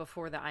even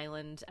before the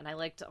island, and I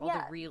liked all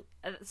the real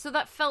so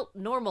that felt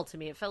normal to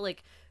me. It felt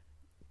like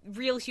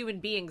real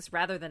human beings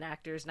rather than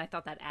actors, and I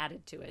thought that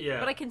added to it.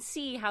 But I can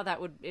see how that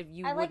would, if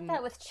you I like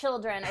that with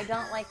children. I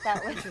don't like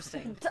that with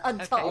interesting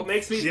adults. Okay. What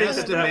makes me think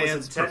Just that was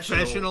demands intentional.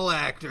 professional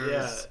actors.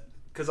 Yeah,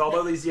 because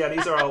although these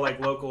are all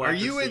like local Are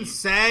actors. you in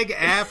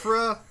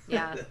SAG-AFTRA?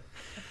 Yeah.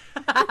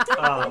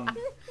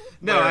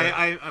 No,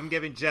 I'm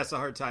giving Jess a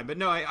hard time, but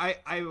no, I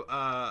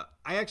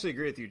actually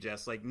agree with you,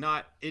 Jess. Like,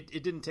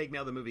 it didn't take me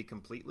out of the movie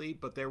completely,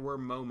 but there were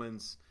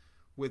moments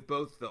with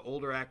both the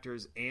older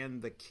actors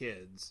and the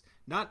kids.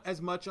 Not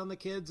as much on the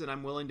kids, and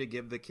I'm willing to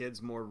give the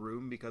kids more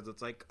room because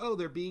it's like, oh,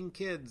 they're being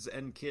kids,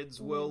 and kids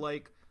will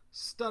like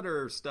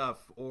stutter stuff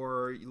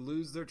or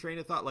lose their train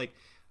of thought. Like,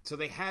 so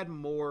they had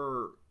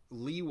more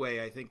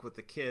leeway, I think, with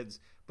the kids,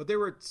 but there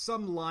were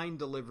some line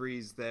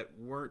deliveries that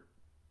weren't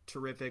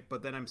terrific,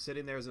 but then I'm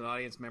sitting there as an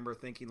audience member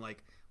thinking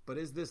like, but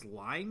is this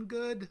line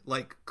good?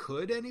 Like,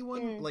 could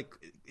anyone like,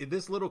 if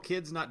this little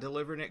kid's not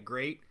delivering it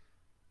great,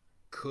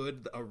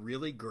 could a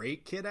really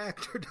great kid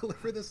actor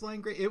deliver this line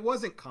great? It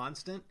wasn't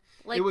constant.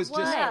 Like, it was just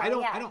what? I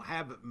don't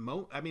have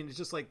I mean, it's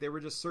just like there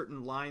were just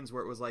certain lines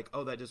where it was like,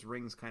 oh, that just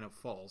rings kind of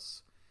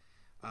false.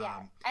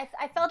 Yeah,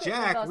 I felt it.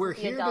 Jack, we're with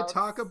the here adults. to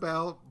talk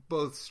about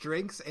both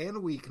strengths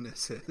and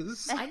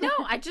weaknesses. I know.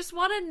 I just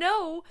want to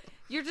know.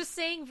 You're just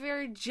saying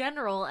very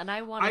general, and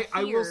I want to hear.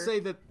 I will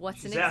say that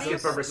what's an He's asking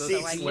example, for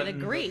receipts, so I can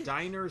Linton. agree. The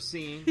diner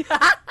scene,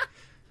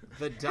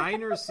 the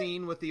diner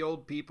scene with the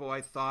old people,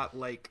 I thought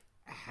like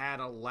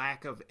had a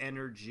lack of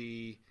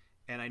energy.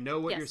 And I know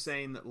what you're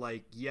saying, that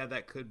like, yeah,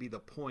 that could be the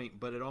point,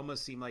 but it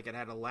almost seemed like it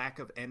had a lack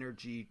of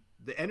energy.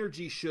 The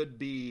energy should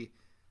be,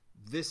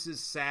 this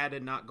is sad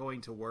and not going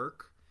to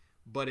work.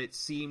 But it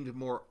seemed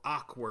more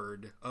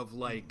awkward of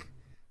like,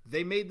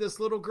 they made this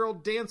little girl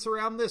dance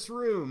around this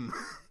room.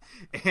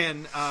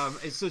 And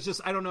it's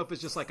just, I don't know if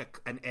it's just like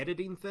an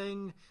editing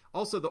thing.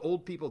 Also, the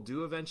old people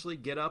do eventually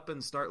get up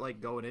and start like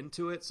going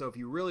into it. So if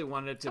you really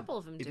wanted it to, couple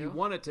of them if do. you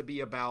want it to be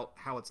about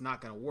how it's not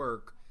going to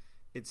work,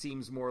 it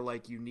seems more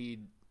like you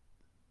need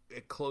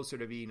it closer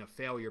to being a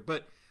failure.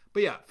 But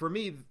yeah, for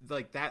me,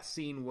 like that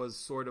scene was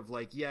sort of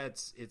like, yeah,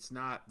 it's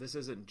not, this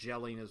isn't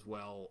gelling as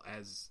well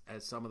as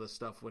some of the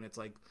stuff when it's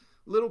like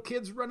little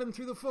kids running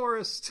through the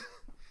forest.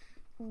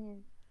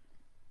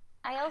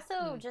 I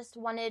also just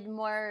wanted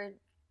more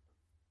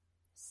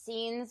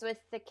scenes with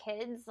the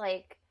kids.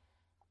 Like,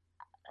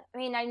 I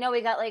mean, I know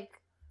we got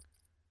like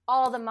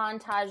all the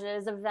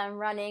montages of them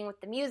running with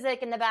the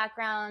music in the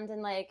background,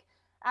 and like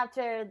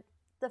after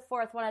the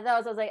fourth one of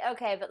those, I was like,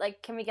 okay, but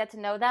like, can we get to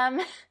know them?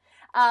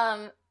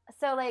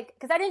 So like,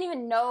 because I didn't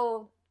even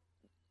know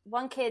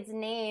one kid's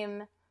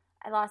name.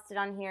 I lost it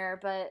on here,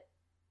 but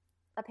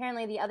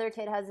apparently the other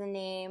kid has a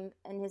name,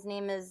 and his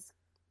name is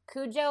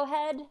Cujo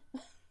Head.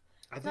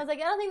 I was like,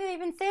 I don't think they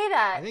even say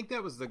that. I think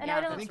that was the And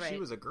girl. I I think she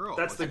was a girl.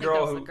 That's the I think girl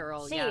that was who the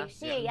girl. She, Yeah.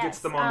 yes. gets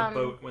them on the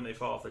boat when they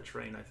fall off the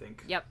train, I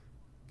think. Yep.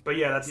 But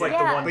yeah, that's like the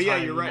Yeah. one But yeah,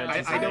 time you're he right.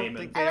 mentions I the don't name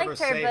think and- they I ever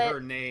liked her, say but- her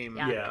name.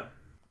 Yeah.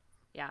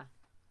 Yeah.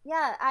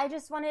 Yeah, I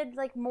just wanted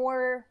like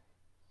more,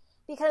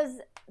 because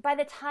by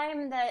the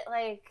time that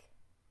like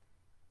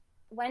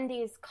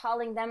Wendy's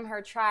calling them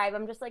her tribe,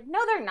 I'm just like,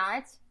 no, they're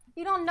not.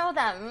 You don't know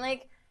them.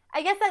 Like,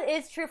 I guess that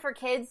is true for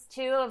kids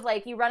too, of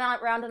like, you run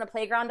around on a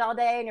playground all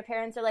day and your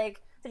parents are like,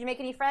 did you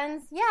make any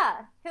friends? Yeah.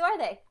 Who are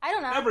they? I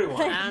don't know.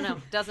 Everyone. I don't know.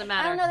 Doesn't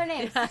matter. I don't know their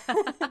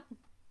names.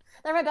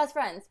 They're my best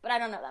friends, but I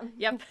don't know them.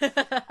 Yep.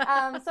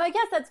 So I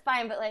guess that's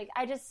fine, but like,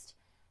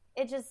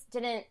 it just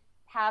didn't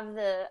have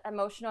the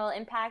emotional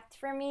impact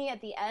for me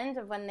at the end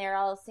of when they're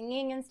all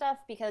singing and stuff,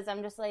 because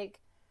I'm just like,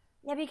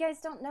 yeah, but you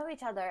guys don't know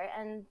each other,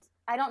 and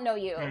I don't know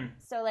you,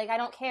 so like I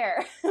don't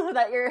care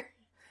that you're.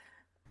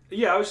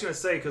 Yeah, I was going to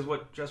say, because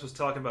what Jess was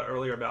talking about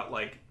earlier about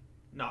like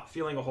not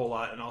feeling a whole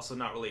lot and also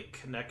not really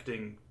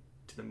connecting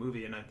to the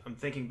movie, and I'm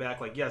thinking back,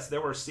 like, yes,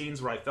 there were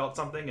scenes where I felt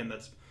something, and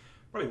that's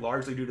probably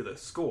largely due to the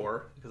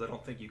score, because I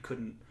don't think you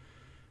couldn't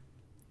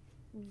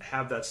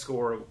have that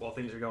score while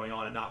things are going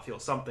on and not feel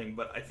something.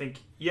 But I think,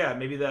 yeah,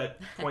 maybe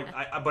that point.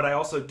 But I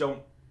also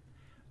don't.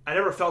 I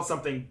never felt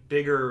something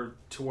bigger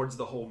towards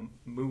the whole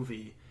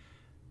movie,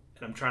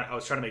 and I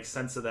was trying to make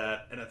sense of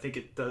that, and I think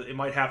it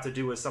might have to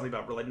do with something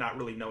about really not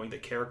really knowing the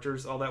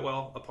characters all that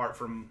well, apart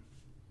from,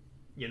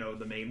 you know,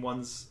 the main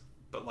ones.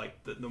 But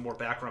like the more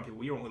background people,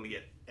 we don't really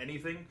get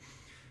anything.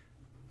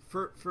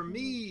 For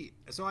me,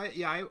 so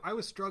I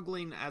was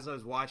struggling as I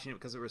was watching it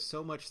because there was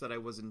so much that I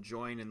was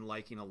enjoying and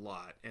liking a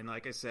lot. And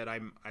like I said,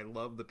 I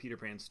love the Peter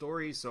Pan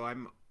story, so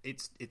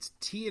it's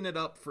teeing it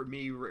up for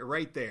me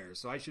right there.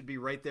 So I should be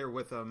right there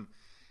with them.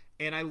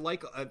 And I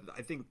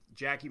think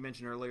Jackie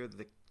mentioned earlier that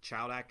the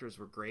child actors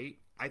were great.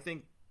 I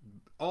think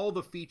all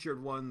the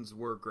featured ones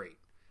were great.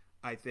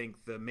 I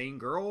think the main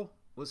girl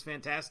was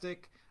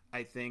fantastic.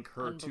 I think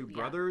her two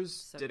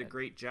brothers did a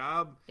great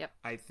job. Yep.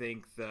 I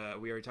think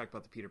we already talked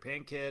about the Peter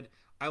Pan kid.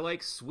 I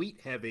like Sweet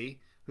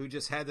Heavy, who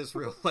just had this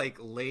real like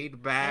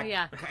laid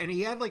back, and he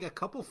had like a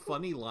couple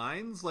funny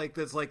lines, like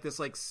this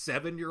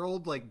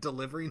 7-year-old like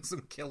delivering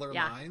some killer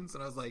lines,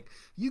 and I was like,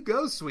 "You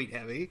go, Sweet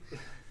Heavy."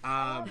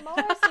 More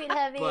Sweet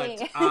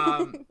Heavy.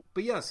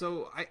 But yeah,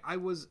 so I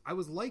was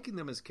liking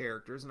them as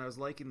characters, and I was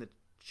liking the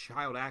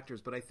child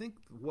actors. But I think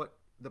what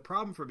the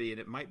problem for me,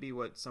 and it might be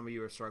what some of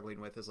you are struggling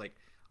with, is like,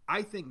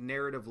 I think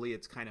narratively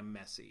it's kind of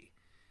messy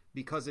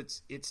because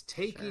it's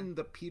taking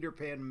the Peter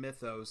Pan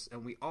mythos,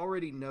 and we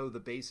already know the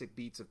basic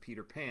beats of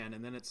Peter Pan,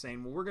 and then it's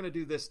saying, well, we're going to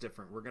do this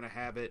different. We're going to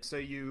have it so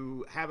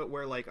you have it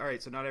where like, all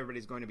right, so not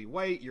everybody's going to be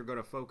white. You're going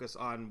to focus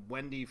on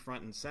Wendy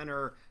front and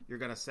center. You're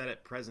going to set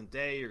it present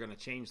day. You're going to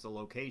change the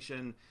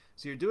location.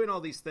 So you're doing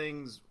all these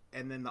things,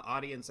 and then the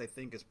audience, I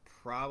think, is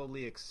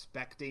probably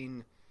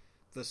expecting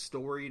the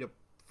story to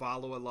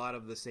follow a lot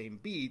of the same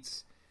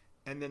beats.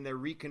 And then they're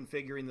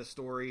reconfiguring the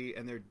story,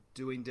 and they're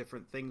doing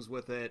different things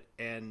with it,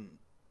 and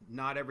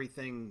not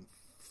everything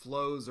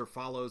flows or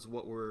follows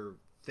what we're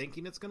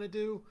thinking it's going to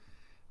do.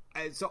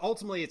 So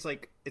ultimately, it's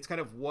like, it's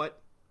kind of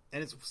what,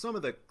 and it's some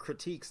of the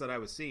critiques that I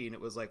was seeing. It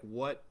was like,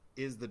 what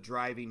is the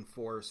driving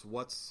force?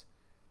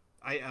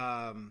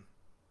 I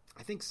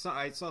think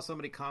I saw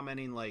somebody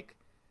commenting like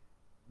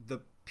the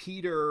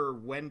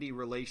Peter-Wendy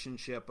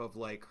relationship of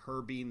like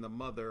her being the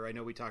mother. I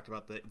know we talked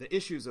about the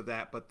issues of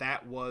that, but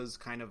that was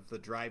kind of the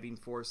driving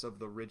force of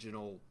the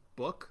original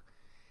book.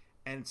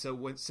 And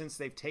so since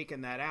they've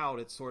taken that out,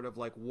 it's sort of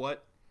like,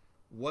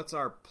 what's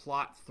our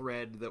plot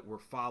thread that we're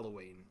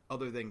following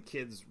other than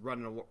kids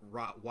running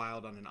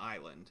wild on an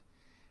island?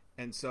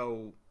 And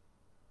so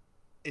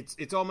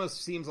it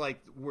almost seems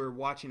like we're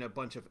watching a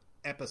bunch of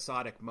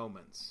episodic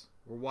moments.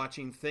 We're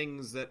watching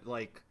things that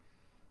like,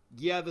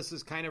 yeah, this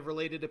is kind of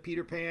related to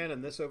Peter Pan,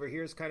 and this over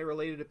here is kind of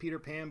related to Peter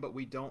Pan, but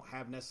we don't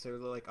have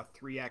necessarily like a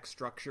 3-act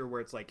structure where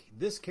it's like,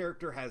 this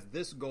character has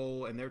this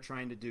goal and they're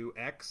trying to do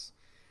X.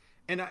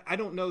 And I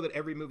don't know that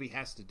every movie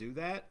has to do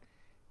that.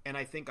 And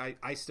I think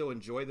I still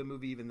enjoy the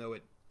movie even though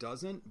it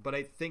doesn't. But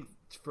I think,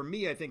 for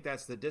me, I think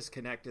that's the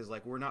disconnect, is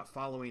like, we're not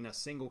following a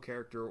single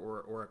character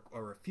or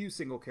a few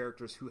single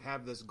characters who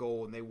have this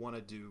goal and they want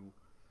to do,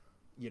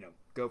 you know,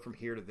 go from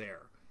here to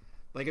there.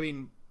 Like, I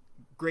mean,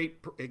 great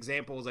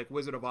examples like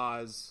Wizard of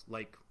Oz,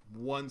 like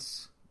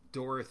once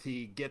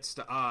Dorothy gets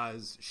to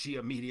Oz, she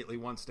immediately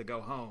wants to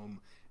go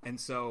home. And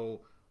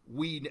so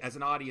we as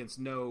an audience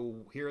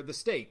know, here are the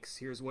stakes,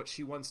 here's what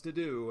she wants to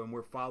do, and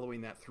we're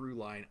following that through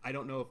line. I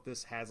don't know if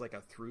this has like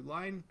a through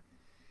line.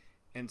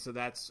 And so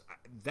that's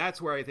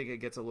where I think it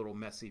gets a little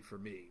messy for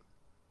me.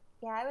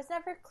 Yeah, I was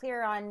never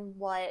clear on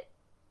what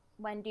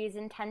Wendy's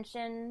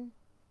intention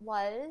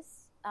was.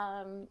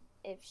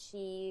 If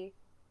she,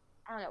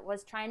 I don't know,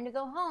 was trying to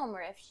go home,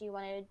 or if she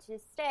wanted to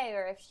stay,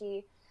 or if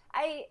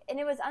and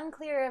it was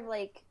unclear of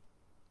like,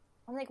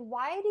 I'm like,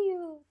 why do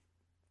you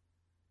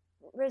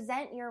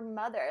resent your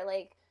mother?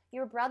 Like,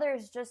 your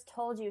brothers just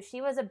told you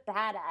she was a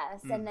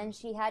badass, and then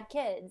she had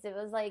kids. It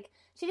was like,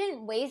 she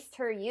didn't waste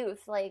her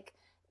youth. Like,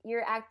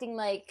 you're acting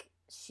like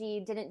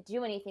she didn't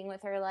do anything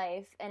with her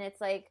life. And it's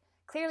like,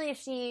 clearly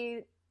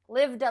she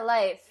lived a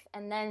life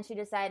and then she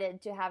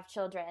decided to have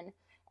children.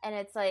 And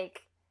it's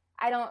like,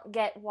 I don't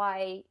get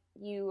why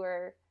you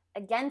were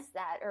against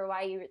that, or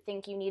why you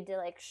think you need to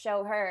like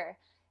show her.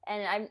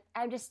 And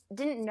I just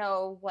didn't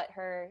know what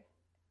her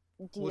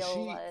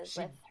deal was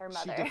with her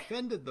mother. She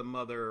defended the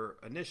mother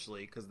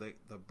initially because the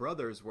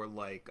brothers were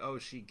like, oh,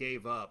 she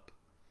gave up.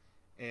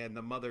 And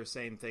the mother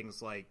saying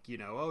things like, you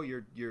know, oh,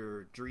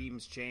 your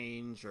dreams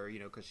change, or, you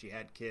know, because she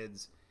had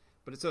kids.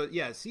 But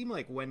it seemed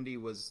like Wendy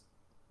was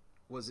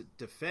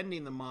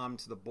defending the mom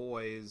to the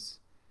boys.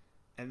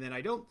 And then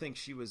I don't think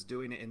she was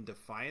doing it in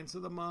defiance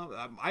of the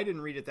mom. I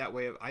didn't read it that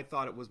way. I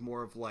thought it was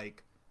more of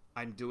like,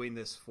 I'm doing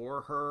this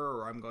for her,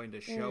 or I'm going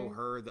to show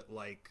her that,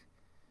 like,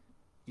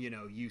 you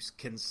know, you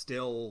can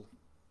still,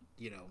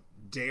 you know,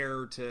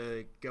 dare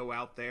to go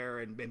out there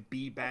and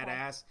be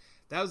badass.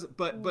 That was,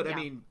 but I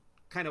mean,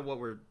 kind of what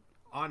we're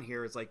on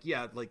here is like,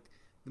 yeah, like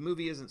the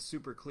movie isn't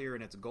super clear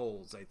in its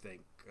goals, I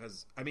think,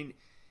 because I mean,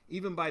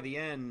 even by the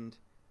end,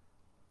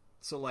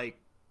 so like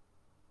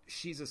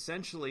she's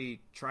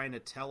essentially trying to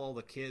tell all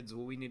the kids,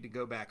 well, we need to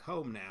go back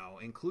home now,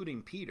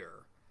 including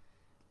Peter,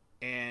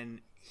 and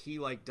he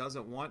like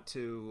doesn't want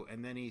to,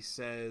 and then he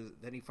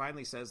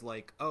finally says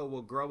like, oh,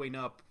 well, growing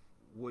up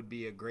would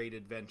be a great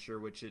adventure,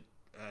 which it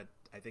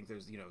I think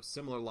there's, you know,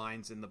 similar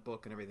lines in the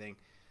book and everything.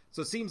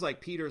 So it seems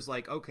like Peter's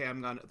like, okay,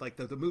 I'm gonna, like,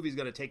 the movie's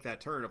gonna take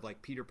that turn of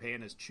like Peter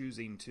Pan is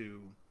choosing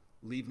to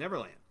leave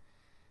Neverland,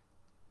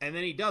 and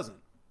then he doesn't,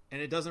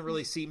 and it doesn't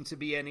really seem to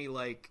be any,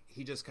 like,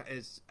 he just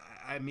is.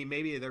 I mean,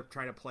 maybe they're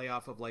trying to play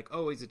off of like,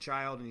 oh, he's a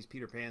child and he's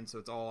Peter Pan, so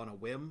it's all on a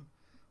whim,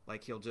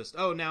 like he'll just,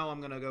 oh, now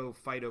I'm gonna go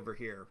fight over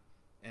here,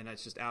 and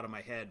it's just out of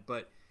my head.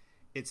 But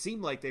it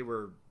seemed like they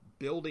were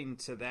building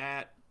to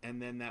that,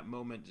 and then that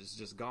moment is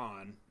just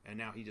gone, and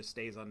now he just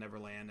stays on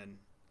Neverland and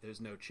there's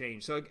no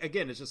change. So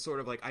again, it's just sort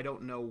of like, I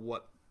don't know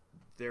what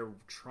they're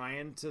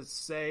trying to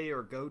say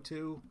or go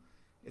to.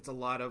 It's a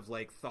lot of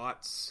like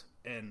thoughts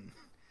and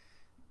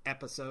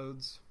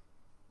episodes.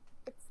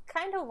 It's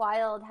kind of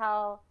wild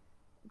how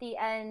the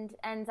end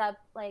ends up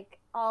like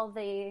all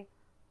the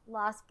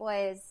Lost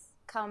Boys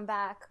come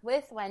back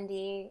with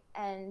Wendy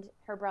and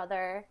her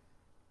brother,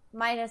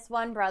 minus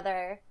one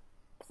brother,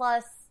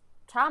 plus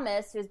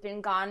Thomas, who's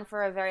been gone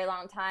for a very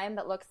long time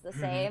but looks the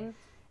same.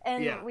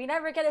 And we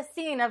never get a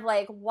scene of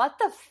like, what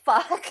the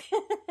fuck?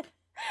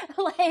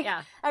 Like,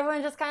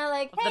 everyone's just kind of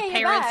like, hey, the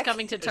parents back.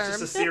 coming to terms. It's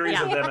just a series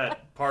of them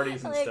at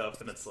parties and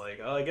stuff, and it's like,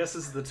 oh, I guess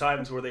this is the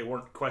times where they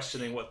weren't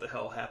questioning what the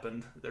hell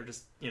happened. They're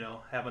just, you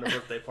know, having a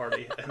birthday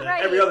party, and then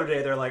every other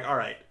day they're like, all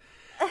right,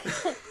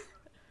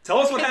 tell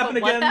us what happened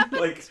again.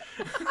 Like,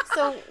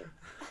 so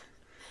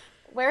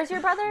where's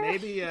your brother?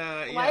 Maybe,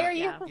 why are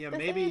you? Yeah,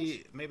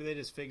 maybe they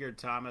just figured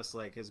Thomas,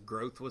 like, his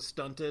growth was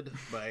stunted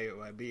by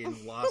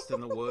being lost in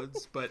the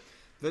woods. But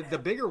the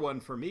bigger one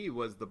for me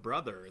was the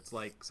brother. It's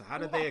like, so how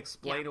did they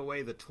explain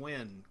away the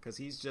twin? Because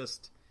he's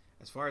just,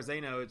 as far as they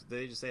know,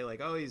 they just say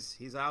like, oh,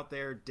 he's out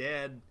there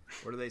dead.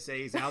 Or do they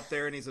say he's out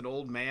there and he's an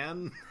old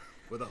man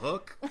with a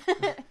hook?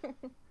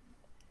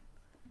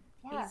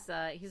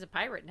 He's a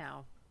pirate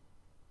now.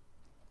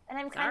 And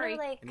I'm kind of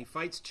like, and he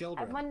fights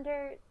children. I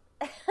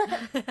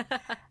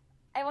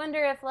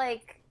wonder if,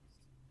 like,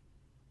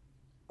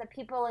 the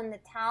people in the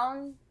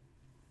town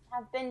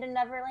have been to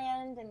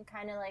Neverland and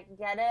kind of, like,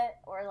 get it,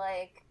 or,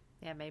 like...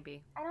 Yeah,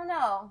 maybe. I don't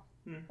know.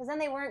 Because then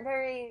they were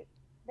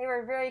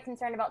very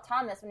concerned about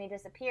Thomas when he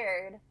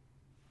disappeared.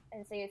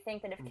 And so you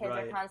think that if kids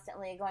are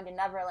constantly going to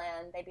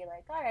Neverland, they'd be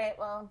like, all right,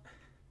 well,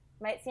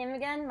 might see him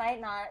again,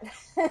 might not.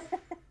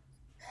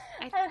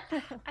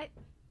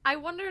 I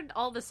wondered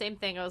all the same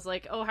thing. I was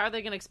like, oh, how are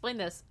they going to explain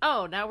this?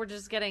 Oh, now we're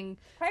just getting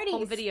parties.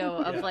 Home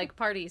video of, like,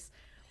 parties.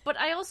 But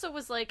I also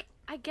was like,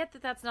 I get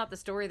that that's not the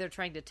story they're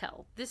trying to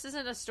tell. This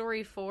isn't a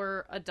story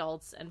for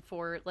adults and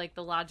for, like,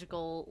 the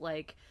logical,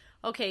 like,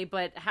 okay,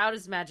 but how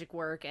does magic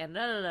work? And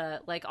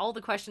like, all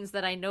the questions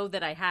that I know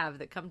that I have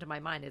that come to my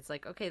mind. It's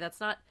like, okay, that's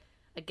not,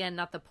 again,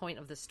 not the point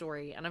of the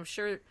story. And I'm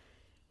sure...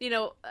 You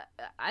know,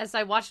 as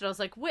I watched it, I was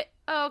like, wait,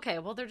 oh, okay,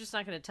 well, they're just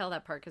not going to tell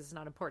that part because it's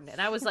not important.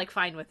 And I was, like,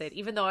 fine with it,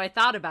 even though I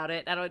thought about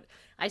it. And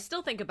I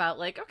still think about,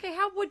 like, okay,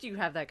 how would you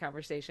have that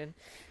conversation?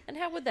 And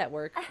how would that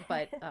work?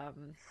 But,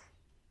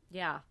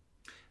 yeah.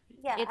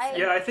 Yeah,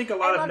 I think a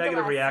lot of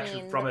negative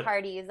reaction from it.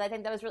 Parties. I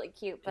think that was really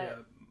cute.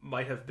 But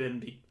might have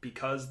been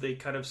because they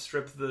kind of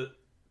stripped the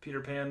Peter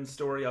Pan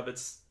story of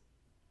its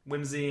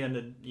whimsy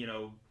and, you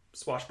know,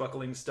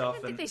 swashbuckling stuff.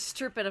 I think they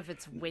strip it of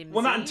its whimsy.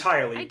 Well, not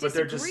entirely, I but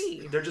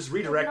disagree. they're just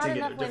redirecting it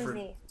to a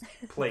different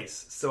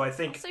place. So I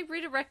think I'll say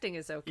redirecting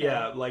is okay.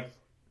 Yeah, like,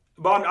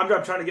 but I'm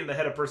trying to get in the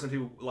head of a person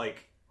who,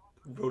 like,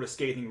 wrote a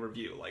scathing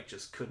review, like,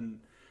 just couldn't,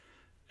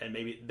 and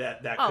maybe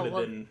that could have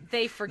been.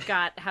 They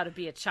forgot how to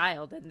be a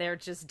child, and they're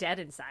just dead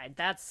inside.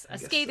 That's a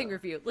scathing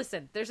review.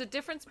 Listen, there's a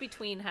difference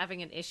between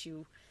having an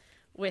issue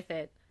with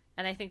it,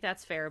 and I think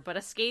that's fair. But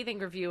a scathing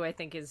review, I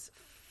think, is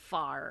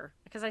far,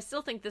 because I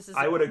still think this is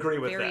I would agree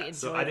with that.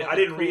 So I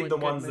didn't read the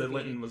ones that movie.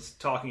 Linton was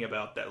talking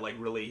about that, like,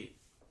 really,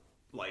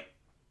 like,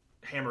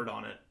 hammered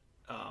on it.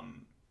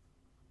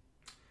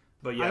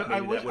 But yeah, maybe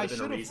that would have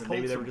been a reason.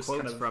 Maybe they were just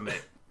kind of from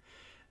it.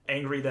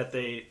 angry that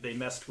they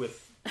messed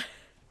with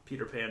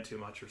Peter Pan too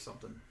much or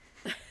something.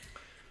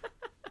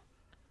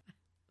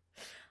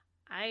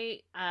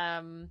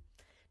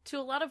 To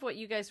a lot of what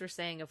you guys were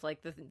saying of,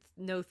 like, the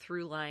no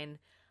through line,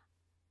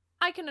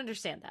 I can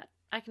understand that.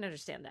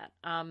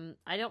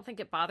 I don't think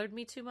it bothered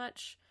me too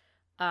much.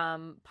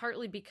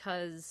 Partly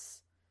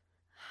because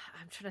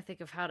I'm trying to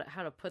think of how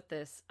to put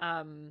this.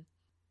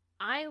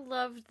 I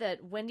loved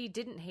that Wendy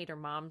didn't hate her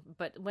mom,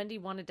 but Wendy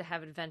wanted to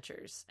have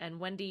adventures, and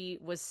Wendy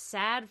was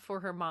sad for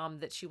her mom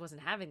that she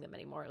wasn't having them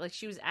anymore. Like,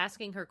 she was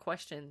asking her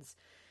questions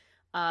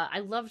I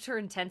loved her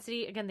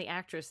intensity. Again, the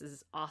actress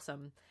is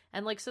awesome.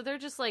 And like, so they're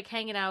just like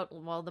hanging out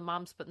while the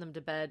mom's putting them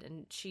to bed.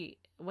 And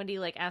Wendy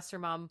like asks her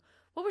mom,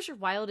 what was your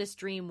wildest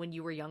dream when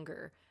you were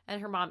younger?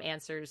 And her mom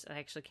answers, and I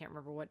actually can't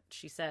remember what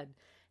she said. And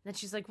then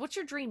she's like, what's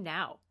your dream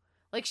now?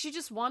 Like, she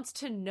just wants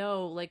to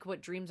know like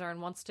what dreams are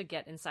and wants to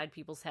get inside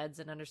people's heads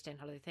and understand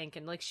how they think.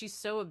 And like, she's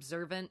so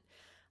observant.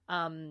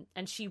 And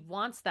she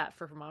wants that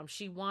for her mom.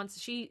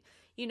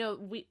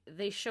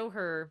 They show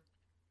her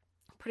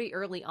pretty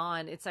early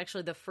on. It's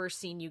actually the first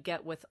scene you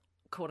get with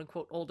quote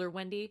unquote older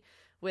Wendy,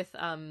 with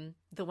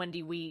the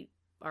Wendy we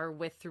are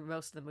with through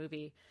most of the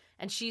movie.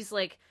 And she's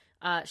like,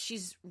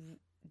 she's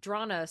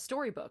drawn a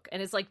storybook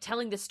and is like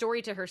telling the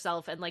story to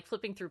herself and like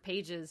flipping through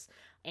pages,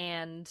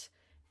 and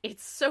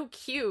it's so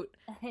cute.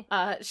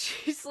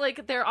 She's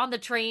like, they're on the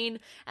train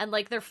and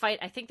like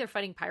I think they're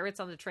fighting pirates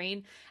on the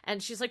train,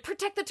 and she's like,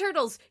 protect the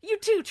turtles, you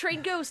too,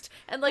 train ghost,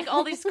 and like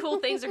all these cool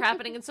things are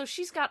happening. And so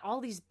she's got all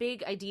these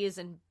big ideas,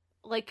 and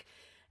like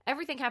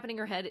everything happening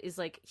in her head is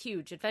like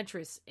huge,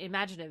 adventurous,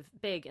 imaginative,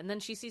 big. And then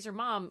she sees her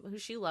mom, who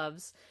she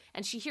loves,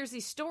 and she hears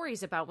these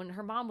stories about when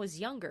her mom was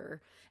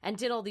younger and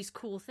did all these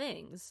cool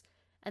things.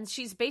 And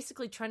she's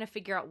basically trying to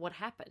figure out what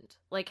happened.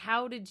 Like,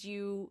 how did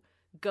you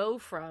go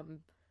from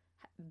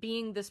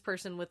being this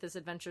person with this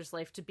adventurous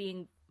life to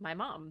being my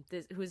mom,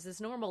 who is this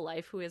normal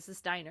life, who is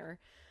this diner?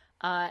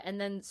 And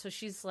then, so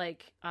she's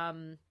like,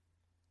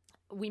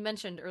 we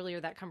mentioned earlier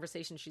that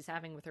conversation she's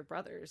having with her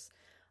brothers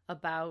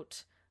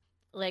about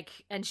like,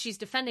 and she's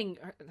defending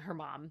her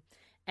mom,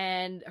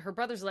 and her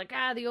brother's like,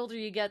 the older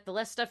you get, the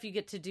less stuff you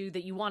get to do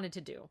that you wanted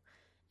to do.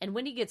 And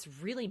Wendy gets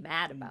really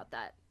mad about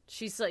that.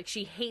 She's like,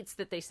 she hates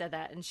that they said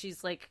that, and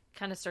she's like,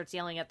 kind of starts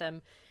yelling at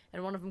them.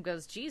 And one of them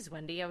goes, geez,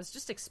 Wendy, I was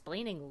just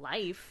explaining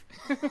life.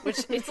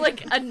 Which, it's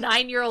like a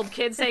 9-year-old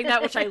kid saying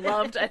that, which I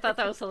loved. I thought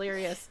that was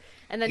hilarious.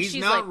 And then she's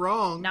not like,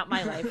 wrong. Not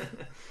my life.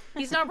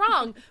 He's not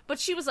wrong. But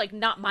she was like,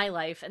 not my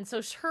life. And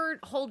so her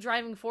whole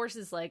driving force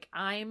is like,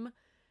 I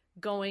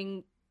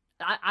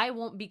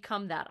won't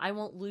become that. I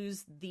won't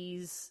lose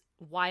these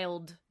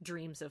wild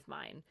dreams of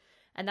mine.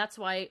 And that's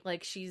why,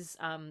 like, she's,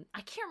 I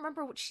can't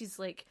remember what she's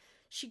like.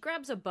 She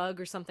grabs a bug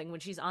or something when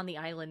she's on the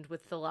island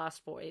with the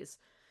Lost Boys.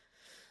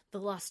 The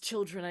Lost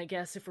Children, I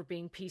guess, if we're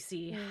being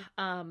PC.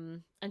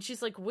 And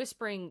she's like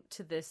whispering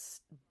to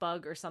this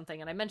bug or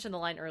something. And I mentioned the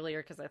line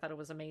earlier because I thought it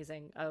was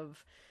amazing,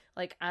 of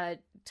like,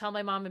 tell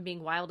my mom I'm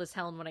being wild as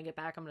hell, and when I get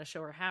back, I'm going to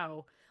show her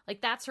how.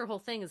 Like, that's her whole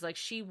thing, is like,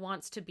 she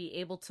wants to be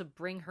able to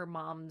bring her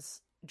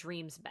mom's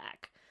dreams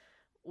back,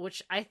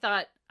 which I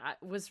thought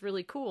was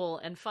really cool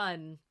and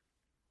fun.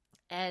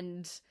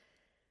 And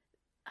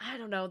I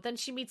don't know, then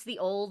she meets the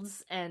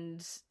olds,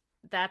 and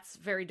that's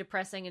very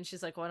depressing, and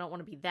she's like, well, I don't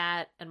want to be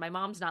that, and my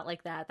mom's not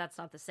like that, that's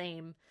not the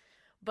same.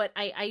 But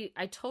I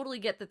totally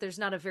get that there's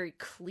not a very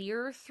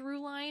clear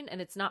through line,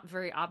 and it's not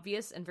very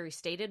obvious and very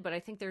stated, but I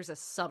think there's a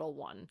subtle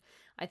one.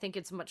 I think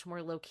it's much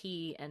more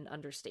low-key and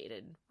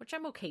understated, which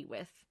I'm okay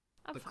with.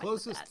 I'm the fine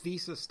closest with that.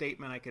 thesis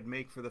statement I could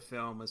make for the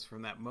film is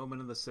from that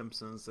moment in The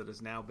Simpsons that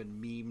has now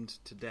been memed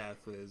to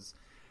death, is,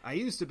 I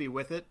used to be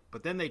with it,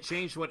 but then they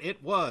changed what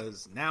it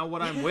was. Now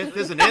what I'm with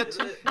isn't it,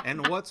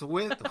 and what's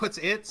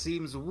it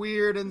seems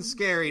weird and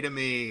scary to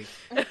me.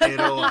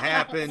 It'll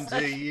happen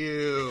to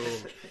you.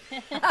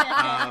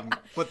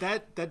 But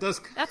that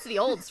does... That's the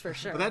olds for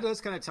sure. But that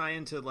does kind of tie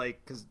into, like,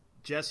 because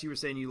Jess, you were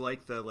saying you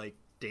like the, like,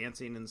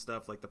 dancing and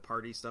stuff, like the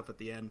party stuff at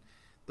the end.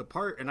 The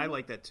part, and I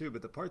like that too,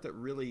 but the part that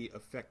really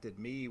affected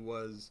me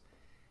was,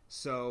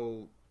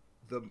 so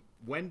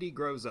Wendy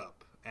grows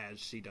up, as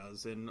she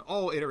does in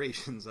all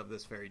iterations of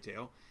this fairy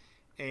tale,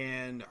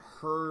 and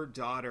her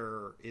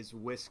daughter is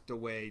whisked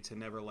away to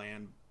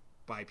Neverland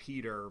by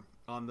Peter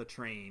on the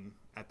train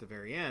at the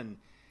very end,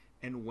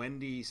 and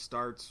Wendy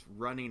starts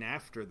running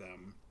after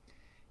them,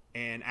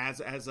 and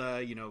as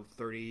a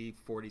 30,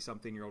 40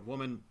 something year old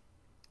woman,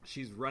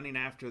 she's running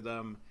after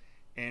them,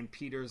 and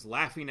Peter's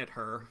laughing at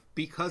her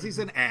because he's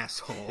an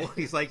asshole.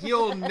 He's like,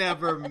 you'll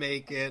never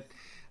make it.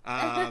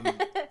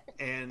 And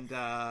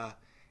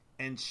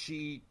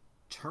she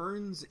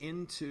turns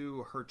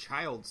into her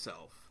child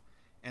self.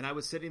 And I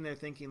was sitting there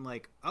thinking,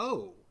 like,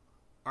 oh,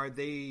 are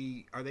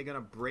they going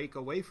to break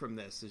away from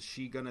this? Is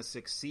she going to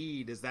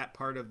succeed? Is that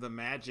part of the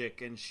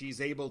magic? And she's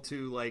able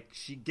to, like,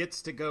 she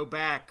gets to go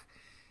back,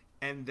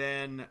 and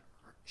then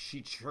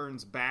she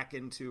turns back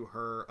into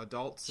her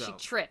adult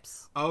self. She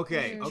trips.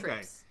 Okay, okay.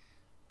 Trips.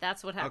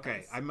 That's what happens.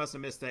 Okay, I must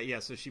have missed that. Yeah,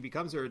 so she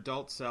becomes her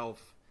adult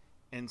self,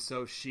 and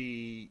so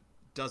she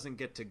doesn't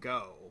get to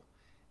go.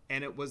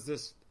 And it was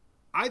this...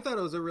 I thought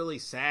it was a really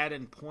sad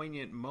and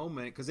poignant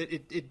moment, because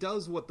it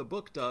does what the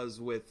book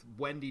does with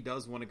Wendy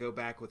does want to go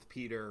back with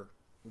Peter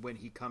when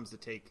he comes to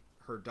take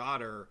her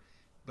daughter,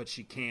 but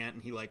she can't,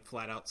 and he, like,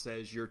 flat out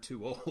says, you're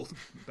too old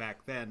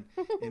back then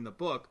in the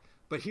book.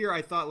 But here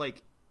I thought,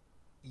 like,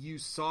 you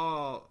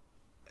saw...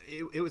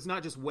 It was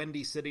not just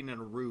Wendy sitting in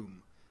a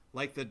room.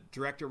 Like the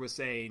director was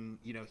saying,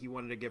 he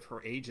wanted to give her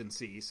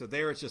agency. So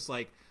there it's just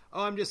like,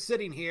 oh, I'm just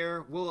sitting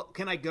here. Well,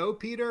 can I go,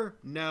 Peter?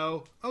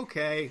 No.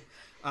 Okay.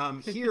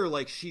 Here,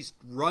 like, she's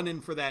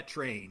running for that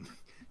train.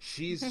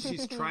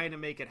 she's trying to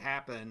make it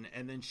happen,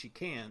 and then she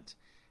can't.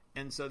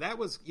 And so that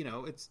was,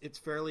 it's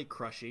fairly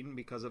crushing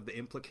because of the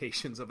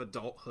implications of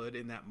adulthood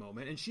in that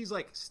moment. And she's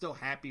like still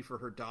happy for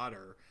her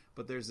daughter,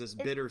 but there's this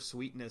bitter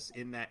sweetness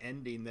in that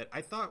ending that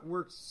I thought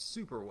worked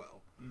super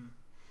well.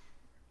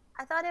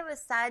 I thought it was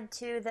sad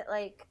too that,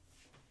 like,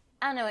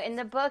 I don't know, in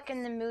the book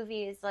and the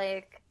movies,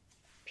 like,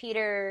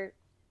 Peter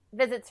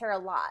visits her a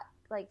lot,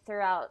 like,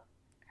 throughout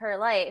her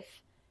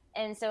life.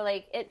 And so,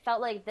 like, it felt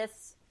like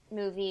this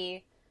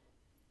movie,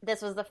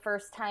 this was the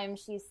first time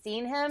she's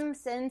seen him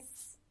since,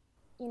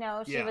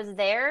 she was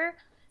there.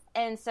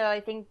 And so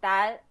I think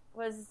that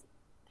was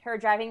her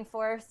driving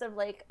force of,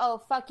 like, oh,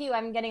 fuck you,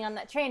 I'm getting on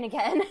that train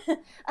again.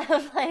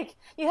 Of, like,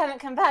 you haven't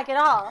come back at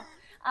all.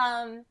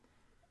 And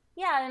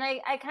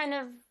I kind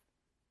of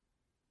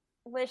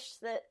wish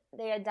that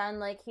they had done,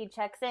 like, he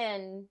checks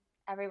in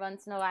every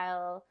once in a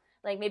while.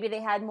 Like, maybe they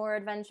had more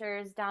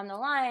adventures down the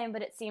line,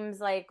 but it seems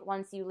like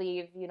once you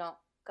leave, you don't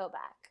go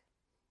back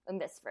in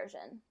this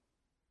version.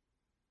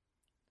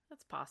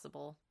 That's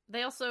possible.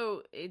 They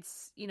also,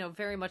 it's,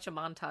 very much a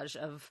montage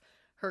of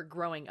her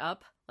growing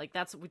up. Like,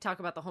 that's, we talk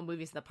about the home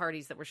movies and the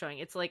parties that we're showing.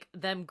 It's like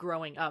them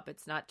growing up.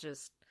 It's not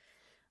just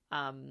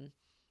kind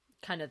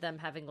of them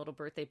having little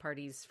birthday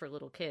parties for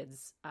little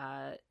kids.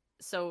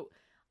 So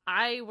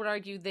I would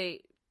argue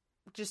they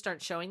just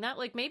aren't showing that.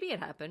 Like, maybe it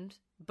happened,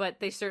 but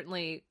they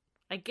certainly,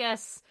 I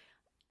guess,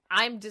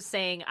 I'm just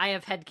saying I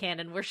have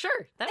headcanon. We're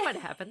sure that might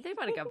have happened. They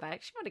might have gone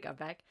back. She might have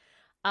gone back.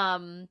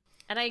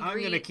 And I agree. I'm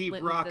going to keep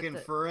Linton, rocking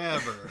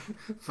forever.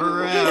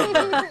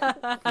 Forever.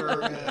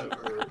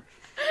 Forever.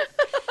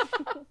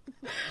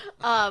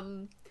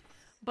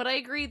 But I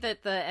agree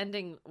that the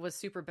ending was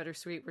super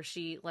bittersweet where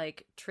she,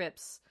 like,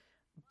 trips.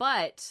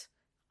 But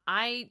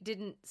I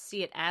didn't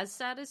see it as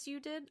sad as you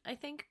did, I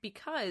think,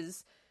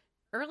 because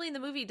early in the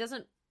movie,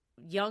 doesn't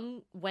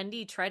young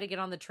Wendy try to get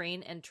on the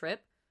train and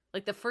trip?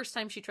 Like, the first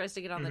time she tries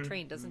to get on the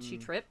train, doesn't she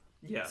trip?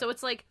 Yeah. So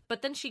it's like,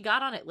 but then she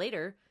got on it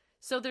later.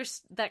 So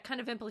there's that kind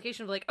of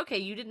implication of, like, okay,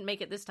 you didn't make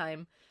it this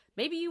time.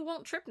 Maybe you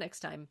won't trip next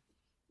time.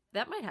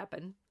 That might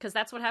happen, because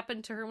that's what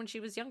happened to her when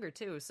she was younger,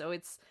 too. So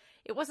it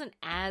wasn't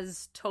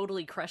as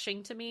totally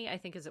crushing to me, I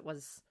think, as it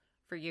was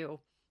for you.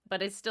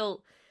 But it's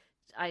still,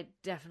 I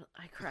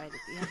cried at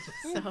the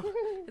end, so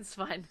it's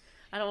fine.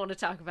 I don't want to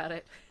talk about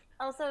it.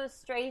 Also,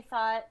 stray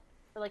thought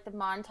for, like, the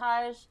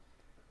montage,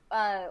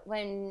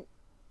 when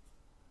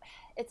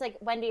it's like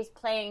Wendy's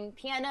playing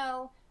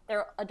piano,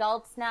 they're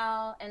adults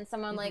now, and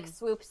someone like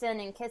swoops in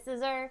and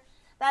kisses her.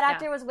 That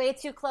actor was way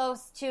too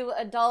close to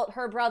adult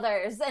her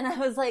brothers, and I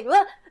was like,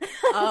 what?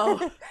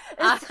 Oh,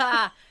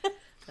 I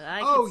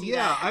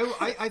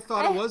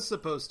thought it was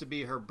supposed to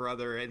be her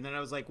brother, and then I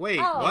was like, wait,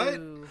 what?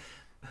 No.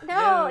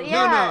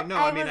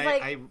 I mean,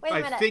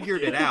 I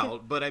figured it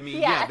out, but I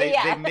mean,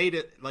 they made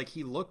it like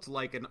he looked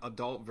like an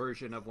adult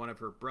version of one of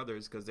her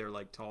brothers because they're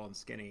like tall and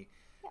skinny.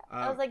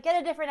 I was like, get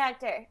a different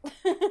actor.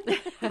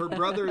 Her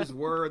brothers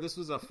this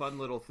was a fun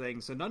little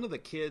thing. So none of the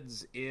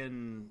kids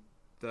in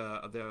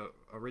the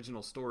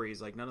original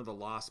stories, like none of the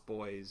Lost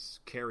Boys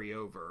carry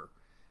over.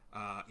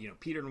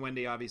 Peter and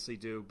Wendy obviously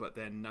do, but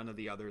then none of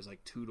the others,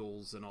 like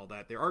Toodles and all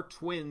that. There are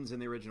twins in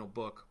the original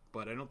book,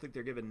 but I don't think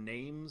they're given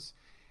names.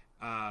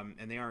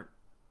 And they aren't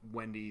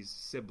Wendy's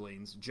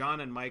siblings. John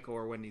and Michael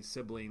are Wendy's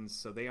siblings,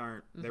 so they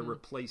aren't. They're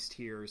replaced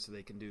here, so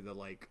they can do the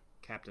like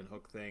Captain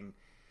Hook thing.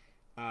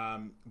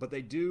 But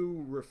they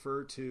do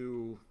refer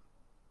to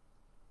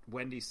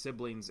Wendy's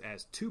siblings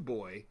as Two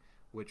Boy,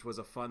 which was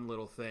a fun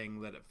little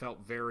thing that it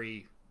felt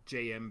very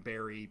J.M.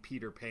 Barrie,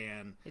 Peter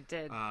Pan. It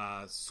did.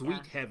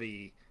 Sweet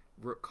Heavy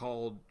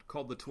called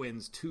the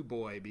twins Two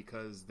Boy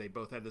because they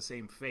both had the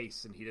same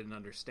face and he didn't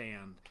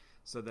understand.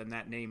 So then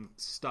that name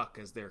stuck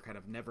as their kind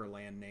of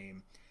Neverland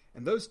name.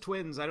 And those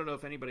twins, I don't know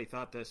if anybody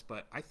thought this,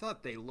 but I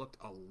thought they looked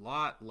a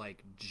lot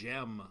like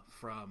Jem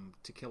from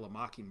To Kill a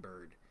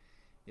Mockingbird.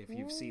 If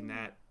you've seen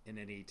that in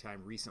any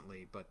time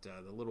recently, but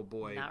the little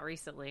boy... Not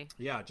recently.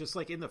 Yeah, just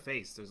like in the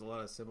face, there's a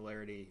lot of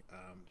similarity.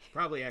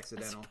 Probably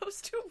accidental.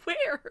 Supposed to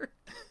where?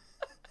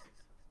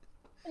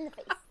 In the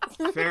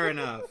face. Fair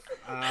enough.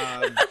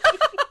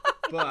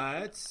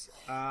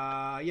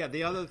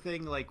 The other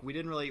thing, like,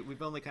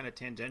 we've only kind of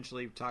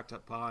tangentially talked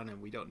upon,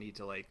 and we don't need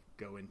to, like,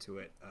 go into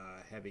it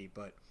heavy,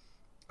 but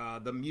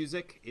the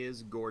music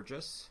is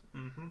gorgeous.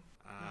 Mm-hmm.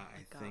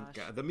 I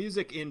think the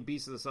music in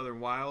Beasts of the Southern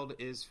Wild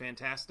is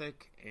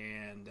fantastic,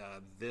 and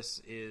this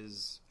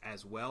is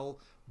as well.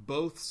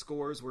 Both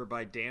scores were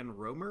by Dan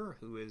Romer,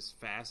 who is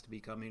fast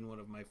becoming one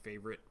of my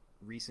favorite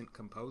recent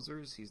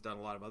composers. He's done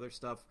a lot of other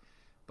stuff,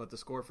 but the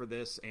score for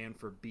this and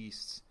for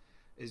Beasts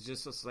is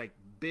just this like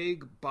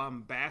big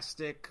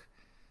bombastic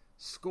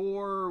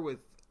score with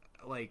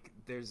like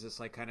there's this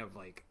like kind of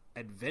like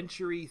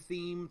adventure-y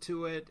theme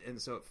to it,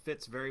 and so it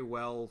fits very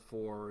well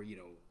for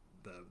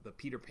the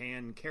Peter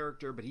Pan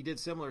character, but he did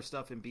similar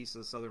stuff in Beasts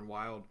of the Southern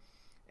Wild.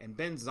 And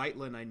Ben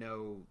Zeitlin, I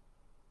know,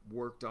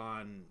 worked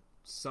on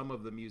some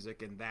of the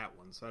music in that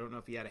one, so I don't know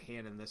if he had a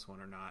hand in this one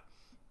or not.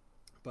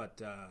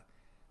 But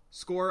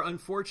Score,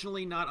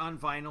 unfortunately, not on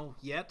vinyl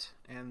yet,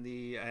 and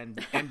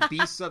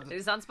Beasts of It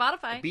is on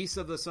Spotify. Beasts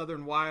of the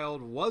Southern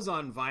Wild was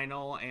on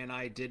vinyl, and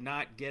I did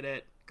not get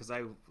it because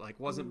I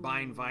wasn't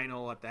buying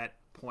vinyl at that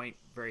point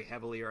very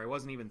heavily, or I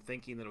wasn't even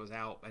thinking that it was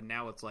out, and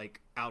now it's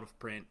out of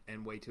print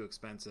and way too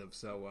expensive.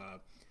 So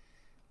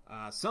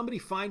somebody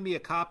find me a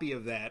copy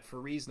of that for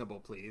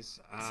reasonable, please.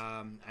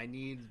 I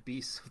need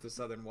Beasts of the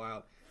Southern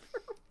Wild.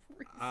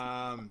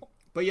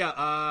 But yeah,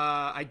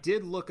 I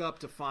did look up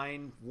to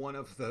find one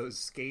of those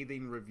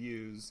scathing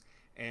reviews,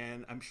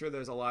 and I'm sure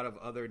there's a lot of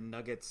other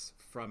nuggets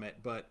from it,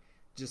 but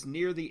just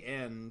near the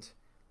end,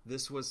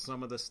 this was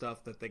some of the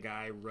stuff that the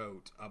guy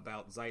wrote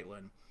about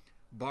Zeitlin.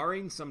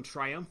 Barring some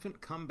triumphant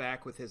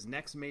comeback with his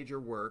next major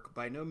work,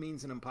 by no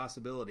means an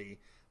impossibility,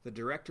 the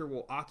director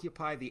will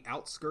occupy the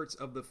outskirts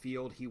of the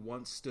field he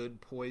once stood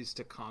poised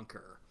to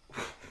conquer.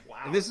 Wow.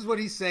 And this is what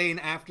he's saying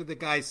after the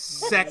guy's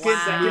second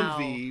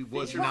movie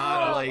was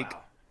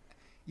not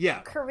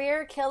Yeah.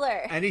 Career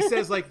killer. And he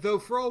says, though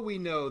for all we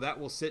know, that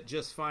will sit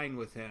just fine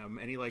with him.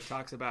 And he,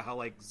 talks about how,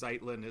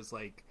 Zeitlin is,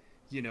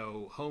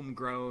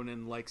 homegrown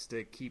and likes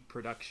to keep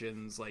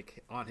productions,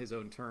 on his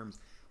own terms.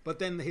 But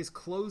then his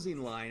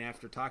closing line,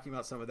 after talking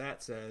about some of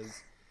that,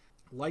 says,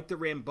 like the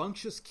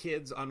rambunctious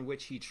kids on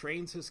which he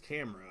trains his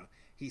camera,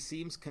 he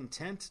seems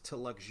content to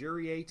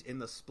luxuriate in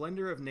the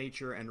splendor of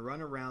nature and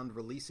run around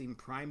releasing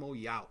primal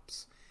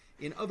yowps.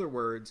 In other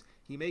words,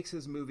 he makes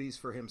his movies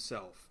for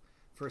himself.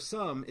 For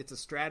some, it's a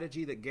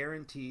strategy that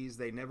guarantees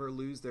they never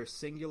lose their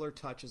singular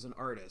touch as an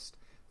artist.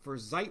 For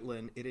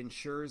Zeitlin, it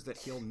ensures that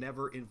he'll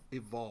never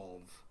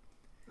evolve.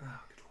 Oh,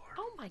 good Lord.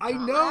 Oh my god.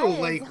 I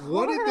know, That is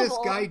what did this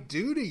horrible. guy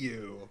do to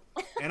you?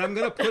 And I'm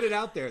going to put it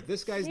out there.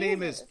 This guy's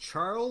name is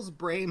Charles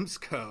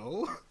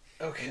Bramesco.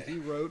 Okay. And he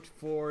wrote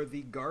for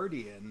The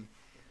Guardian.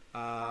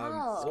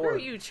 Screw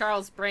you,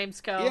 Charles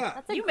Bramesco. Yeah.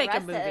 That's You make a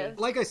aggressive.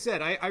 movie. Like I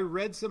said, I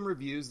read some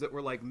reviews that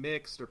were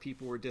mixed, or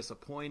people were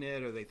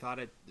disappointed, or they thought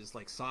it was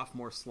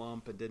sophomore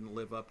slump and didn't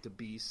live up to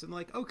Beast. And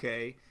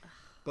okay.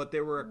 But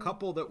there were a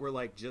couple that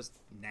were just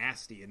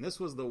nasty, and this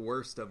was the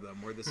worst of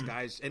them, where this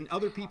guy's, and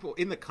other people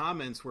in the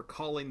comments were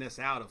calling this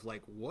out of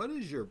what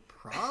is your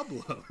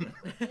problem?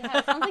 Yeah,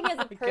 it sounds like he has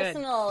a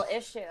personal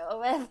issue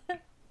with.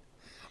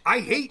 I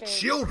hate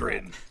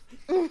children.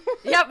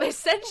 Yep,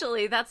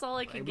 essentially, that's all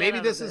I can get Maybe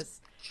out this of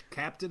is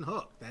Captain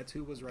Hook. That's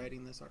who was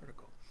writing this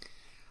article.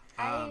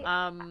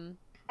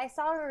 I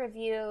saw a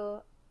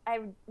review. I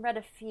read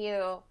a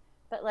few,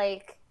 but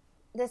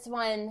this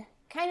one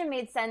kind of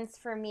made sense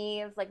for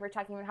me. Of we're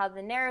talking about how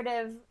the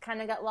narrative kind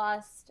of got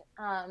lost.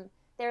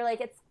 They're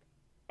it's,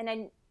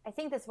 and I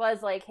think this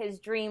was his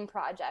dream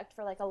project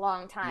for a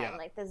long time.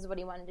 Yeah. This is what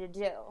he wanted to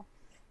do.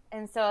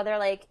 And so they're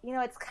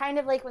it's kind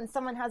of when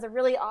someone has a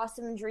really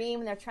awesome dream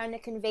and they're trying to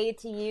convey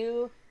to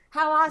you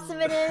how awesome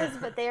it is,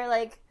 but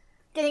they're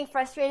getting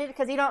frustrated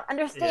because you don't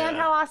understand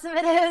how awesome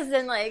it is.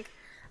 And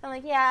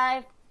I'm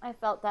yeah, I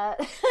felt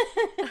that.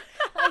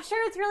 I'm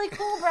sure it's really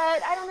cool,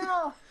 Brett. I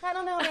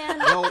don't know, man.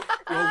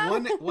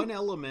 Well, one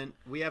element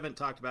we haven't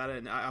talked about it,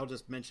 and I'll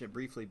just mention it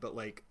briefly. But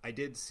I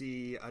did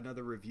see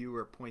another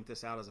reviewer point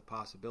this out as a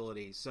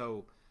possibility.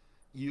 So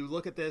you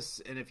look at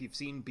this, and if you've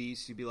seen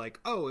Beast, you'd be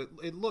oh,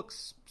 it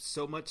looks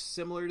so much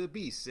similar to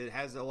Beast. It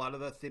has a lot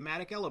of the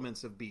thematic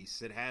elements of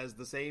Beast. It has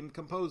the same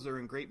composer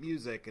and great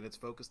music, and it's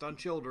focused on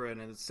children,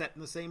 and it's set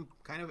in the same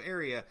kind of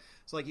area.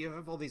 So you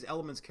have all these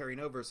elements carrying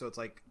over. So it's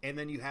and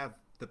then you have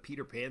the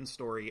Peter Pan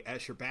story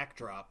as your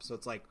backdrop. So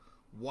it's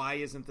why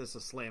isn't this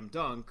a slam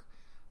dunk?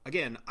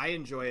 Again, I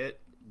enjoy it.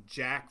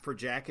 Jack,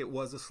 it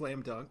was a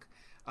slam dunk.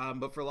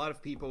 But for a lot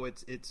of people,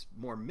 it's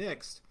more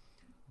mixed.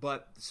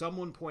 But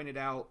someone pointed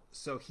out,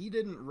 so he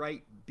didn't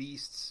write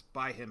Beasts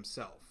by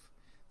himself.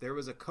 There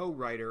was a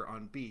co-writer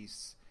on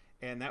Beasts,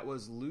 and that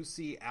was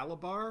Lucy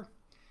Alibar,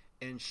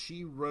 and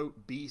she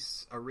wrote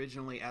Beasts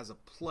originally as a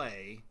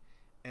play,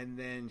 and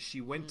then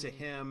she went to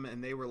him,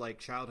 and they were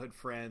childhood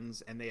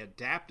friends, and they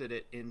adapted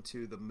it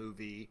into the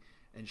movie,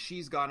 and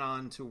she's gone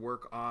on to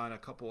work on a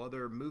couple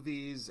other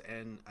movies,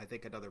 and I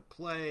think another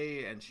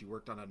play, and she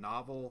worked on a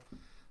novel.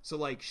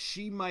 So,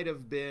 she might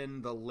have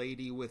been the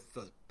lady with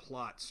the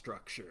plot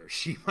structure.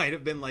 She might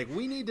have been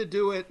we need to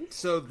do it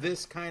so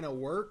this kind of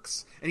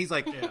works. And he's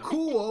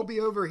cool, I'll be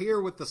over here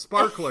with the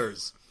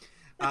sparklers.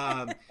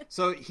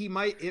 So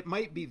it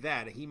might be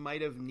that. He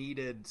might have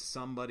needed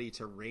somebody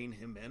to rein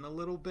him in a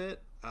little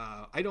bit.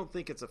 I don't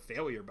think it's a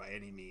failure by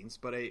any means,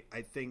 but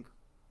I think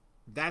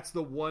that's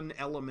the one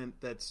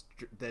element that's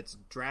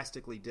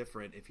drastically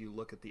different if you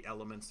look at the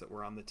elements that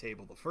were on the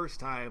table the first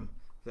time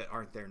that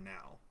aren't there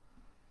now.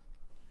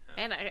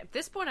 And at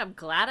this point, I'm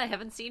glad I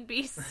haven't seen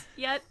Beasts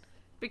yet,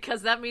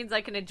 because that means I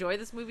can enjoy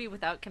this movie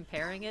without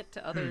comparing it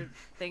to other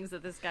things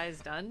that this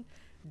guy's done.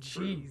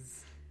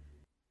 Jeez.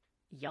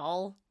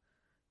 Y'all.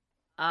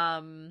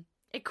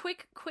 A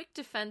quick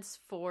defense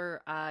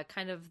for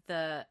kind of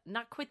the,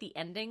 not quite the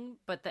ending,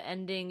 but the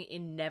ending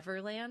in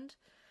Neverland.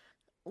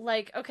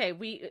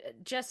 Okay,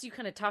 Jess, you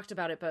kind of talked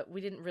about it, but we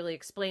didn't really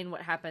explain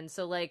what happened.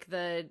 So,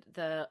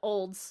 the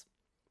olds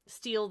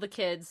steal the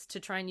kids to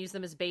try and use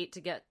them as bait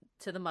to get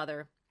to the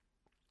mother.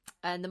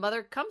 and the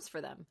mother comes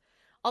for them.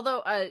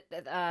 Although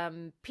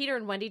Peter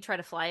and Wendy try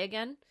to fly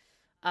again,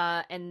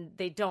 and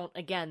they don't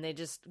again. They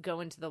just go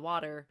into the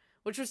water,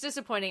 which was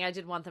disappointing. I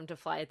did want them to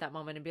fly at that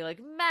moment and be like,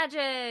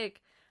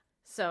 magic!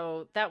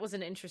 So that was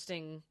an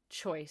interesting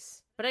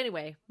choice. But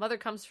anyway, mother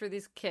comes for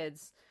these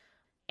kids,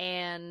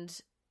 and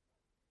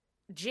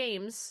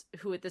James,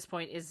 who at this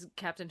point is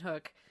Captain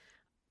Hook,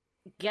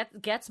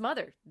 gets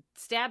mother,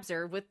 stabs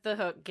her with the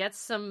hook, gets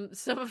some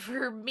of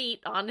her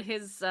meat on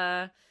his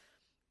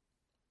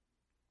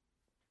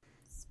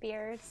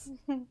Spears.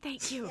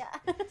 Thank you.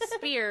 Yeah.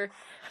 Spear.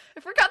 I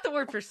forgot the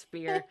word for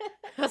spear.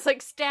 I was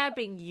like,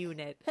 stabbing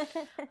unit.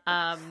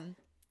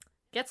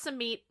 Gets some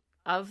meat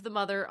of the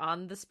mother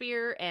on the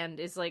spear and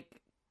is like,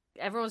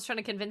 everyone's trying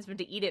to convince him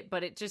to eat it,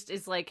 but it just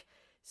is like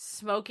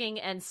smoking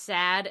and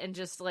sad and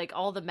just like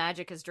all the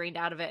magic is drained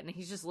out of it, and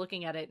he's just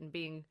looking at it and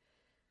being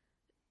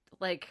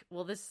like,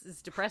 well, this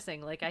is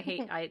depressing. Like,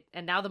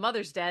 and now the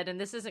mother's dead, and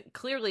this isn't,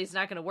 clearly it's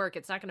not going to work.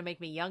 It's not going to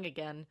make me young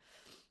again.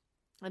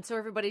 And so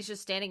everybody's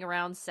just standing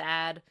around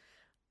sad.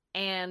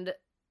 And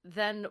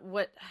then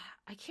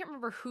I can't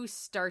remember who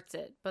starts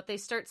it, but they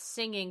start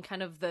singing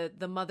kind of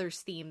the mother's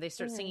theme. They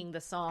start singing the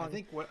song. I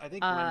think Wendy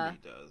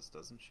does,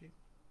 doesn't she?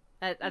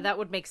 That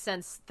would make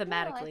sense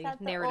thematically, No, I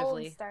thought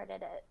narratively. The old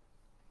started it.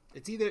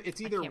 It's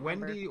either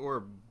Wendy remember.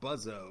 or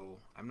Buzzo.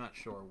 I'm not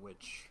sure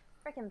which.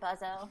 Freaking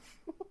Buzzo.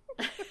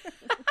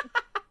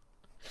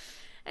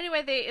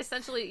 Anyway, they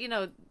essentially,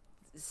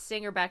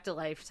 sing her back to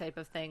life type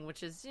of thing,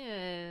 which is,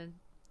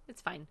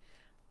 it's fine.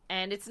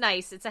 And it's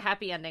nice. It's a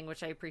happy ending,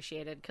 which I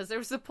appreciated. Because there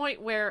was a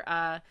point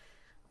where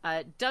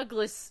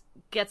Douglas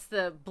gets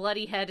the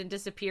bloody head and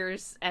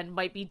disappears and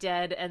might be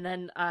dead. And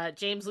then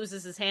James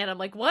loses his hand. I'm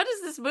like, what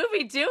is this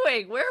movie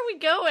doing? Where are we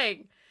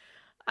going?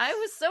 I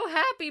was so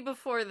happy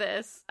before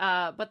this.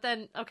 But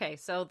then, okay,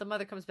 so the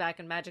mother comes back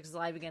and Magic's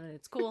alive again and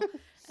it's cool.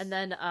 And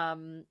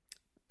then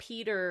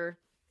Peter,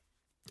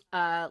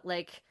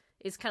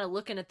 is kind of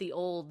looking at the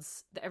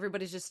olds.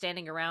 Everybody's just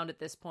standing around at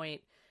this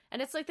point.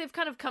 And it's like they've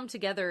kind of come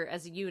together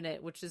as a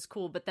unit, which is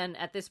cool. But then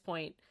at this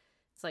point,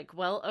 it's like,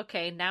 well,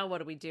 okay, now what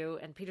do we do?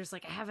 And Peter's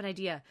like, I have an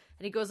idea.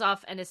 And he goes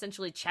off and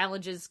essentially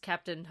challenges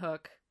Captain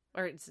Hook,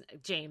 or it's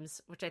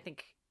James, which I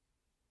think,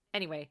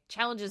 anyway,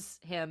 challenges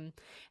him.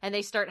 And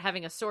they start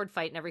having a sword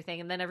fight and everything.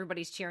 And then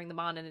everybody's cheering them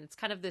on. And it's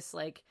kind of this,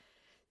 like,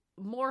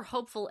 more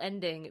hopeful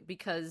ending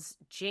because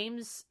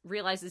James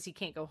realizes he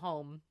can't go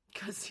home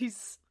because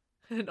he's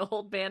an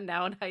old man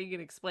now. And how you can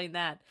explain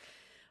that?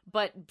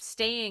 But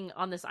staying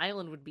on this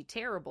island would be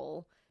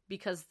terrible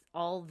because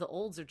all the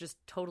olds are just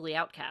totally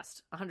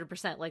outcast,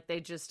 100%. Like,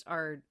 they just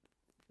aren't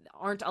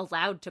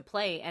allowed to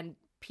play. And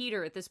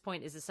Peter at this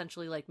point is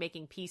essentially like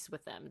making peace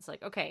with them. It's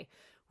like, okay,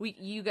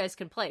 you guys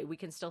can play. We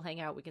can still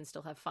hang out. We can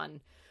still have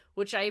fun,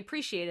 which I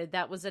appreciated.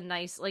 That was a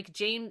nice, like,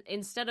 James,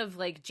 instead of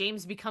like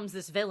James becomes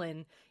this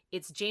villain,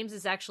 it's James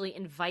is actually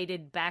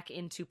invited back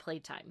into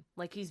playtime.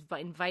 Like, he's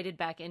invited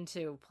back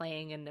into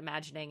playing and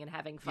imagining and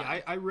having fun.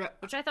 Yeah,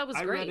 which I thought was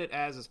great. I read it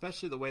as,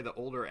 especially the way the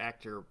older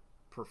actor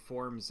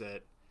performs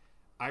it,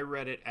 I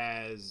read it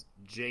as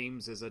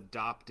James is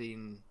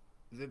adopting.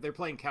 They're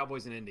playing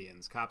cowboys and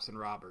Indians, cops and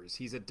robbers.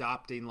 He's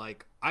adopting,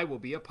 like, I will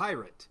be a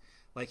pirate.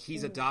 Like,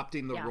 he's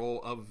adopting the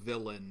role of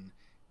villain,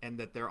 and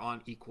that they're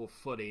on equal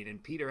footing.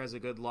 And Peter has a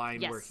good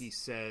line where he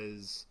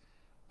says,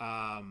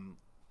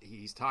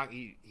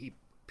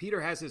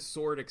 Peter has his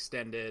sword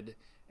extended,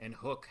 and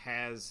Hook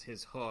has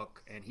his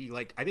hook, and he,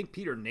 like, I think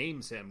Peter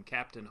names him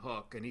Captain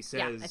Hook, and he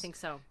says, yeah, I think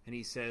so. And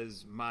he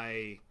says,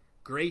 my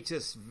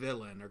greatest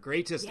villain or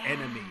greatest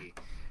enemy.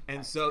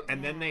 And so,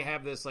 and then they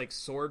have this, like,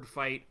 sword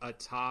fight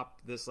atop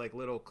this, like,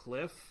 little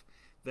cliff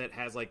that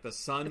has, like, the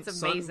sun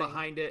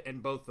behind it,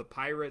 and both the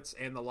pirates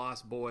and the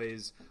Lost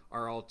Boys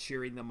are all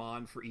cheering them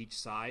on for each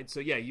side. So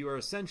yeah, you are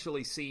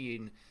essentially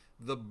seeing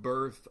the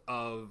birth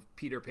of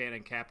Peter Pan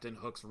and Captain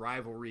Hook's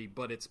rivalry,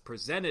 but it's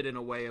presented in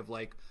a way of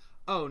like,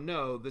 oh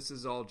no, this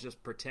is all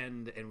just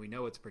pretend, and we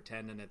know it's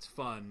pretend and it's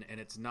fun, and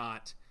it's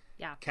not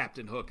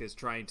Captain Hook is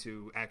trying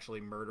to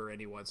actually murder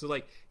anyone. So,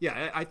 like,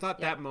 yeah, I thought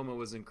that moment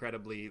was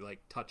incredibly,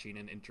 like, touching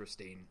and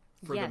interesting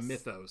for the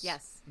mythos.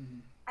 Yes. Mm-hmm.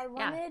 I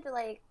wanted,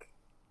 like,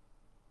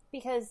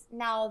 because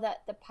now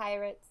that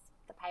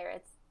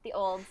the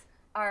olds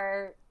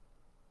are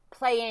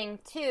playing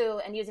too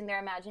and using their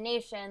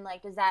imagination,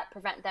 like, does that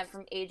prevent them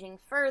from aging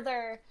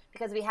further?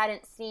 Because we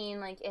hadn't seen,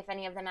 like, if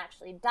any of them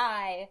actually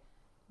die.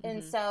 Mm-hmm.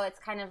 And so it's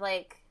kind of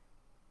like,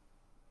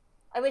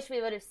 I wish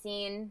we would have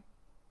seen,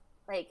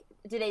 like,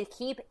 do they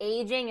keep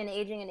aging and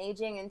aging and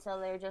aging until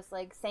they're just,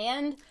 like,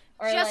 sand?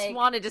 Or just like,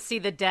 wanted to see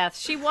the death.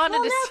 She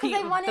wanted to see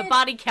the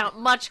body count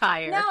much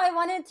higher. No, I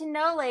wanted to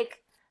know,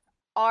 like,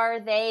 are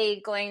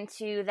they going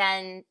to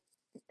then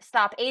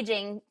stop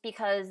aging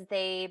because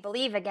they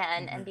believe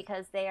again and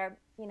because they are,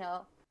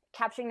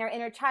 capturing their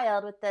inner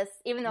child with this,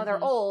 even though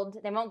they're old,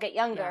 they won't get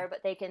younger,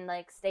 but they can,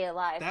 like, stay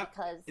alive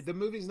because... The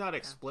movie's not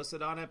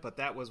explicit on it, but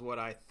that was what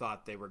I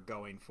thought they were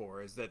going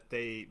for, is that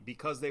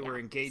because they were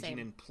engaging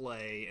in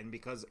play, and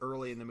because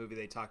early in the movie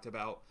they talked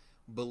about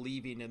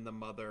believing in the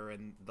mother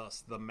and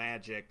thus the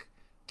magic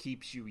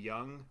keeps you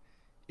young,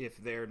 if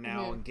they're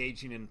now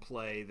engaging in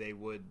play, they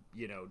would,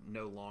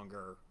 no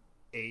longer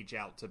age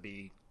out to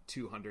be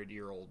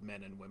 200-year-old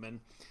men and women.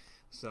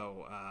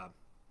 So,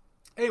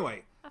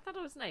 anyway. I thought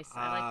it was nice.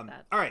 I like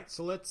that. All right,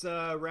 so let's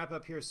wrap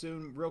up here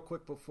soon. Real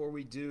quick before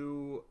we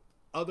do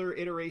other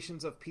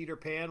iterations of Peter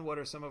Pan, what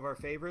are some of our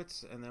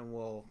favorites? And then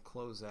we'll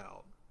close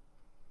out.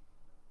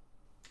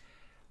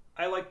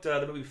 I liked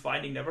the movie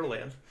Finding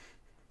Neverland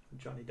with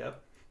Johnny Depp.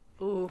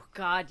 Oh,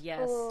 God,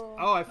 yes. Ooh.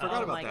 Oh, I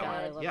forgot Oh about my that God,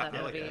 one. I love Yeah, that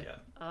I like movie. that.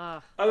 Yeah.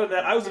 Other than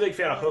that, I was a big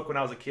fan of Hook when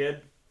I was a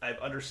kid. I've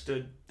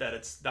understood that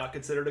it's not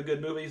considered a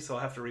good movie, so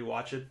I'll have to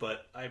rewatch it.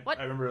 But I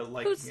remember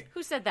liking it.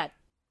 Who said that?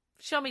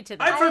 Show me to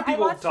that. I've heard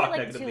people I watched talk it like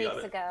negatively 2 of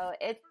weeks it. ago.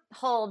 It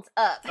holds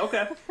up.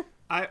 Okay.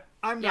 I'm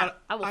Yeah,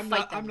 not. I will I'm fight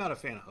not. them. I'm not a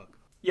fan of Hook.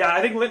 Yeah,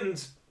 I think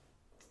Linton's.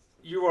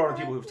 You were one of the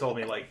people who've told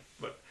me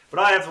but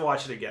I have to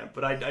watch it again.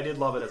 But I did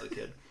love it as a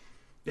kid.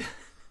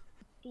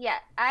 Yeah,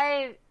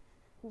 I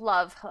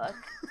love Hook,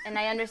 and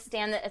I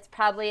understand that it's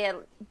probably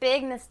a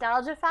big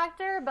nostalgia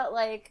factor, but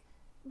like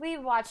we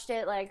watched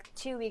it like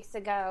 2 weeks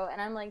ago,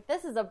 and I'm like,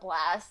 this is a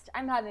blast.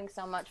 I'm having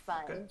so much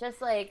fun. Okay.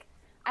 Just like,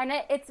 and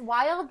it's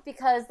wild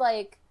because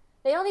like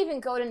they don't even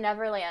go to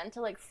Neverland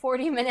till like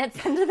 40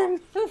 minutes into the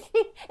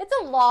movie. It's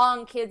a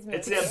long kids movie.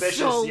 It's an ambitious,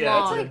 So it's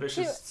long. an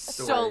ambitious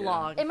story. So yeah.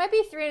 long. It might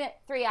be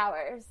 3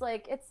 hours.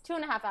 Like it's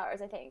 2.5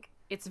 hours, I think.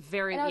 It's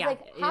very, And I was yeah.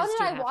 like, it how is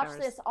did I 2.5 watch hours.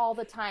 this all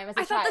the time as a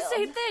I thought child? the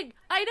same thing.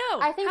 I know.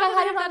 I think How I did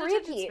had it have on that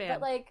attention repeat, span?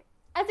 but like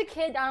as a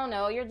kid, I don't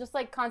know. You're just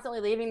like constantly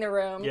leaving the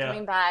room, Yeah.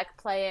 coming back,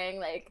 playing.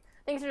 Like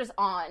things are just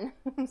on.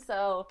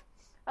 So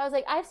I was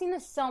like, I've seen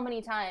this so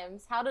many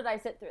times. How did I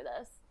sit through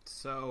this?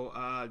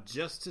 So,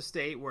 just to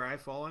state where I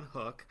fall on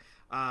Hook,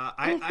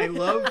 I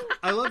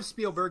love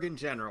Spielberg in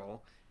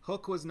general.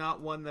 Hook was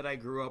not one that I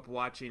grew up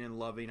watching and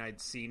loving.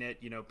 I'd seen it,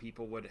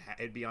 people would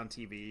it'd be on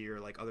TV or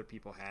like other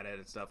people had it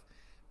and stuff,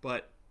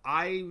 but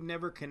I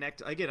never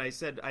connect. Again, I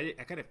said I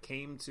kind of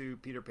came to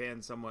Peter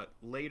Pan somewhat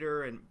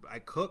later, and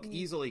Hook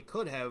easily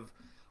could have.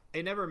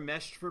 It never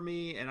meshed for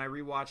me, and I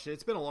rewatched it.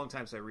 It's been a long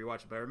time since I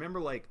rewatched it, but I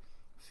remember like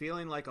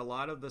feeling like a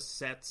lot of the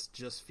sets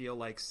just feel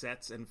like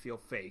sets and feel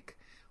fake.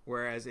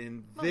 Whereas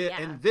in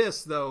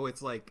this though,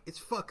 it's like it's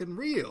fucking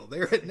real.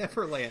 They're at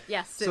Neverland.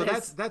 Yes, so it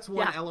is. that's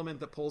one Yeah. element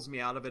that pulls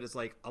me out of it. Is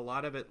like a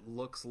lot of it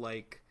looks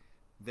like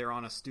they're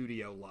on a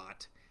studio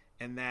lot,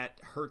 and that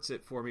hurts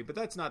it for me. But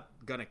that's not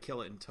gonna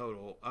kill it in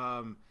total.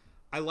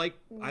 I like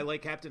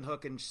Captain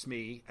Hook and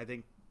Smee. I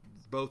think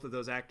both of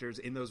those actors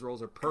in those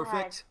roles are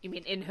perfect. You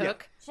mean in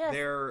Hook? Just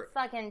They're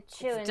fucking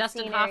chewing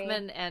Dustin scenery.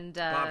 Hoffman and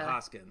Bob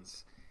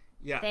Hoskins.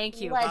 Yeah, thank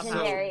you.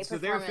 Legendary So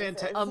they're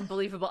performances.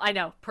 Unbelievable. I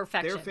know.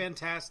 Perfection. They're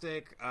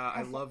fantastic.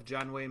 I love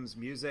John Williams'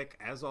 music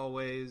as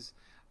always.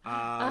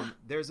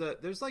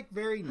 There's like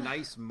very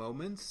nice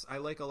moments. I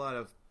like a lot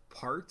of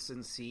parts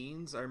and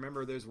scenes. I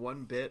remember there's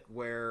one bit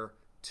where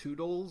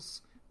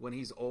Toodles, when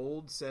he's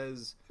old,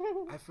 says,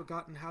 "I've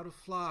forgotten how to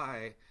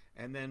fly,"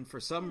 and then for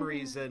some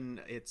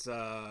reason it's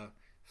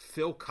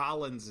Phil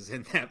Collins is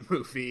in that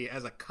movie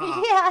as a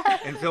cop, Yeah.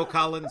 and Phil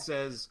Collins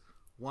says,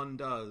 "One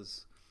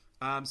does."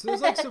 So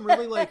there's like some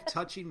really like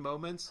touching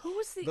moments.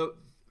 Who's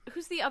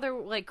the other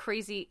like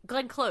crazy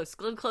Glenn Close?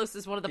 Glenn Close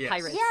is one of the Yes.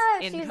 pirates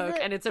Yeah, in she's Hook,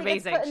 the- and it's she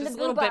gets amazing. put in Just the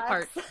a little blue bit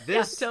part. box.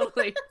 This- Yeah,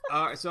 totally.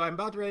 So I'm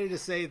about ready to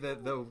say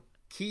that the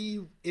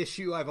key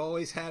issue I've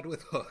always had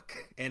with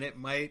Hook, and it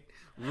might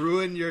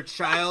ruin your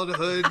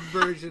childhood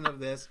version of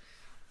this.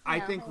 I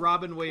think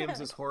Robin Williams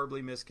is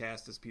horribly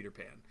miscast as Peter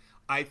Pan.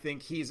 I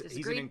think he's an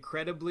Disagreed.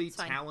 incredibly It's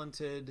fine.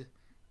 talented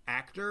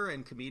actor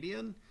and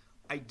comedian.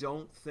 I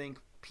don't think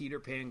Peter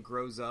Pan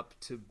grows up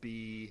to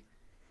be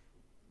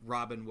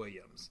Robin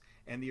Williams.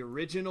 And the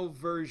original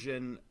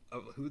version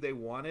of who they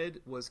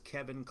wanted was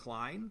Kevin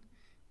Kline.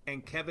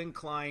 And Kevin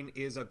Kline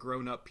is a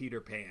grown-up Peter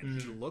Pan.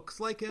 He looks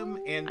like him,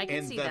 and I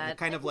can see the that.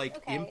 kind of like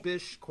Okay.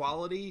 impish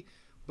quality.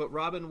 But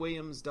Robin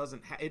Williams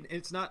doesn't.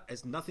 It's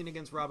nothing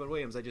against Robin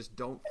Williams. I just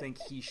don't think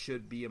he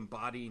should be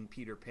embodying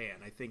Peter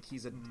Pan. I think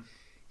he's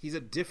a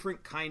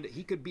different kind.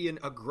 He could be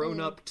a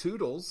grown-up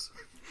Toodles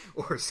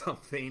or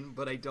something,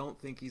 but I don't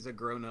think he's a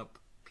grown-up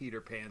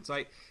Peter Pan.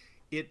 So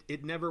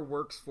it never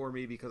works for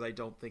me because I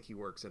don't think he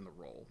works in the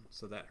role.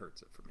 So that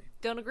hurts it for me.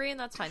 Don't agree, and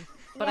that's fine.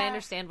 But I Yeah.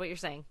 understand what you're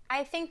saying.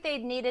 I think they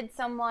needed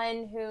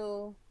someone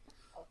who,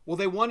 Well,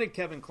 they wanted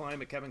Kevin Kline,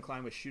 but Kevin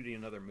Kline was shooting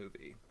another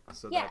movie,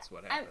 so that's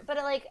what happened.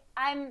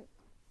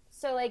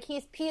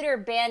 he's Peter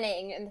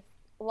Banning in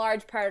a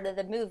large part of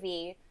the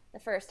movie, the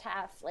first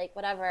half, like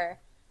whatever.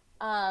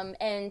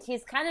 And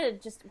he's kind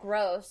of just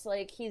gross.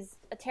 Like he's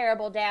a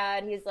terrible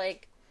dad. He's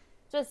like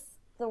just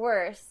the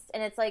worst.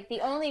 And it's like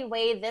the only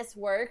way this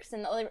works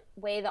and the only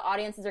way the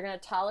audiences are going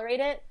to tolerate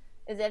it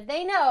is if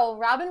they know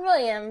Robin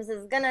Williams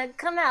is going to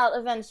come out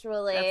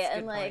eventually. That's a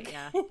and good like, point,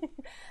 yeah.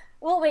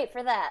 we'll wait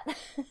for that.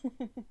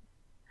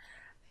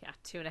 Yeah,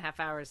 2.5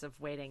 hours of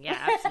waiting. Yeah,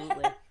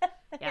 absolutely.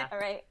 Yeah. All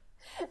right.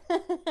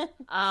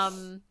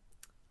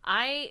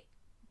 I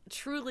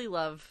truly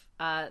love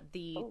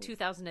the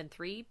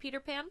 2003 Peter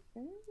Pan.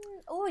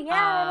 Oh yeah,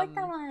 I like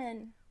that Um,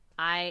 one.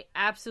 I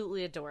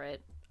absolutely adore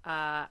it.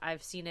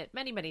 I've seen it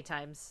many, many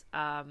times.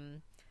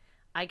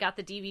 I got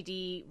the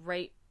DVD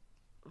right,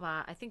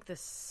 I think the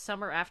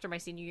summer after my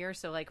senior year,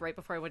 so like right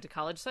before I went to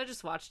college. So I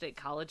just watched it at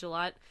college a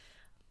lot,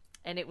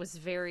 and it was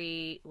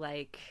very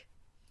like,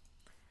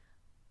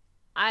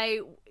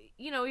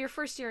 your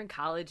first year in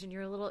college and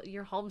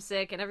you're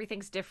homesick and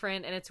everything's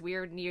different and it's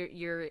weird and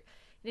you're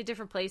in a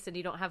different place and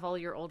you don't have all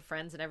your old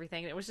friends and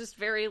everything. And it was just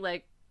very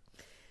like,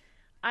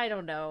 I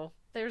don't know.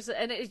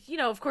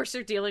 Of course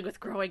they're dealing with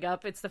growing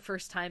up. It's the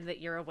first time that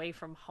you're away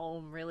from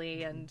home,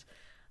 really. And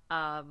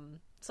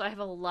so I have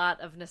a lot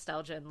of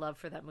nostalgia and love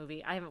for that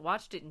movie. I haven't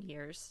watched it in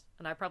years,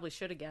 and I probably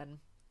should again.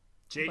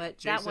 But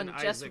Jason that one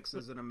Isaacs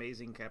is an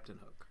amazing Captain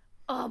Hook.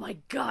 Oh my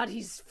God,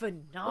 he's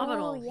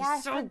phenomenal. Oh, yeah,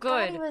 he's so I forgot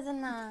good. He was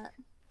in that.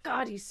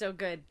 God, he's so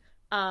good.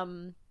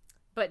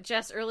 But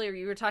Jess, earlier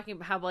you were talking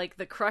about how like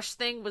the crush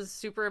thing was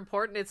super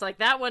important. It's like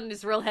that one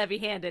is real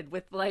heavy-handed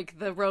with like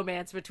the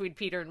romance between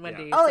Peter and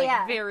Wendy. Yeah. It's, Oh, like,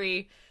 yeah.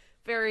 very,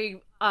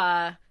 very,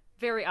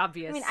 very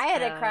obvious. I mean, I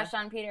had a crush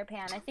on Peter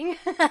Pan. I think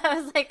I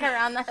was like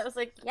around that. I was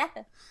like, yeah,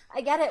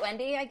 I get it,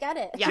 Wendy. I get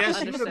it. Yeah, Jess, you would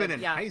have understood, been in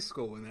yeah. high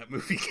school when that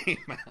movie came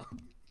out.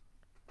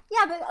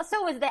 Yeah, but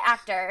so was the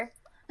actor.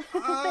 They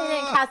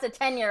didn't cast a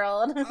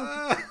 10-year-old. Did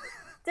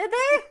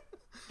they?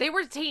 They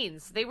were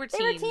teens. They were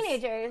They were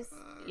teenagers.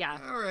 Yeah.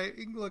 All right,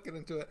 you can look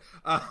into it.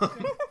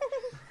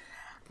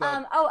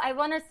 I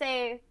want to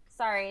say,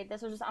 sorry,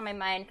 this was just on my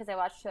mind because I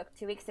watched it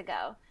 2 weeks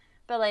ago.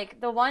 But,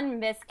 like, the one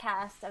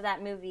miscast of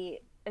that movie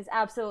is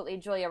absolutely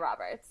Julia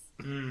Roberts.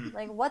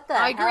 Like, what the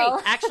I agree.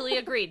 hell? Actually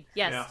agreed.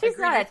 Yes. Yeah. She's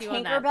agreed not a with you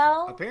on that.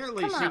 Tinkerbell.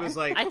 Apparently, Come she on. was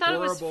like I thought it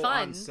was horrible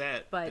fun, on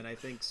set, but- and I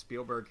think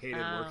Spielberg hated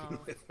working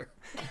with her.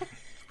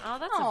 Oh,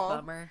 that's Oh. a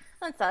bummer.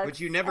 That sucks. But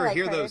you never I like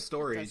hear her. those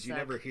stories. Does You suck.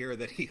 never hear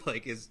that he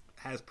like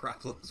has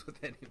problems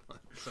with anyone.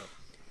 So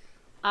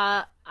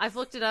I've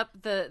looked it up.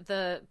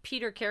 The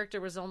Peter character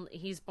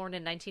he's born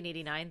in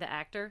 1989, the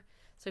actor.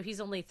 So he's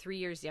only 3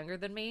 years younger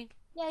than me.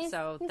 Yeah, he's,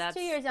 So he's that's-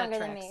 2 years that younger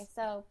than tracks. me,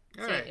 so... all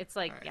So right, it's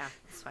like, all right. yeah,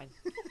 it's fine.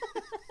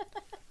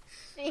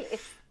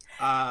 Jeez.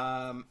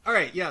 All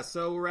right, yeah.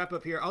 So we'll wrap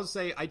up here. I'll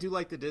say I do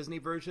like the Disney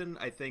version.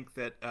 I think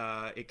that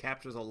it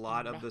captures a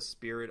lot of the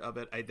spirit of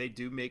it. They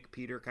do make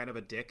Peter kind of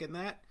a dick in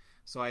that,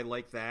 so I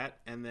like that.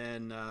 And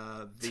then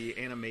the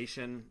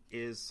animation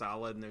is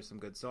solid, and there's some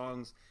good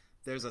songs.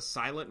 There's a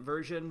silent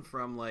version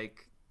from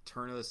like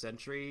turn of the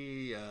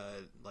century,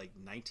 like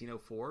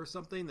 1904 or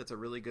something. That's a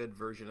really good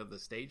version of the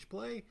stage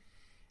play.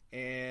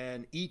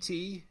 And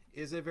E.T.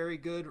 is a very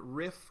good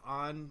riff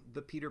on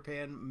the Peter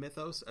Pan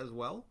mythos as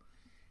well.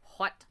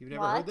 What? You've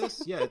never heard What?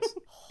 this? Yeah, it's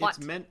What?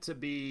 it's meant to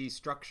be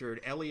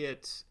structured.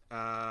 Elliot,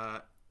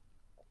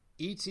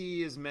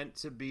 E.T. is meant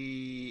to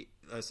be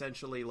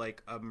essentially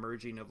like a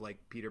merging of like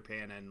Peter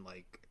Pan and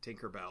like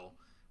Tinkerbell,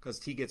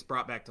 because he gets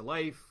brought back to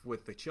life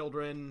with the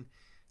children.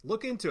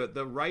 Look into it.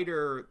 The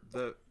writer,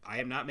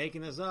 I am not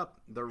making this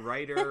up. The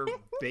writer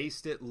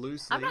based it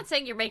loosely. I'm not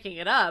saying you're making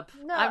it up.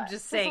 No, I'm just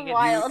this is saying it's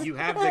wild. You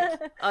have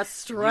the a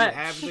stretch. You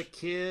have the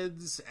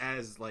kids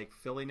as like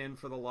filling in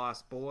for the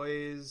Lost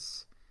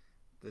Boys.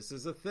 This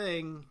is a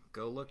thing.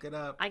 Go look it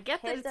up. I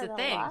get that Kids it's are a the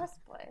thing.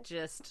 Lost Boys.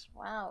 Just,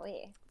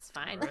 Wowee. it's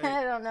fine. All right.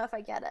 I don't know if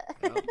I get it.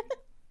 Well,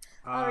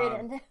 I'll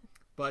read it.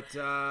 But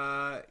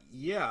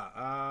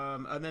yeah,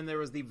 and then there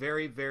was the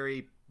very,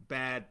 very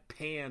bad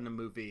Pan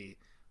movie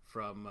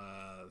from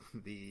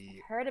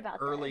the Heard about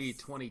early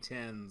this.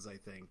 2010s, I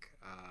think.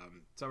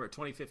 Somewhere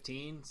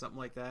 2015, something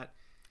like that.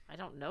 I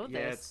don't know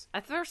Yeah, this.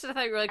 At first I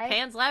thought you were like I-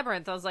 Pan's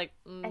Labyrinth. I was like,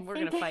 I we're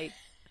think- going to fight.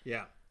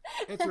 Yeah,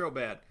 it's real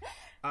bad.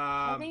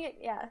 I think it,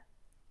 yeah.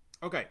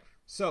 Okay,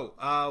 so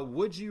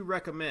would you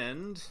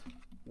recommend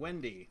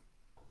Wendy?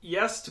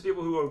 Yes, to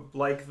people who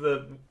like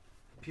the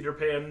Peter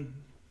Pan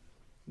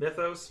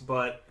mythos,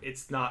 but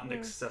it's not an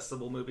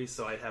accessible movie,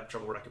 so I'd have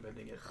trouble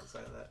recommending it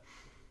outside of that.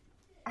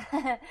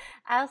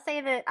 I'll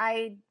say that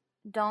I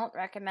don't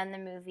recommend the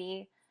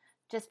movie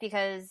just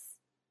because,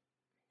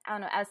 I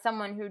don't know, as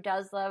someone who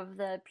does love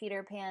the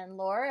Peter Pan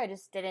lore, I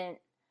just didn't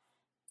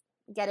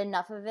get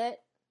enough of it.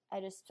 I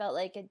just felt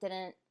like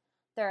there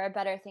are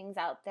better things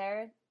out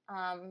there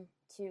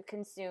to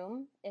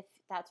consume if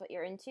that's what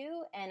you're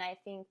into. And I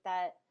think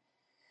that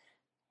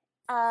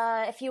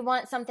if you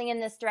want something in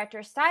this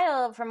director's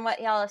style, from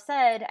what y'all have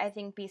said, I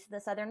think Beast of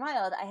the Southern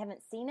Wild. I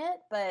haven't seen it,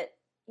 but,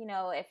 you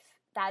know, if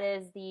that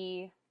is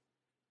the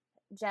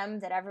gem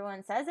that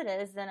everyone says it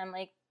is, then I'm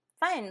like,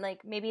 fine,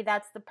 like maybe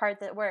that's the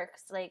part that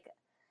works, like,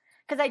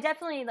 because I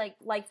definitely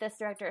like this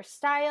director's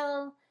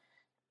style,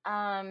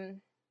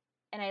 and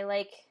I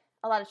like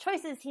a lot of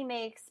choices he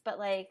makes, but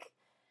like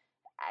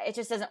it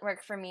just doesn't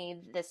work for me,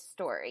 this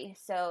story.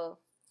 So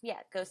yeah,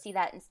 go see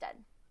that instead.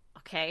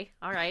 Okay,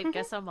 all right.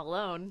 Guess I'm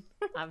alone.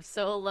 I'm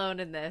so alone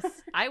in this.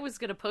 I was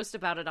going to post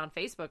about it on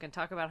Facebook and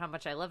talk about how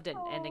much I loved it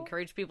and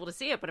encourage people to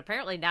see it, but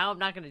apparently now I'm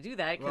not going to do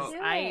that because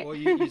Well, well,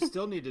 you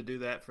still need to do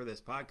that for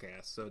this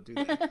podcast, so do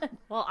that.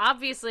 well,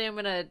 obviously I'm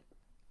going to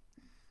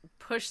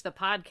push the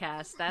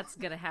podcast. That's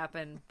going to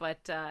happen,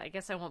 but I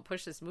guess I won't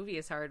push this movie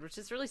as hard, which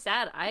is really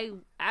sad. I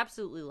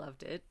absolutely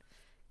loved it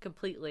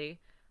completely,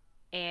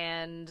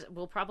 and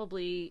we'll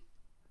probably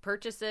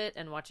purchase it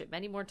and watch it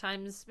many more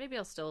times. Maybe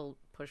I'll still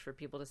push for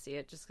people to see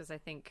it, just because I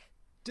think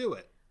Do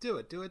it.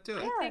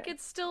 I think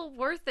it's still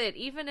worth it,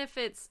 even if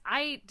it's.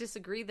 I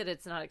disagree that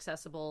it's not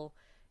accessible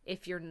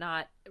if you're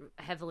not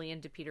heavily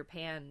into Peter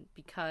Pan,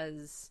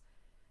 because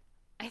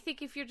I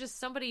think if you're just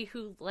somebody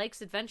who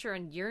likes adventure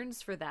and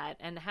yearns for that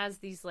and has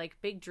these like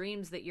big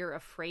dreams that you're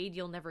afraid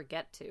you'll never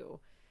get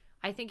to,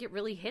 I think it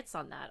really hits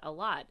on that a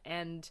lot.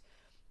 And,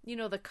 you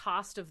know, the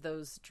cost of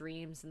those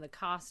dreams and the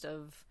cost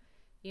of,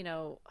 you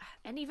know,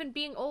 and even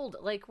being old,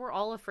 like we're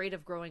all afraid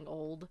of growing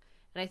old.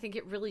 And I think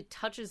it really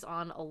touches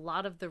on a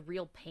lot of the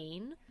real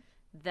pain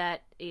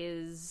that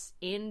is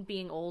in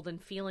being old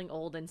and feeling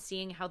old and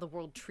seeing how the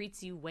world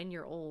treats you when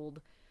you're old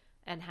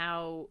and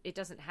how it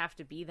doesn't have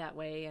to be that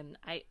way. And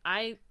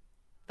I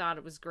thought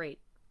it was great.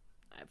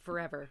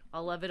 Forever.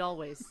 I'll love it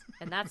always.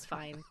 And that's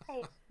fine.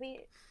 Hey,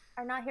 we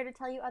are not here to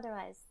tell you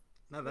otherwise.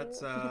 No, that's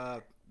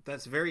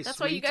very That's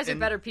sweet. why you guys are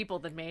better people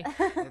than me.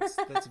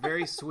 That's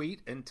very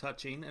sweet and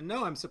touching. And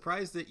no, I'm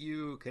surprised that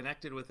you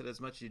connected with it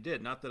as much as you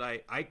did. Not that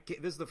I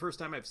this is the first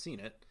time I've seen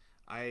it.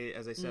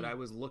 As I said, I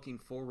was looking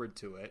forward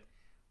to it.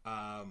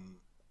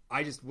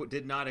 I just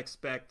did not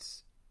expect.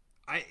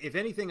 If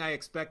anything, I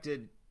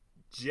expected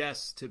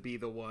Jess to be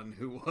the one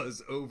who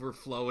was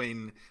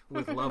overflowing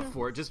with love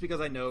for it, just because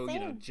I know, you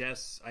know,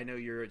 Jess. I know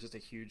you're just a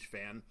huge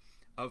fan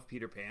of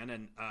Peter Pan,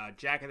 and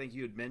Jack, I think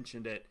you had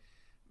mentioned it.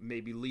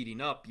 Maybe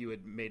leading up, you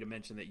had made a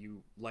mention that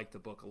you liked the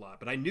book a lot,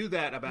 but I knew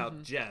that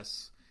about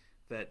Jess.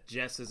 That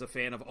Jess is a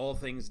fan of all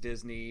things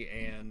Disney,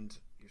 and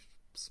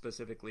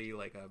specifically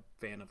like a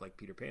fan of like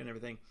Peter Pan and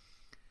everything.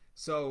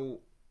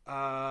 So.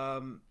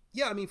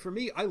 Yeah, I mean, for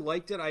me, I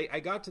liked it. I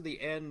got to the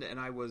end and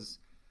I was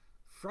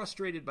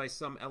frustrated by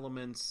some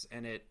elements,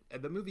 and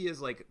the movie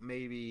is like,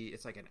 maybe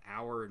it's like an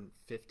hour and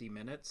 50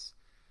 minutes.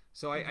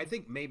 So I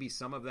think maybe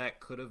some of that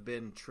could have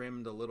been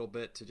trimmed a little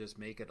bit to just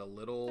make it a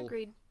little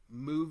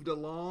moved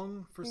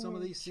along for some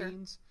of these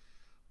scenes.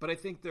 But I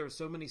think there are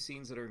so many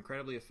scenes that are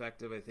incredibly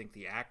effective. I think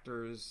the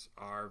actors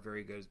are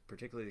very good,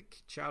 particularly the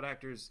child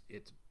actors.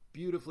 It's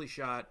beautifully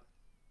shot,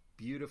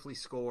 beautifully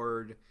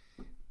scored.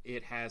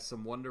 It has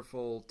some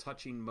wonderful,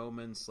 touching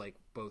moments, like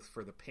both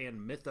for the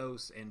Pan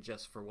mythos and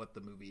just for what the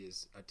movie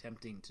is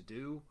attempting to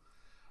do.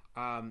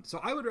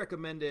 So I would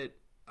recommend it.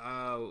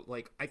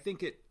 I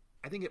think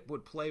it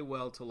would play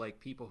well to like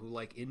people who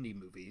like indie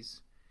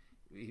movies,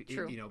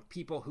 True. You know,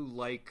 people who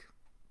like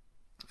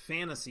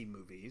fantasy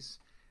movies.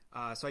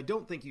 So I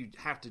don't think you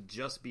have to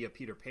just be a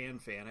Peter Pan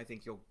fan. I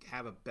think you'll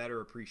have a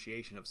better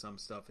appreciation of some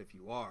stuff if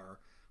you are.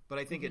 But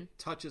I think it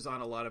touches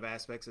on a lot of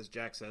aspects, as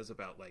Jack says,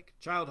 about like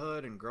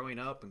childhood and growing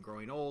up and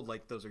growing old.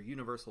 Like those are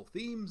universal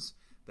themes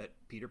that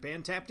Peter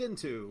Pan tapped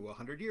into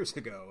 100 years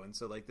ago. And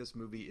so like this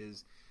movie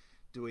is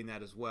doing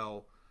that as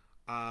well.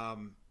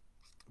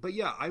 But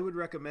yeah, I would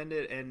recommend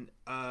it. And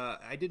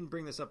I didn't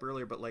bring this up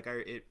earlier, but like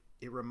it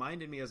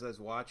reminded me as I was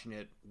watching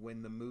it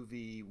when the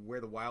movie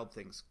Where the Wild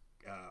Things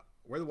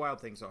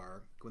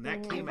Are, when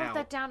that came out. I wrote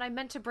that down. I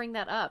meant to bring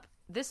that up.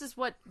 This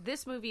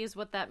movie is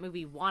what that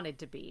movie wanted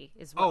to be.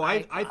 Is what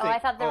I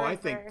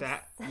think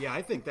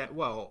that.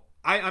 Well,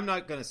 I'm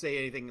not going to say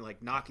anything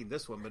like knocking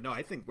this one, but no,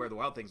 I think Where the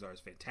Wild Things Are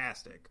is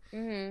fantastic.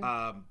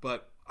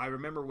 But I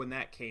remember when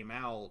that came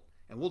out,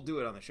 and we'll do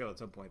it on the show at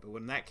some point. But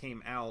when that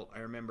came out, I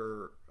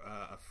remember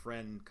a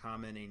friend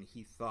commenting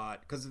he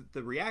thought, because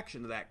the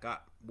reaction to that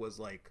was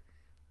like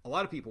a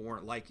lot of people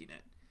weren't liking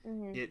it.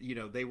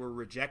 They were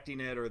rejecting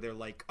it, or they're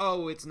like,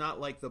 oh, it's not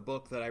like the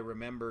book that I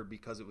remembered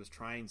because it was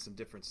trying some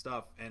different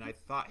stuff. And I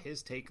thought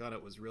his take on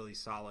it was really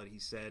solid. He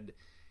said,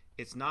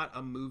 it's not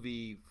a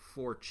movie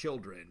for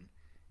children.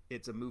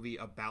 It's a movie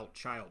about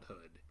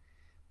childhood.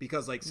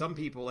 Because like some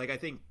people, like I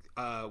think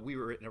we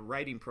were in a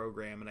writing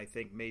program, and I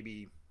think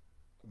maybe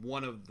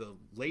one of the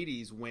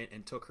ladies went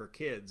and took her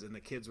kids, and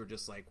the kids were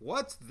just like,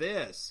 what's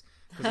this?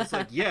 Because it's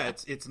like, yeah,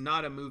 it's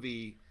not a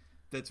movie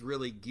that's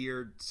really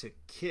geared to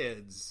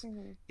kids.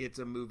 It's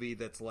a movie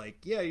that's like,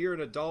 yeah, you're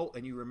an adult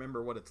and you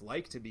remember what it's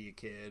like to be a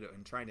kid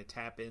and trying to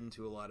tap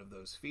into a lot of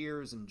those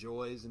fears and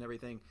joys and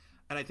everything.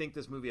 And I think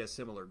this movie has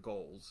similar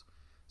goals.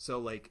 So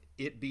like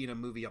it being a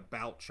movie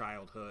about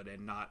childhood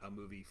and not a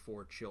movie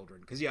for children.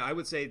 Because yeah, I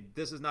would say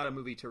this is not a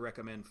movie to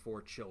recommend for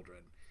children.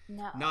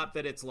 No. Not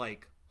that it's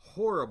like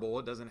horrible.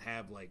 It doesn't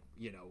have like,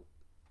 you know,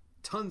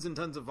 tons and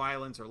tons of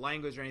violence or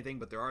language or anything,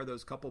 but there are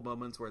those couple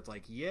moments where it's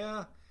like,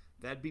 yeah,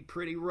 that'd be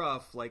pretty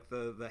rough, like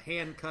the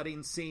hand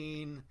cutting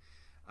scene.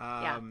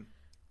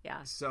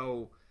 Yeah.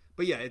 So,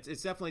 but yeah, it's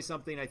definitely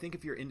something. I think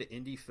if you're into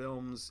indie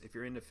films, if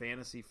you're into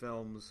fantasy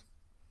films,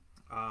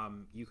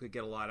 you could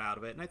get a lot out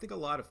of it. And I think a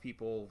lot of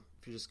people,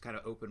 if you're just kind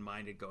of open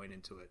minded going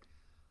into it,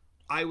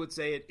 I would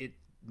say it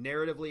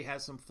narratively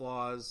has some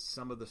flaws,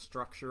 some of the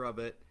structure of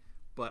it,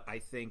 but I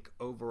think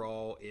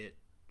overall it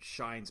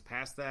shines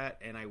past that.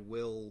 And I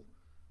will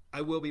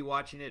be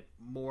watching it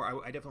more.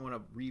 I definitely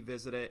want to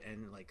revisit it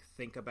and like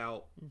think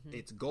about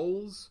its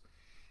goals.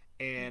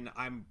 And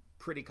I'm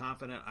pretty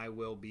confident I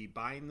will be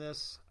buying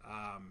this.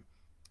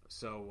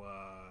 So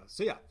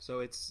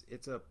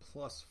it's a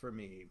plus for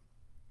me.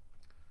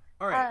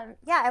 All right.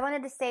 I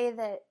wanted to say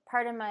that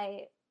part of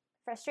my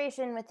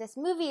frustration with this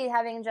movie,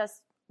 having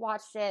just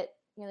watched it,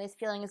 you know, these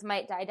feelings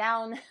might die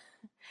down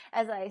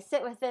as I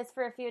sit with this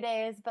for a few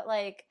days, but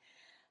like,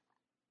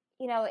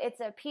 you know, it's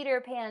a Peter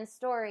Pan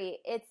story.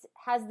 It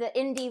has the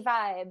indie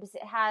vibes.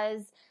 It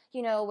has,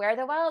 you know, Where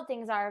the Wild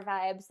Things Are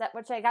vibes, that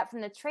which I got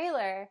from the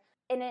trailer.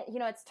 And it, you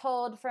know, it's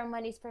told from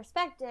Wendy's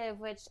perspective,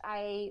 which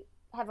I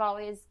have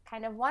always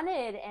kind of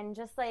wanted. And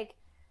just like,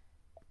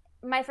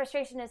 my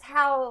frustration is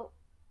how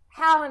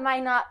am I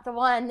not the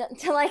one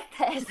to like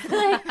this?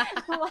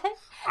 Like, what?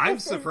 I'm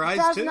this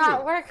surprised does too.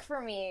 not work for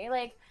me.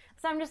 Like,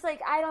 so I'm just like,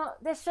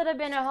 this should have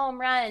been a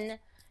home run.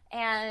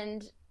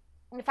 And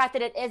the fact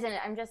that it isn't,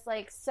 I'm just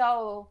like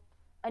so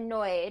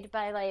annoyed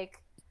by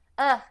like,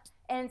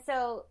 and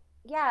so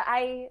yeah,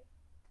 I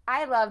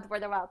loved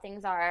Where the Wild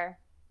Things Are.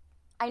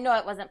 I know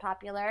it wasn't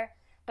popular,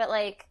 but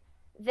like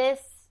this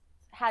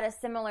had a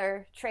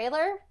similar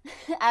trailer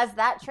as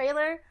that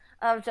trailer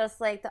of just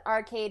like the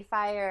Arcade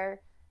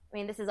Fire. I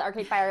mean, this is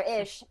Arcade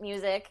Fire-ish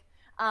music,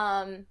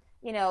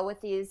 you know,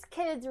 with these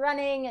kids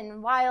running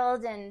and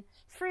wild and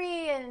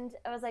free, and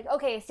I was like,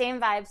 okay, same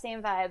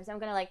vibes. I'm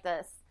gonna like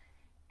this.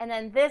 And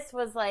then this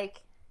was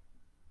like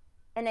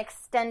an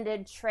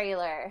extended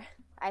trailer.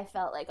 I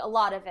felt like a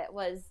lot of it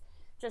was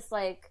just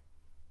like,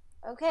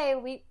 okay,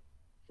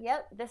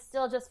 this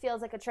still just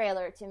feels like a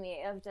trailer to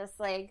me of just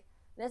like,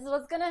 this is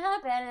what's going to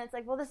happen. And it's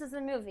like, well, this is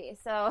a movie.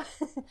 So,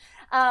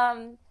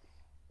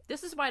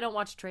 this is why I don't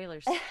watch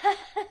trailers.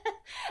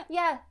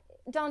 Yeah,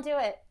 don't do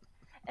it.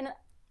 And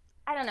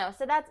I don't know.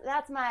 So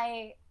that's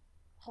my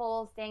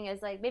whole thing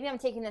is like, maybe I'm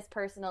taking this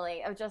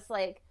personally of just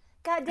like,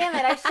 God damn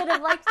it, I should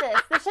have liked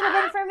this. This should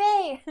have been for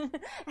me.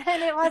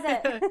 And it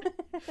wasn't.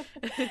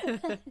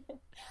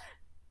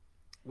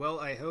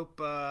 Well, I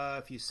hope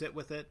if you sit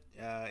with it,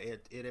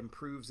 it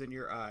improves in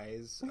your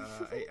eyes.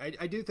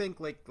 I do think,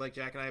 like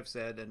Jack and I have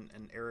said,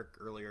 and Eric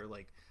earlier,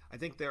 like, I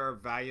think there are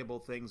valuable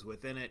things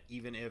within it,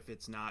 even if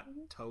it's not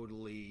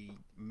totally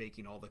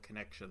making all the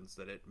connections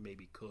that it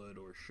maybe could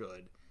or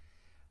should.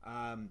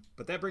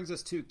 But that brings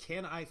us to,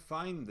 can I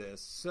find this?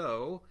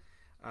 So...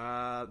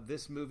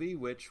 this movie,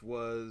 which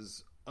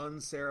was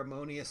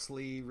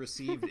unceremoniously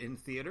received in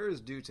theaters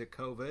due to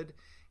COVID,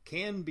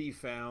 can be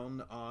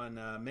found on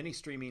many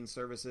streaming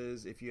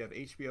services. If you have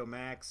HBO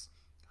Max,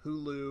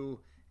 Hulu,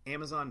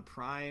 Amazon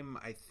Prime,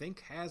 I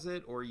think has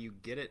it, or you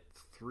get it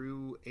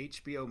through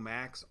HBO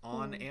Max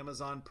on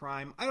Amazon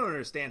Prime. I don't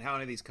understand how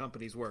any of these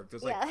companies work.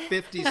 There's like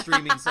 50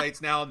 streaming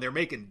sites now, and they're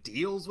making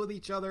deals with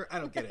each other. I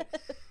don't get it.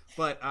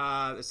 But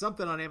there's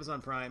something on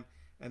Amazon Prime.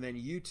 And then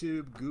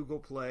YouTube, Google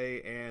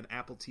Play, and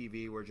Apple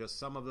TV were just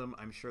some of them.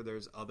 I'm sure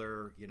there's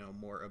other, you know,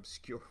 more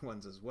obscure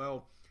ones as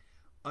well.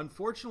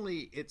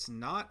 Unfortunately, it's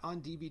not on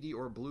DVD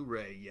or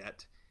Blu-ray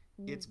yet.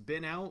 It's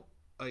been out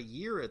a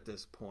year at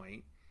this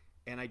point,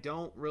 and I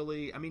don't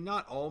really... I mean,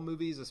 not all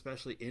movies,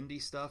 especially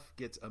indie stuff,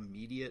 gets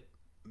immediate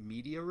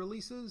media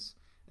releases,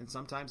 and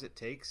sometimes it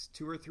takes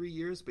 2 or 3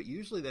 years, but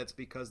usually that's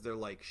because they're,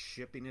 like,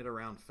 shipping it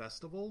around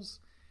festivals.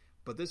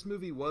 But this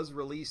movie was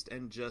released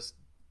and just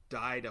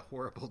died a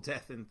horrible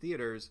death in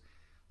theaters.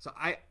 So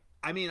I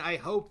mean, I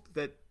hope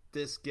that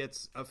this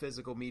gets a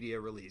physical media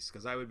release,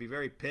 because I would be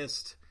very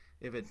pissed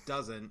if it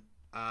doesn't.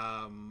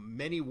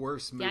 Many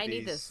worse movies. Yeah, I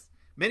need this.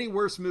 Many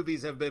worse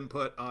movies have been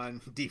put on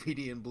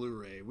DVD and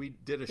Blu-ray. We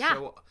did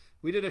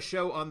a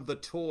show on The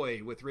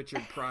Toy with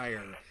Richard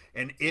Pryor,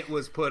 and it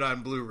was put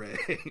on Blu-ray.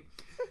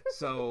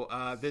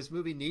 So this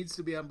movie needs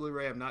to be on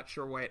Blu-ray. I'm not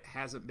sure why it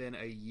hasn't been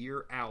a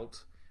year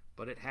out,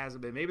 but it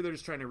hasn't been. Maybe they're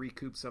just trying to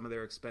recoup some of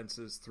their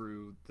expenses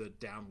through the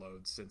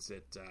downloads since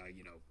it,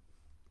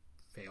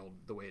 failed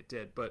the way it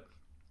did. But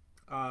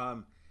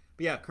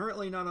yeah,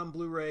 currently not on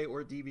Blu-ray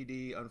or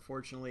DVD,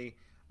 unfortunately.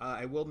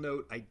 I will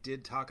note, I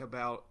did talk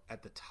about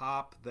at the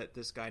top that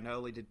this guy not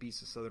only did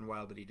Beasts of Southern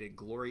Wild, but he did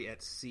Glory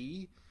at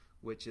Sea,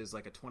 which is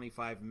like a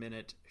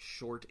 25-minute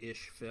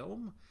short-ish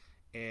film,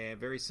 and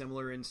very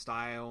similar in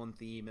style and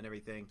theme and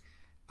everything.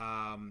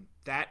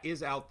 That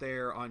is out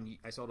there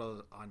I saw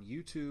it on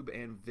YouTube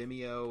and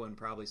Vimeo and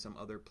probably some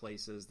other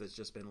places that's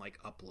just been like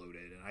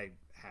uploaded, and I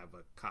have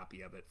a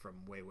copy of it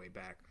from way, way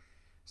back.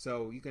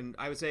 So you can,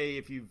 I would say,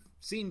 if you've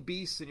seen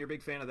Beasts and you're a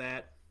big fan of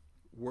that,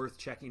 worth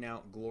checking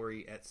out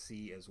Glory at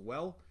Sea as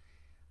well.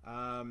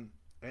 And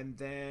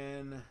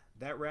then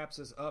that wraps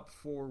us up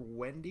for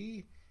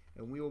Wendy,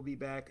 and we will be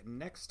back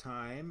next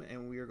time,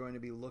 and we are going to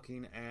be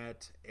looking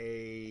at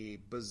a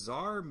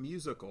bizarre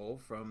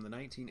musical from the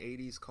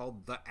 1980s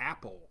called The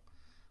Apple.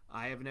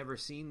 I have never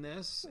seen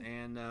this,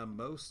 and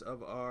most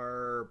of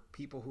our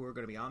people who are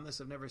going to be on this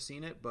have never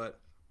seen it, but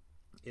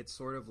it's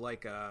sort of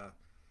like a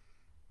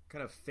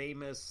kind of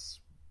famous,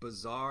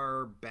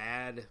 bizarre,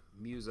 bad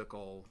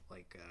musical,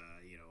 like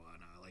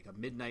on like a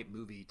midnight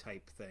movie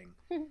type thing.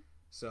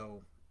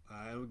 So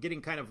we're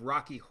getting kind of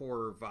Rocky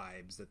Horror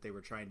vibes that they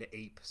were trying to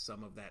ape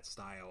some of that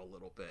style a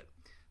little bit.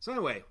 So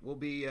anyway, we'll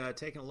be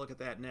taking a look at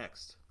that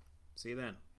next. See you then.